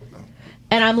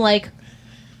 And I'm like,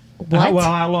 what?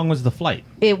 How long was the flight?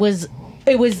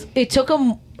 It took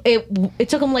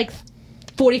them like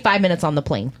 45 minutes on the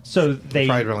plane. So they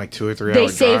Probably been like 2 or 3 They hour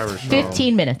saved drive or so.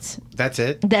 15 minutes. That's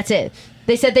it. That's it.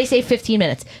 They said they saved 15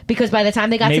 minutes because by the time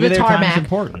they got Maybe to the their time's tarmac,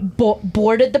 important.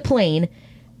 boarded the plane,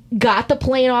 got the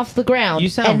plane off the ground, you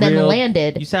sound and then real,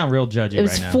 landed. You sound real judgy It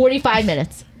was right now. 45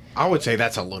 minutes. I would say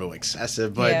that's a little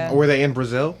excessive, but Yeah. were they in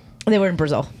Brazil? They were in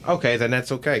Brazil. Okay, then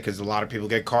that's okay because a lot of people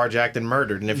get carjacked and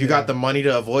murdered, and if you got the money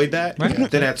to avoid that, then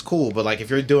that's cool. But like if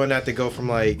you're doing that to go from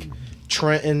like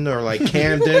Trenton or like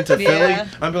Camden to Philly,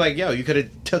 I'd be like, yo, you could have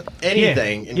took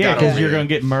anything. And Yeah, got because over you're here. going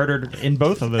to get murdered in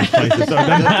both of those places. So it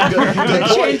doesn't matter.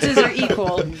 The chances are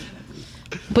equal.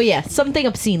 But yeah, something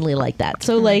obscenely like that.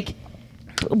 So like,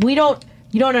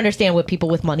 you don't understand what people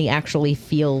with money actually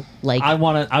feel like. I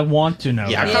want to know.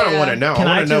 Yeah, I that. kind of want to know. Can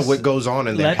I I want to know just what goes on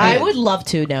in their let- I head. would love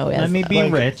to know. Yes. Let me be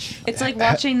Like- rich. It's like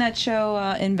watching that show,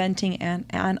 Inventing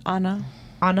Anna.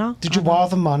 Anna. Did you borrow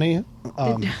the money?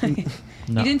 No.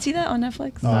 You didn't see that on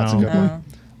Netflix? Oh, that's a good No.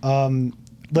 one.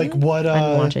 Like what? I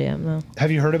didn't watch it yet. No. Have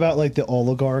you heard about like the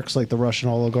oligarchs, like the Russian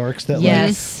oligarchs that?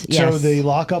 Yes. Like, So yes. they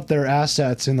lock up their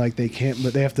assets and like they can't,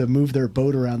 but they have to move their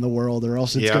boat around the world, or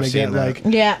else it's Yeah, gonna I've get seen that. like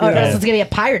Yeah, or you know, else it's gonna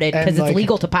get pirated And, because it's like-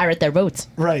 legal to pirate their boats.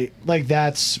 right. Like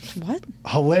that's What?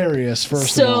 hilarious. First of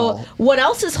So all, what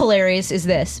else is hilarious is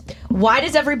this: why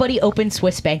does everybody open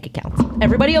Swiss bank accounts?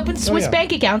 Everybody opens Swiss yeah.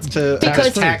 bank accounts to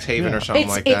because tax haven or something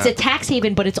it's like it's that. a tax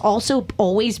haven, but it's also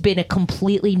always been a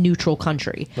completely neutral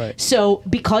country. Right. So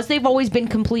because they've always been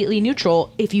completely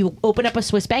neutral, if you open up a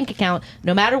Swiss bank account,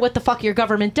 no matter what the fuck your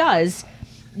government does,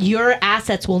 your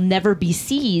assets will never be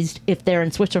seized if they're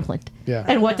in Switzerland. Yeah.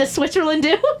 And what does Switzerland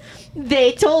do?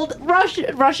 They told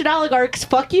Russian oligarchs,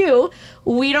 "Fuck you.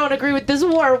 We don't agree with this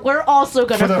war. We're also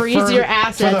going to freeze your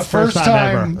assets." for the first time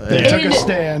time, ever. they took And a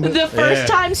stand. The first Yeah.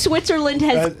 time Switzerland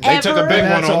has They took a ever big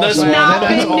one on this awesome. one. not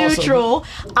That's been awesome. neutral.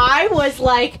 I was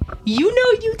like, you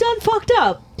done fucked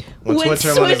up. When When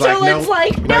Switzerland is like, Switzerland's nope,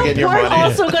 like, you're not no, getting your we're money."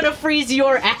 also going to freeze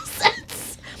your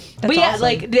assets. But yeah, awesome.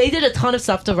 like they did a ton of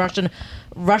stuff to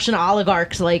Russian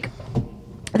oligarchs. Like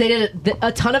they did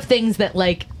a ton of things that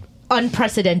like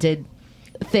unprecedented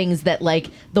things that like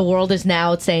the world is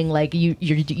now saying like you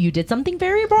did something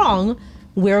very wrong.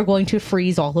 We're going to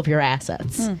freeze all of your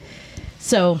assets.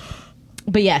 So,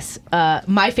 but yes,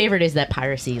 my favorite is that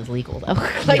piracy is legal though.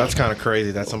 Like, That's kind of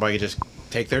crazy that somebody could just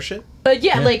take their shit.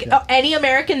 any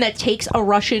American that takes a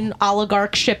Russian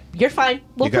oligarch ship, you're fine.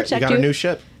 We'll You got protect a new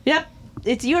ship. Yep,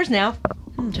 it's yours now.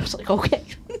 I'm just like, okay.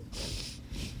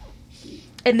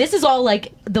 And this is all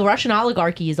like the Russian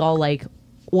oligarchy is all like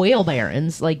oil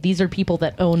barons. Like these are people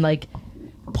that own like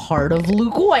part of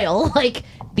Lukoil. Like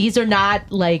these are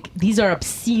not like these are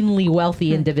obscenely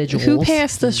wealthy individuals. Who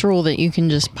passed this rule that you can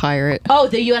just pirate? Oh,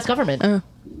 the U.S. government.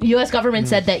 U.S. government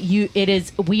said that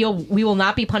we will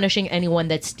not be punishing anyone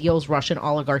that steals Russian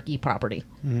oligarchy property.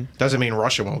 Doesn't mean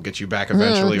Russia won't get you back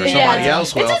eventually or Yeah. somebody It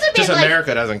else will. doesn't mean, Just like-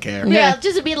 America doesn't care. Yeah,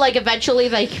 just to be like eventually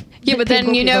like. Yeah, but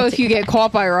then you know if you get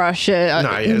caught by Russia,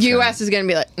 Nah, yeah, it's U.S. is going to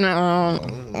be like, no, I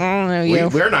don't know you.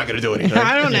 We're not going to do anything.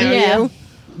 I don't know Yeah. you.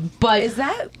 But Is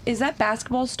that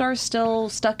basketball star still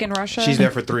stuck in Russia? She's there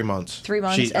for 3 months. 3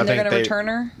 months, She- I and they're think going to return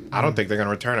her? I don't think they're going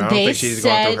to return her. I They don't think she's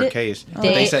going through her said case. But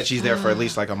they- they said she's there for at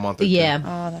least like a month or two. yeah,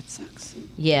 Oh, that sucks.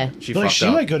 yeah. She like fucked she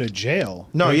up. might go to jail.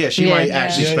 No, yeah, she Yeah. might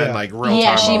actually Yeah, spend yeah. like real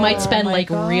Yeah, time. she on might it. spend my like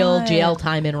real God. jail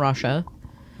time in Russia.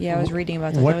 Yeah, I was reading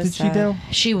about that. What That did was she sad. do?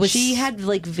 She had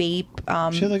like vape,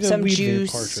 She had, like, a some weed vape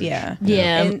juice, cartridge. yeah,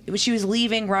 Yeah. And when she was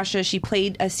leaving Russia, she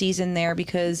played a season there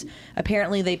because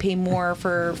apparently they pay more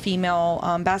for female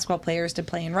basketball players to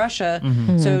play in Russia.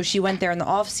 So she went there in the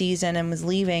off season and was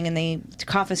leaving, and they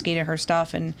confiscated her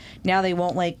stuff, and now they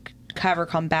won't like have her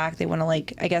come back. They want to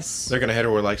like, I guess. They're going to hit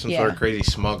her with like some Yeah. sort of crazy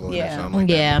smuggling Yeah. or something like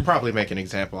Yeah. that. Probably make an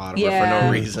example out of her for Yeah. no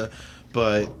reason.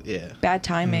 But yeah. Bad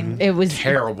timing. It was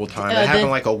Terrible time. Uh, It happened the-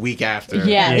 like a week after.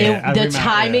 Yeah, Yeah, I the remember,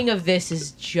 timing yeah. of this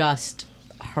is just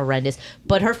horrendous.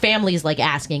 But her family's like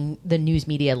asking the news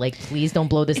media, like, please don't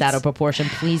blow this out of proportion.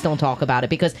 Please don't talk about it.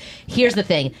 Because here's the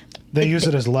thing. They use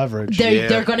it as leverage.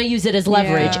 They're going to use it as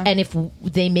leverage. Yeah. And if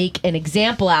they make an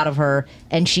example out of her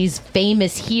and she's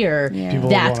famous here, Yeah. People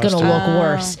that's will going to want us look to-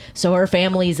 worse. So her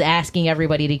family's asking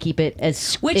everybody to keep it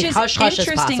as Which is hush hush as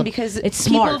interesting possible. because it's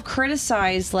people smart. have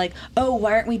criticized, like, oh,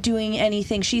 why aren't we doing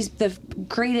anything? She's the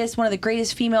greatest, one of the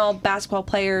greatest female basketball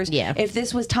players. Yeah. If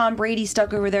this was Tom Brady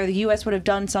stuck over there, the U.S. would have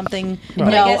done something. But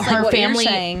No, I guess, like, her what you're family.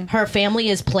 saying- Her family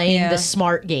is playing Yeah. the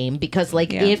smart game because,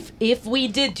 like, Yeah. if we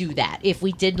did do that, if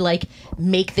we did like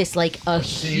make this like a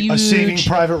huge, a Saving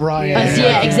Private Ryan.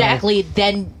 yeah, exactly,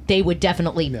 then they would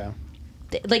definitely Yeah.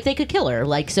 like they could kill her.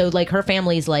 Like so, like her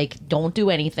family's like, don't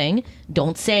do anything,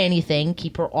 don't say anything,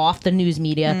 keep her off the news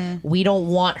media. We don't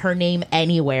want her name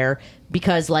anywhere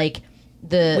because like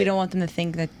we don't want them to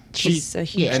think that she's a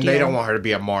huge And deal. they don't want her to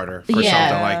be a martyr for Yeah.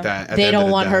 something like that. at the they end of don't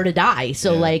the want day. her to die.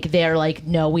 So like they're like,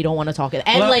 no, we don't want to talk. And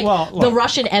Well, like well, the look.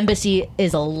 Russian embassy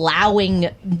is allowing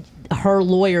her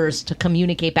lawyers to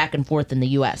communicate back and forth in the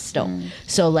U.S. still.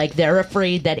 So like they're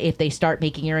afraid that if they start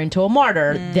making her into a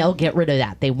martyr, they'll get rid of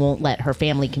that. They won't let her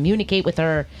family communicate with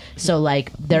her. So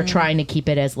like they're trying to keep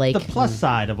it as like The plus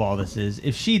side of all this is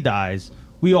if she dies,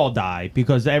 we all die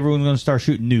because everyone's going to start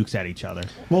shooting nukes at each other.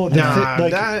 Well, Nah,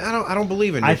 like, I don't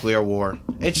believe in nuclear war.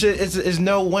 It's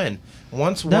no win.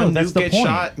 Once one that's nuke the gets point.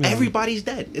 shot, everybody's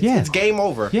dead. Yeah. It's game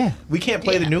over. Yeah. We can't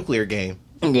play the nuclear game.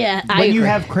 yeah. I When you agree.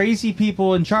 have crazy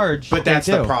people in charge, But they that's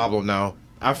the do. problem, though.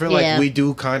 I feel Yeah. like we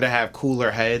do kind of have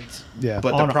cooler heads. Yeah.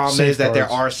 But On the problem is that there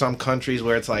safeguards. are some countries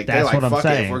where it's like they're That's like, what I'm fuck it,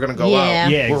 saying. if we're gonna go Yeah. out,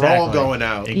 Yeah, we're all exactly. going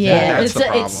out. Exactly. Yeah, That's the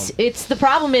problem. it's the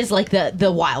problem is like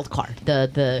the wild card.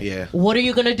 The Yeah. what are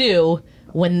you gonna do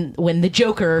when the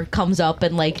Joker comes up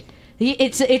and like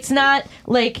it's not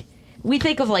like we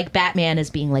think of like Batman as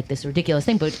being like this ridiculous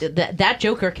thing, but that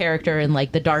Joker character in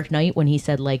like The Dark Knight when he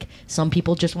said like some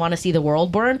people just want to see the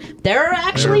world burn, there are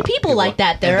actually people like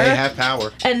that. There And they are- have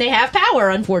power. and they have power.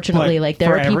 Unfortunately, But like there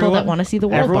for are people everyone- that want to see the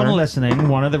world Everyone burn. listening,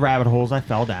 one of the rabbit holes I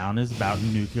fell down is about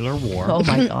nuclear war. Oh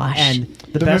my gosh! And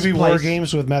the, the best movie War place,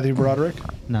 Games with Matthew Broderick.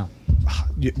 No,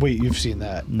 Wait, you've seen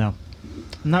that? no,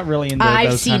 I'm not really into I've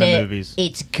those seen kind it. of movies.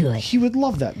 It's good. He would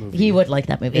love that movie. He would like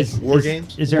that movie. War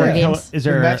Games? Is there War a killer, Games. is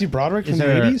there With a- Matthew Broderick is from the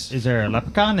there, 80s? Is there a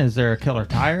leprechaun? Is there a killer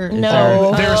tire? Is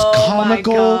No. There's Oh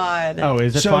comical. my God. There, oh,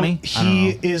 is it so funny? I don't he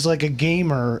know. is like a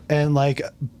gamer and like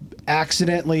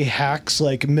accidentally hacks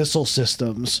like missile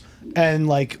systems and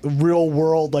like real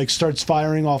world like starts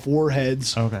firing off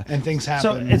warheads. Okay. And things So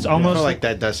happen. it's I almost feel like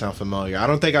that does sound familiar. I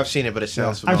don't think I've seen it, but it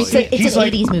sounds I've familiar. seen- It's an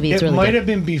 80s movie. It's it really might good. have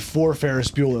been before Ferris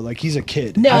Bueller. Like he's a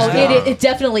kid. No, Yeah. it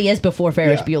definitely is before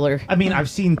Ferris Yeah. Bueller. I mean, I've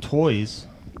seen toys.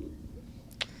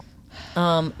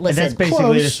 And Listen, that's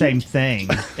basically the Close. same thing,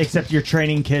 except you're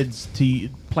training kids to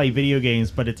play video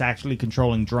games, but it's actually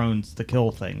controlling drones to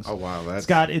kill things. Oh wow,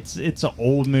 that's It's an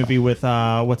old movie with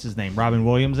what's his name, Robin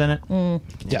Williams in it.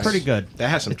 It's Yes. pretty good. that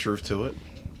has some truth to it.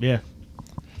 Yeah.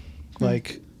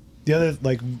 Like the other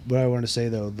like what I want to say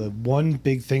though, the one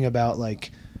big thing about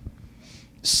like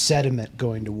sediment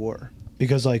going to war,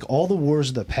 because like all the wars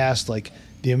of the past, like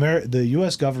the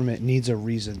U.S. government needs a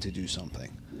reason to do something.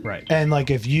 Right. And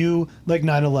like if you like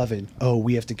 9/11, oh,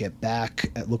 we have to get back.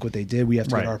 Look what they did. We have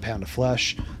to Right. get our pound of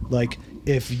flesh. Like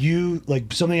if you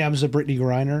like something happens to Brittany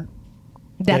Griner,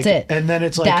 that's like, it. And then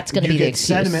it's like That's gonna you be the get excuse.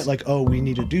 sentiment like, oh, we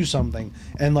need to do something.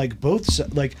 And like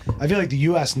like I feel like the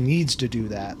U.S. needs to do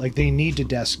that. Like they need to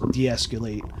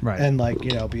de-escalate, Right. And like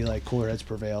be like cooler heads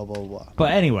prevail, blah blah blah.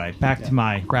 But anyway, back to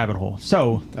my rabbit hole.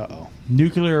 So, Uh-oh.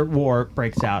 nuclear war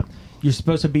breaks out. You're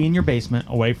supposed to be in your basement,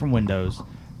 away from windows,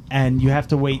 and you have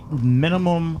to wait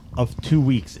minimum of 2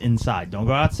 weeks inside. Don't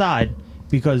go outside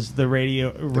because the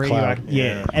cloud,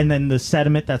 yeah, and then the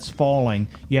sediment that's falling,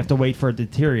 you have to wait for it to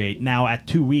deteriorate. Now at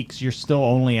 2 weeks, you're still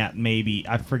only at maybe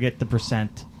I forget the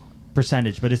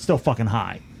percentage, but it's still fucking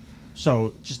high.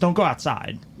 So just don't go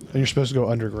outside. And you're supposed to go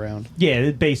underground. Yeah,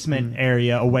 the basement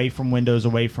area, away from windows,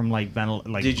 away from like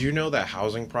like. Did you know that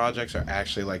housing projects are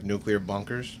actually like nuclear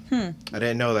bunkers? I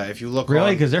didn't know that. If you look Really?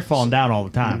 on- Because they're falling down all the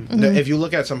time. If you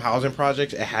look at some housing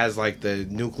projects, it has like the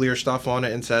nuclear stuff on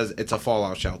it and says it's a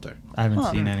fallout shelter. I haven't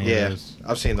seen any of Yeah, those.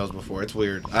 I've seen those before. It's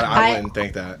weird. I I- wouldn't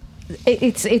think that.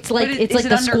 It's like But it's is like it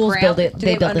the schools underground? build it. Do They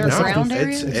they have built in the underground 60s.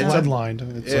 areas? It's It's lead lined.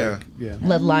 It's Yeah. like yeah.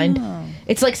 Lead lined.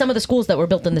 It's like some of the schools that were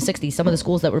built in the 60s. Some of the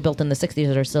schools that were built in the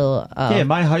 60s are still Yeah,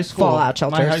 my high school. fallout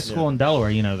shelters. My high school in Delaware,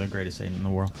 you know, the greatest state in the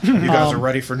world. You guys are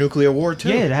ready for nuclear war too?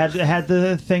 Yeah, it had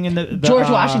the thing in the George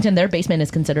Washington, their basement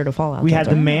is considered a fallout. We had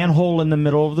the shelter. manhole in the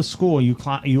middle of the school. You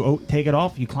take it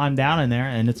off, you climb down in there,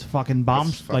 and it's a fucking bomb,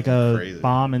 That's fucking like a crazy.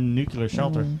 bomb and nuclear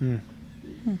shelter.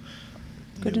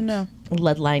 Good to know.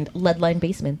 lead lined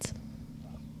basements.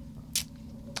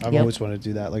 I've Yep. always wanted to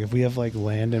do that. Like if we have like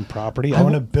land and property, I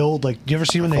want to build like. You ever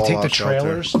see when they take the Fallout shelter.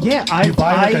 trailers? Yeah, You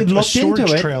buy, like, I a looked storage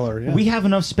into it. trailer, yeah. We have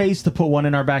enough space to put one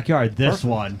in our backyard. This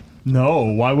one, no.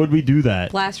 Why would we do that?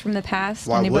 Blast from the past.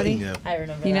 Why Anybody? wouldn't you? I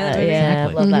remember. You know that. that movie? Yeah,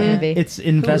 Exactly. I love that movie. It's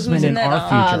investment who's in in that,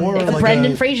 our future. Or It's like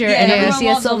Brendan a- Fraser Yeah, and everyone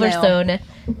Alicia loves him now. Silverstone,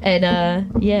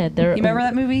 and yeah, they're. You remember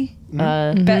that movie?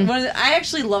 I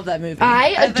actually love that movie. I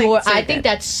adore. it's so I think good.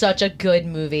 that's such a good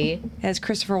movie. It has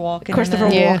Christopher Walken. in Christopher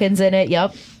it. Walken's in it.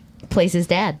 Yep, plays his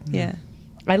dad. Yeah.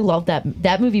 I love that.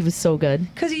 That movie was so good.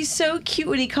 Because he's so cute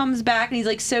when he comes back and he's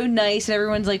like so nice and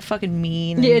everyone's like fucking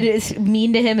mean. And, Yeah, it is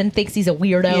mean to him and thinks he's a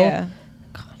weirdo. Yeah.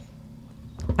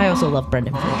 I also love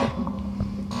Brendan Fraser.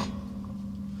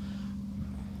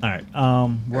 All right,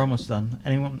 we're almost done.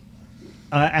 Anyone?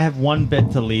 I have one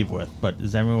bit to leave with, but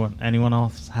does anyone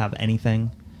else have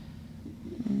anything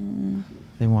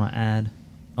they want to add?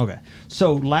 Okay.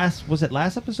 So last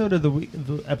episode or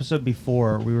the episode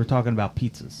before we were talking about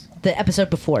pizzas? The episode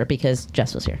before because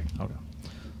Jess was here. Okay.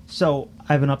 So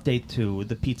I have an update to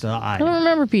the pizza I don't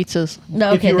remember pizzas.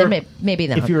 No, If okay, you then were- maybe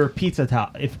not. If you were a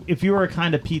pizza if you were a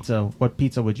kind of pizza, what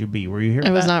pizza would you be? Were you here? I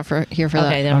for was that? not here for that.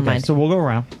 Okay, never mind. So we'll go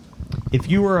around. If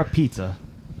you were a pizza,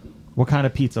 what kind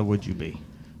of pizza would you be?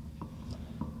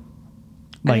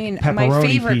 I mean, my pepperoni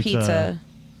favorite pizza.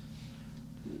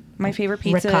 My favorite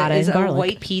pizza Ricotta is and a garlic.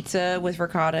 white pizza with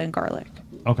ricotta and garlic.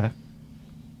 Okay.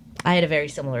 I had a very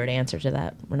similar answer to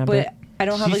that. Remember? But I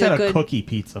don't have She like said a a good. cookie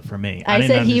pizza for me. I didn't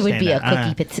said he would understand be a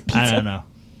that. cookie pizza. I don't know.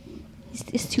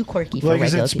 It's too quirky for Like, is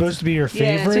regular it supposed to be your Yeah,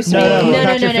 it's favorite? just- No, No, not no, your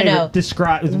no, no, favorite. no.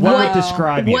 Describe what What- would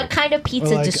describe you. What kind of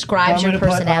pizza Or like, describes I'm your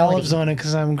gonna put personality? olives on it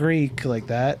because I'm Greek, like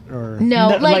that, or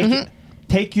No, like,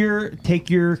 take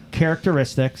your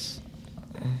characteristics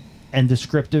and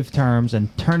descriptive terms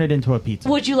and turn it into a pizza.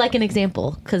 would you like an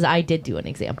example? Because I did do an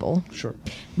example. sure.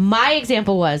 My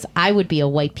example was I would be a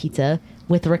white pizza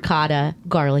with ricotta,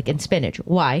 garlic, and spinach.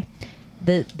 Why?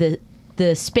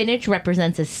 The spinach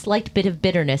represents a slight bit of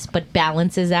bitterness, but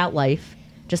balances out life.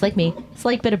 Just like me,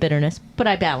 slight bit of bitterness, but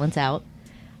I balance out.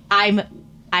 I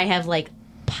have like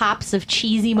pops of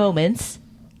cheesy moments,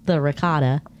 the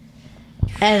ricotta,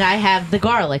 and I have the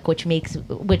garlic, which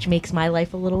makes my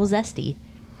life a little zesty.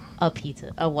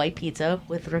 A white pizza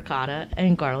with ricotta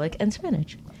and garlic and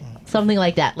spinach, something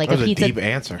like that. Like That was a a pizza, deep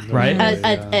answer. Right?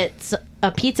 It's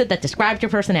a pizza that describes your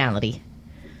personality.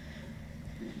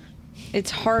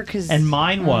 It's hard because And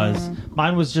mine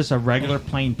was just a regular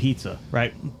plain pizza,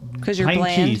 right? 'Cause you're plain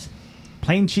bland? cheese.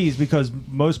 Plain cheese because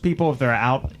most people,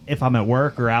 if I'm at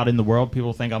work or out in the world,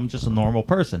 people think I'm just a normal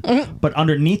person. But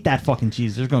underneath that fucking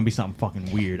cheese, there's going to be something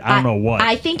fucking weird. I don't know what.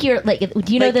 I think you're like.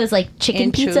 Do you know Like those like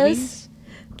chicken pizzas? anchovies?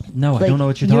 no, I Like, don't know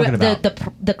what you're talking about.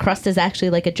 The crust is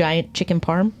actually like a giant chicken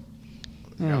parm.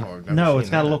 No, I've never No, seen it's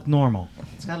got to that. look normal.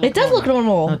 It's gotta It does look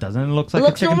normal. No, it doesn't. It looks like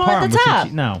looks a chicken normal parm. at the with some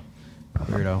top. no.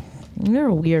 Weirdo. You're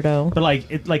a weirdo.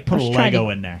 But put a was trying Lego to-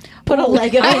 in there. Put a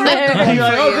Lego in And there. you're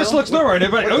like, for oh, you. this looks normal. And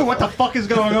everybody, oh, what the fuck is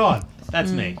going on?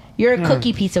 That's me. You're a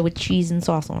cookie pizza with cheese and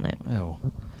sauce on it. Ew.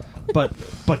 But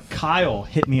Kyle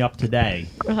hit me up today,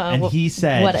 and Wh- he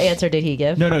said, What answer did he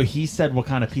give? No, he said what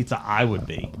kind of pizza I would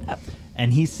be,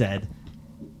 and he said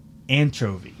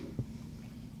anchovy.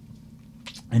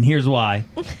 And here's why.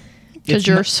 Because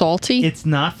you're salty. It's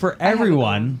not for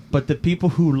everyone, but the people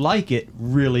who like it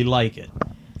really like it.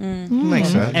 Makes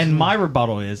sense. And my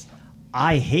rebuttal is,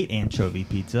 I hate anchovy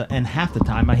pizza, and half the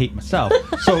time I hate myself.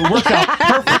 So it works out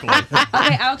perfectly.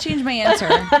 Okay, I'll change my answer.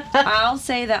 I'll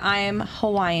say that I am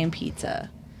Hawaiian pizza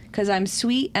because I'm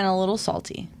sweet and a little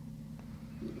salty.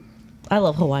 I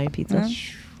love Hawaiian pizza.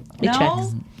 It No?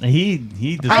 checks. He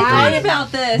I thought disagrees.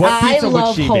 about this. What I pizza would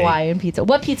love she be? Hawaiian pizza.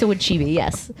 What pizza would she be?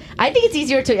 Yes. I think it's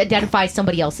easier to identify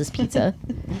somebody else's pizza.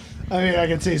 I mean, I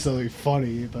can say something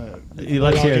funny, but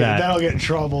Let's hear that. That'll get in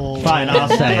trouble. Fine, I'll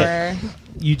say it. Whatever.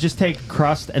 You just take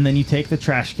crust and then you take the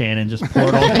trash can and just pour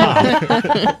it on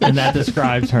top, and that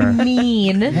describes her.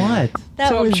 Mean. What? That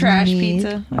So was trash mean.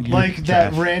 pizza. Like that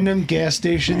Trash. random gas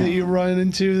station that you run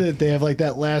into that they have like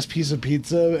that last piece of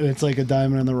pizza and it's like a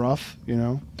diamond in the rough, you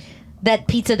know? That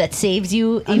pizza that saves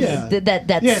you. Yeah. That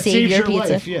Yeah, it save saves your your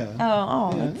pizza. life, yeah.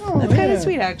 Oh, Yeah. that's kind yeah. of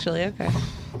sweet, actually. Okay.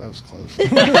 That was close.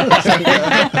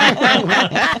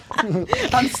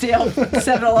 I'm still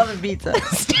 7-Eleven pizza.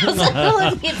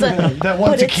 pizza. That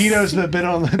one But it's- taquitos that been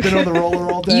on the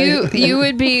roller all day. You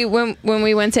would be when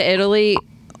we went to Italy.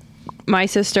 My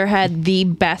sister had the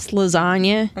best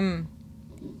lasagna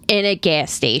in a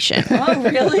gas station. Oh,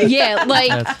 really? Yeah, like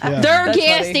yeah. their That's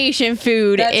gas funny. station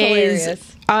food That's is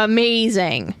hilarious.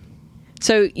 amazing.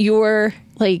 So you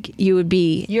would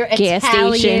be Your gas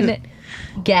Italian station.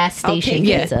 gas I'll station take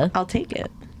it. pizza. I'll take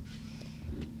it.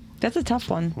 That's a tough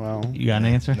one. Wow. You got an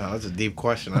answer? No, that's a deep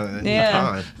question. I didn't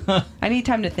Yeah. have time. I need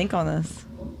time to think on this.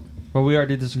 Well, we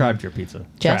already described your pizza.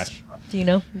 Jess, Trash. do you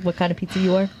know what kind of pizza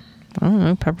you are? I don't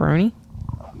know, pepperoni.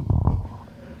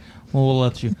 Well, we'll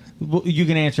let you. You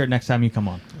can answer it next time you come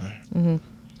on.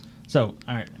 So,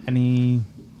 all right.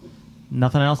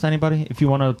 Nothing else, anybody? If you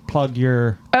want to plug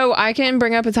your. Oh, I can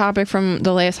bring up a topic from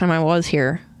the last time I was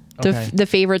here. Okay. The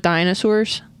favorite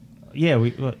dinosaurs. Yeah,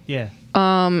 yeah.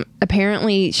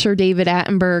 Apparently, Sir David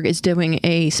Attenborough is doing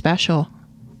a special.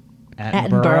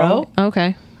 Attenborough?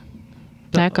 Okay.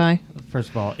 That guy. First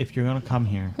of all, if you're going to come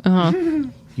here, Uh-huh.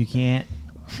 you can't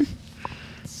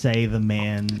say the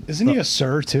man. Isn't he a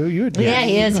sir too? You would Yeah,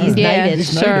 he is. He's Yeah, knighted.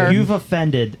 sure. You've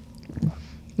offended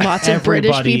Lots of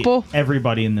British people.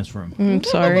 everybody in this room. I'm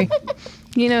sorry.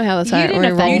 You know how that's how You it didn't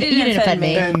rolls. offend You didn't offend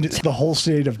me. And the whole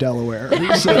state of Delaware.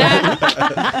 So,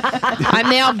 I'm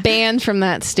now banned from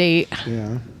that state.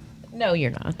 yeah. No,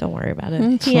 you're not. Don't worry about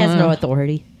it. He has no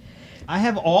authority. I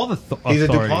have all the He's a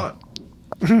authority. DuPont.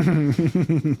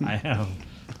 I have.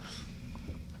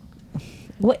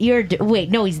 What you're wait,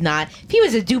 no, he's not. If he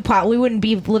was a DuPont, we wouldn't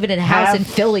be living in a house Have- in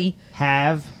Philly.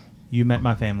 Have you met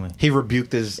my family? He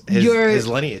rebuked his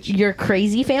lineage. Your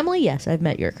crazy family? Yes, I've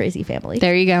met your crazy family.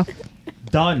 There you go.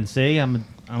 Done. See, I'm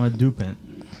a DuPont.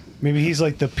 Maybe he's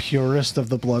like the purest of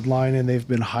the bloodline, and they've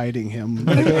been hiding him,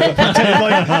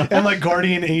 and like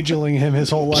guardian angeling him his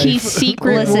whole life. He's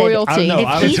secret Listen, royalty. No,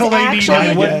 If he's until they need actually-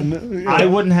 him I again. I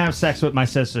wouldn't have sex with my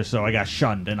sister, so I got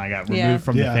shunned and I got removed Yeah.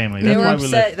 from the Yeah. family. They That's were why we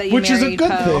upset live. that you Which is a married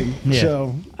good Poe. thing. Yeah.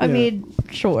 So, I yeah. mean,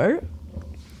 sure.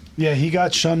 yeah, he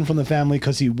got shunned from the family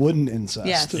because he wouldn't incest.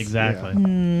 Yes. Exactly.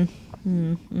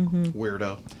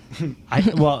 Weirdo.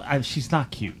 She's not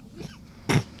cute.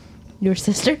 Your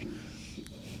sister?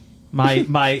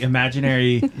 My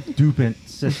imaginary DuPont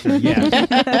sister.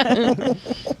 Yeah.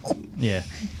 Yeah.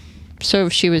 So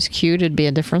if she was cute, it'd be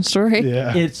a different story.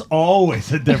 Yeah. It's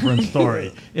always a different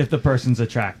story if the person's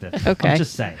attractive. Okay. I'm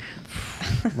just saying.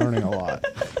 Learning a lot.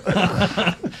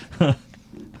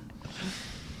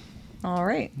 All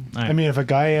right. I mean, if a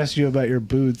guy asks you about your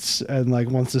boots and like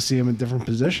wants to see him in different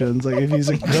positions, like if he's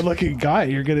a good-looking guy,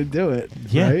 you're gonna do it,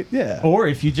 Yeah. right? Yeah. Or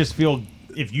if you feel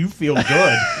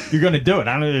good, you're gonna do it.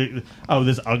 I don't. Oh,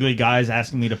 this ugly guy's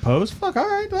asking me to pose. Fuck. All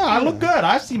right. Well, I look good.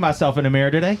 I see myself in the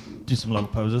mirror today. Do some little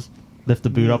poses. Lift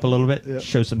the boot up a little bit. Yeah.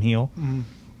 Show some heel.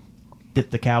 Dip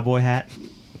the cowboy hat.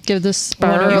 Give the What spur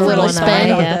are a your little little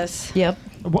spin. about Yeah. this? Yep.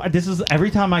 Well, this is every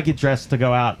time I get dressed to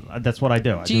go out. That's what I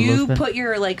do. I Do a little you spin. put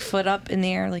your like foot up in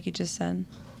the air like you just said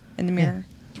in the mirror?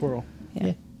 Twirl.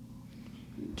 Yeah.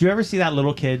 Do you ever see that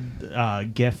little kid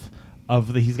gif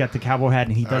of he's got the cowboy hat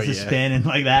and he does his yeah. spin and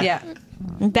like that? Yeah.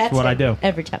 That's what I it. do.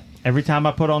 Every time. Every time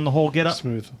I put on the whole get up.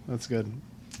 Smooth. That's good.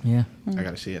 Yeah. I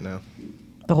gotta see it now.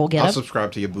 The whole get I'll up.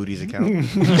 subscribe to your Booties account.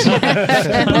 Booties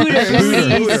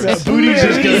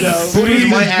is good. though. Booties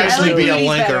might is actually good. be a Booties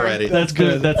link better. already. That's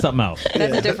good. That's something else.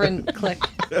 That's a different click.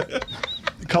 A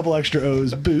couple extra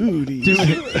O's. Booties.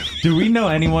 Do we know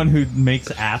anyone who makes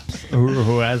apps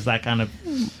who has that kind of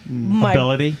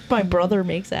ability? My brother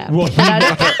makes apps.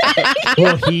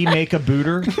 Will he make a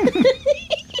booter?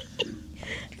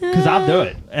 Because I'll do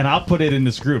it and I'll put it in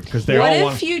this group because they What all if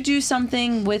want. you do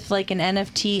something with like an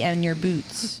NFT and your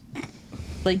boots?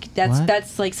 Like What?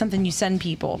 that's like something you send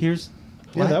people. Here's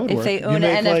Yeah, that would If work. they You own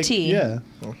make, an like, NFT. yeah.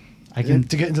 I can.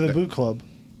 To get into the boot club.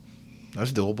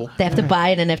 That's doable. They have to buy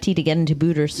an NFT to get into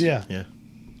booters. Yeah. Yeah.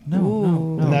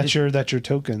 No. And that's your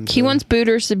token. He so- wants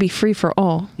booters to be free for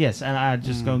all. Yes, and I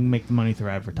just go make the money through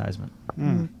advertisement.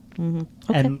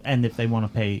 And if they want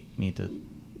to pay me to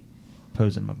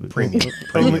pose in my boots. Premium.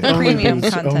 only Premium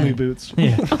boots. content. Only boots.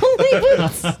 Yeah.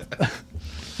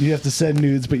 You have to send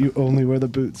nudes, but you only wear the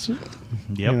boots. Yep.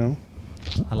 You know.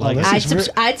 I like this it.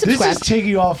 I'd This subscribe. is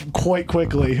taking off quite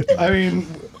quickly. I mean,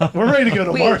 we're ready to go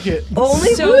to Wait. market.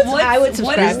 Only So boots? what, I would what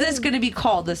subscribe. is this going to be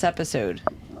called? This episode?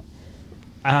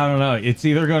 I don't know. It's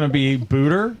either going to be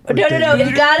booter. No.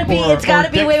 It's gotta be. Or- It's gotta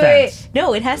or be. dick Wait. fence.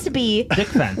 No, it has to be. Dick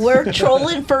fence. We're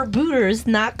trolling for booters,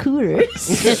 not cooters.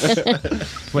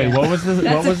 Wait, what was the?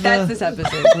 What was That's the? this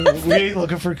episode. We ain't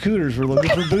looking for cooters. We're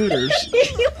looking for booters.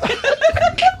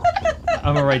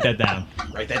 I'm gonna write that down.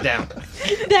 Write that down.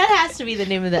 That has to be the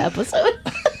name of the episode.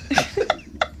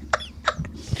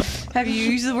 Have you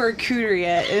used the word cooter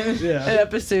yet in an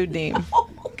episode name?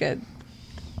 Good.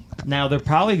 Now they're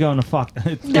probably going to fuck.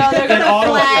 No, they're gonna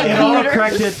flag It booters.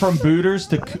 auto-corrected from booters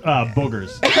to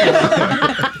boogers.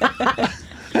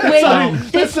 Wait,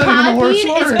 That's not even the worst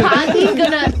word. is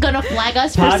Podbean gonna flag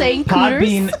us for saying cooters?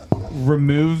 Podbean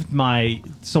removed my.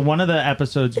 So one of the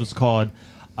episodes was called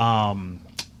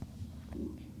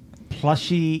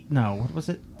Plushie. No, what was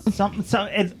it? Something.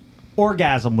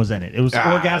 Orgasm was in it. It was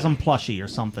Orgasm Plushie or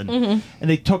something. And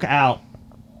they took out.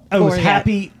 Oh, it was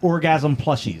Happy Orgasm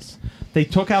Plushies. They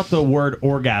took out the word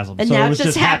orgasm, And so now it was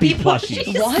it's just just Happy Happy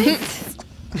Plushies. What?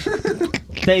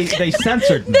 They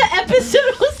censored me. The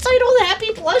episode was titled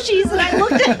Happy Plushies, and I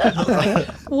looked at it. I was like,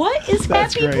 what is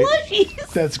That's Happy great.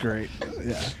 Plushies? That's great.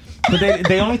 Yeah. But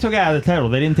they only took it out of the title.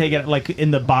 They didn't take it like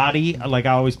in the body. Like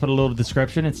I always put a little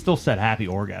description. It still said Happy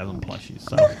Orgasm Plushies.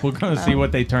 So we're gonna see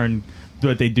what they do to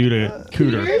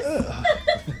cooter.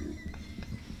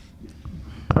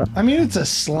 I mean, it's a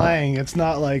slang. It's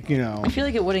not like, you know. I feel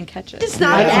like it wouldn't catch it. It's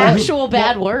not an actual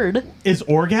bad word. Is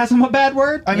orgasm a bad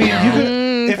word? I mean, you could,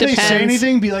 if they say depends.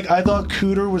 anything, be like, I thought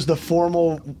cooter was the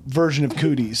formal version of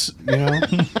cooties. You know?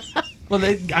 Well,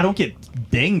 I don't get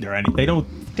dinged or anything. They don't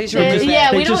They just remove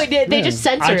Yeah, that. we don't. They just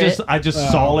censor it. I just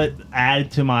saw it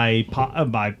add to my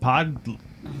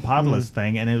podless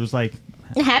thing, and it was like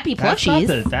Happy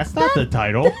plushies. that's not the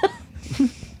title.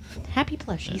 Happy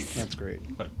plushies. That's great.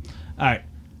 All right,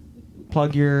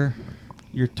 plug your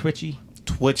Twitchy.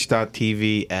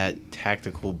 Twitch.tv at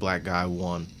Tactical Black Guy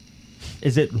 1.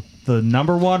 Is it the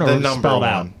number one or The number spelled one.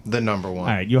 out? The number one.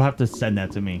 All right, you'll have to send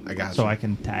that to me. I got so you. I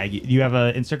can tag you. Do you have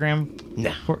an Instagram?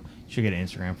 Nah. You should get an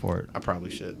Instagram for it. I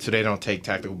probably should. So they don't take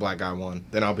Tactical Black Guy 1.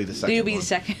 Then I'll be the second. You'll be the one.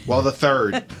 second. Well, the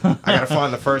third. I gotta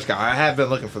find the first guy. I have been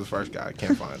looking for the first guy. I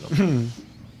can't find him.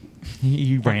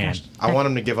 You ran, I want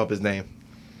him to give up his name.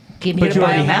 Give me but the you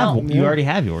already bio have. now. You already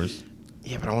have yours.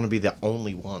 Yeah, but I want to be the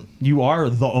only one. You are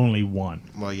the only one.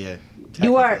 Well, yeah.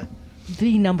 You are technically.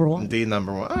 the number one. The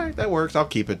number one. All right, that works. I'll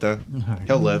keep it then. All right.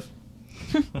 He'll live.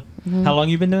 How long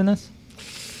you been doing this?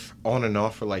 On and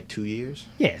off for like 2 years.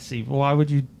 Yeah. See, why would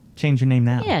you change your name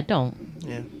now? Yeah, don't.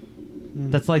 Yeah.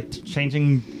 That's like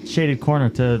changing Shaded Corner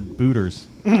to Booters.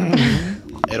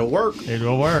 It'll work. It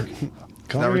will work.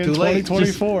 Never Coming in too late.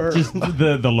 2024. Just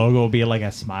the logo will be like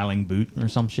a smiling boot or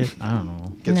some shit. I don't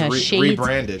know. Gets No,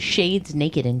 rebranded. Shades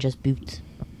naked and just boots.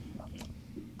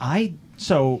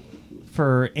 So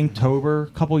for Inktober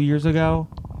a couple years ago,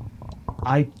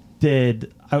 if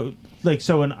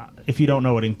you don't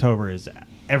know what Inktober is,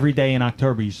 every day in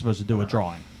October you're supposed to do a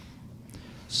drawing.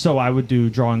 So I would do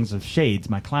drawings of Shades,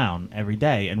 my clown, every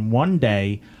day. And one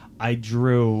day I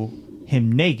drew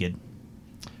him naked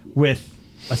with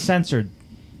a censored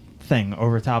thing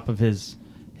over top of his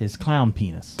clown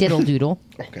penis. Diddle doodle.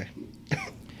 Okay.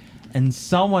 And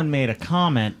someone made a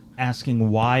comment asking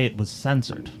why it was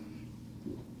censored.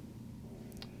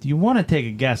 Do you want to take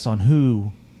a guess on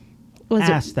who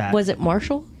asked that? Was it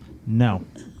Marshall? No.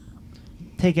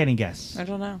 Take any guess. I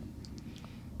don't know.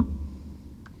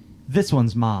 This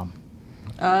one's mom.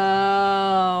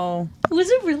 Oh. Was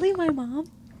it really my mom?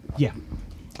 Yeah.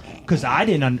 Because I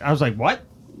didn't... I was like, what?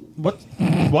 What?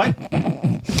 What?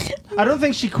 I don't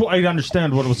think she quite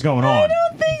understood what was going on. I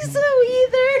don't think so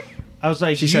either. I was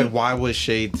like... She said, "Why was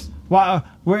Shades?" Why?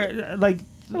 Where? Like...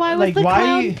 Why was like, the why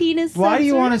clown you, penis Why do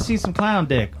you censored? want to see some clown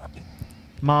dick?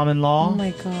 Mom-in-law? Oh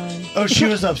my god. Oh, she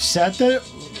was upset that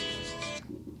it.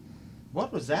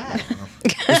 What was that?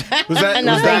 Was that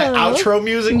outro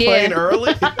music playing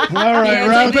early? All right,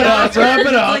 wrap it up. Wrap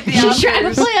it up. She's trying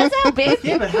to play us out, babe.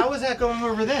 Yeah, but how was that going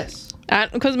over this?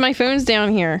 Because my phone's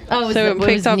down here. Oh, so it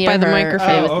picked up by the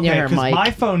microphone. was near her because mic.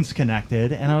 my phone's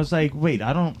connected, and I was like, wait,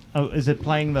 I don't... Oh, is it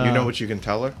playing the... You know what you can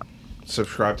tell her?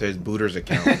 Subscribe to his Booters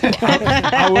account.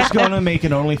 I was going to make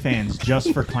an OnlyFans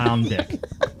just for clown dick.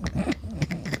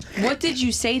 What did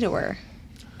you say to her?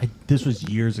 This was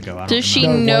years ago. I don't Does she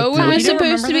remember. know what it was did-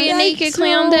 supposed to be a naked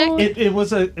clown dick? It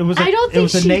was a... I don't it think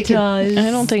was a she naked... does.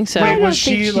 I don't think so. Wait, I don't was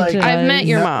she think like? does. I've met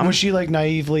your mom. Was she like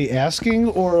naively asking,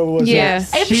 or was Yeah. it?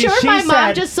 I'm She- sure she my mom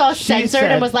said- just saw she censored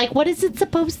said- and was like, "What is it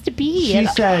supposed to be?" She And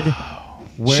said, She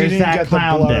where's didn't that get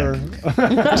clown the blur.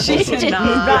 dick? she did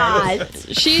not. Free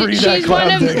that She's one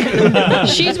clown of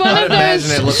she's one of imagine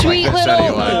it those looks sweet like this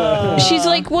little. anyway. She's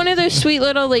like one of those sweet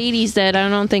little ladies that I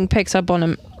don't think picks up on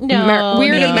No,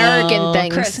 weird no. American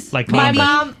things. Chris. Like My Mandy.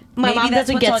 mom Maybe that's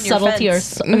doesn't what's get on your subtlety or,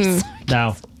 fence.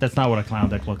 No, that's not what a clown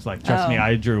dick looks like. Trust me, Oh.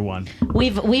 I drew one.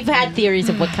 We've had theories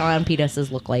of what clown penises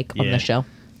look like on Yeah. the show.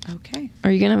 Okay. Are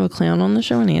you gonna have a clown on the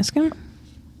show and ask him?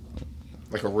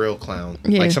 Like a real clown.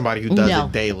 Yeah. Like somebody who does No.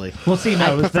 it daily. Well, see, I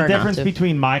no, the prefer not difference to.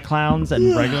 between my clowns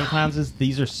and regular clowns is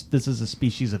this is a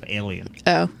species of alien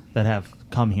Oh. that have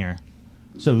come here.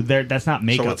 So that's not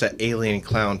makeup. So it's an alien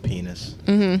clown penis.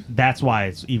 That's why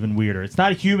it's even weirder. It's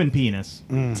not a human penis.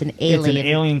 It's an alien. It's an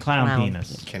alien clown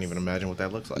penis. Can't even imagine what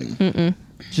that looks like.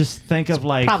 Just think of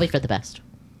like Probably for the best.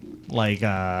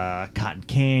 cotton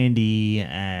candy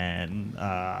and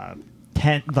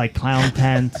tent like clown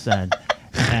tents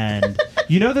and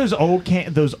you know those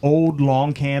old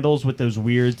long candles with those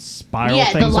weird spiral Yeah,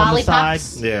 the things on the lollipops.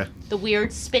 side. Yeah. The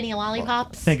weird spinny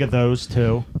lollipops. Think of those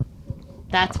too.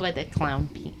 That's what a clown.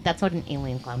 That's what an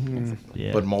alien clown penis is.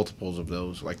 Yeah, But multiples of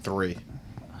those, like 3.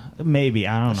 maybe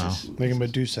I don't know. Make a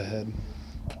Medusa head.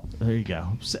 There you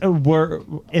go. So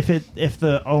if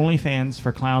the OnlyFans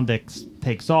for clown dicks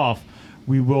takes off,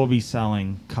 we will be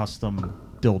selling custom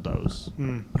dildos.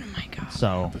 Oh my god.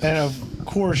 So And of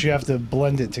course, you have to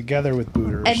blend it together with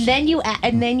Booters. And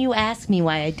then you ask me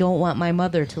why I don't want my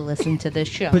mother to listen to this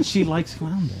show. but she likes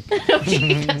clown dick.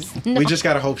 She does not. We just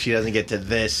gotta hope she doesn't get to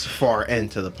this far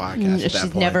into the podcast. At that She's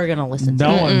point. never gonna listen to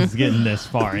No it. one's getting this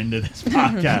far into this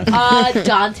podcast.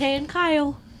 Dante and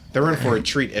Kyle. They're in for a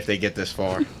treat if they get this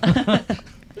far.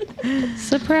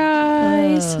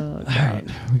 Surprise. All right,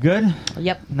 we good?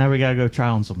 Yep. Now we gotta go try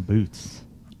on some boots.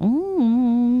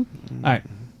 right.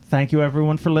 Thank you,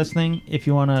 everyone, for listening. If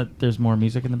you want to, there's more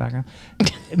music in the background.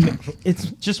 It's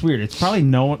just weird. It's probably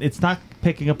it's not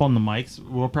picking up on the mics.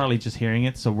 We're probably just hearing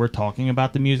it. So we're talking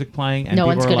about the music playing. And No people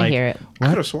one's are going to like, hear it. I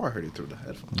could have swore I heard it through the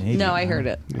headphones. Maybe. No, I heard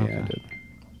it. Yeah, I did.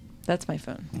 That's my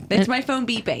phone. It's my phone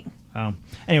beeping.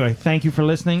 Anyway, thank you for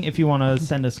listening. If you want to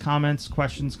send us comments,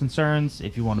 questions, concerns,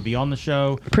 if you want to be on the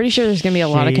show, Pretty sure there's going to be a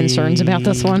lot of concerns about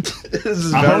this one. This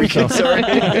is I very hope so. concerning.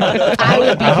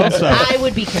 I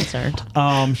would be concerned.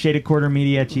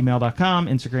 shadedcornermedia@gmail.com,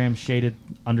 Instagram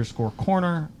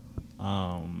shaded_corner.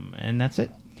 And that's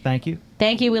it. Thank you.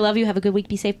 Thank you. We love you. Have a good week.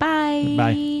 Be safe. Bye.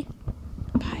 Bye.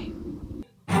 Bye.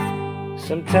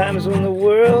 Sometimes when the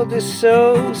world is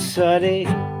so sunny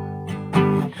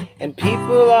and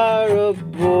people are a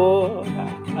bore,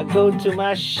 I go to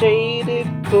my shaded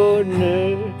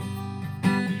corner,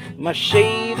 my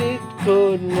shaded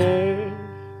corner.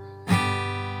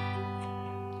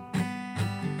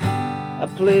 A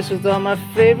place with all my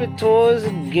favorite toys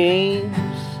and games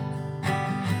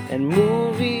and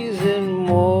movies and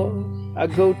more. I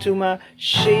go to my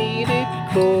shaded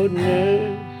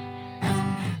corner,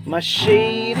 my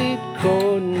shaded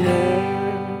corner.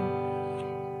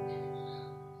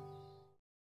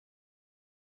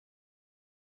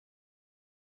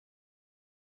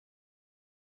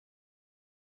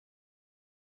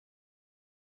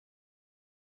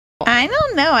 I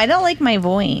don't know. I don't like my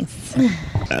voice.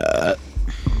 The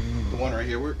one right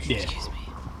here works? Yeah.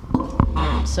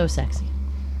 So sexy.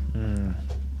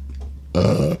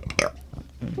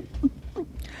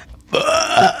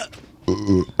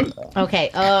 Okay.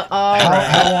 All right.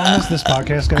 How long is this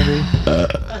podcast going to be?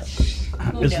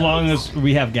 As long as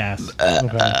we have gas.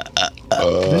 Okay.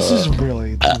 This is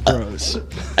really gross.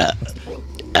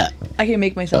 I can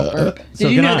make myself burp. So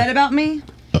Did you can know I. that about me?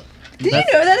 Did you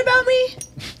know that about me?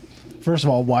 First of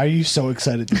all, why are you so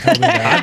excited to tell me that?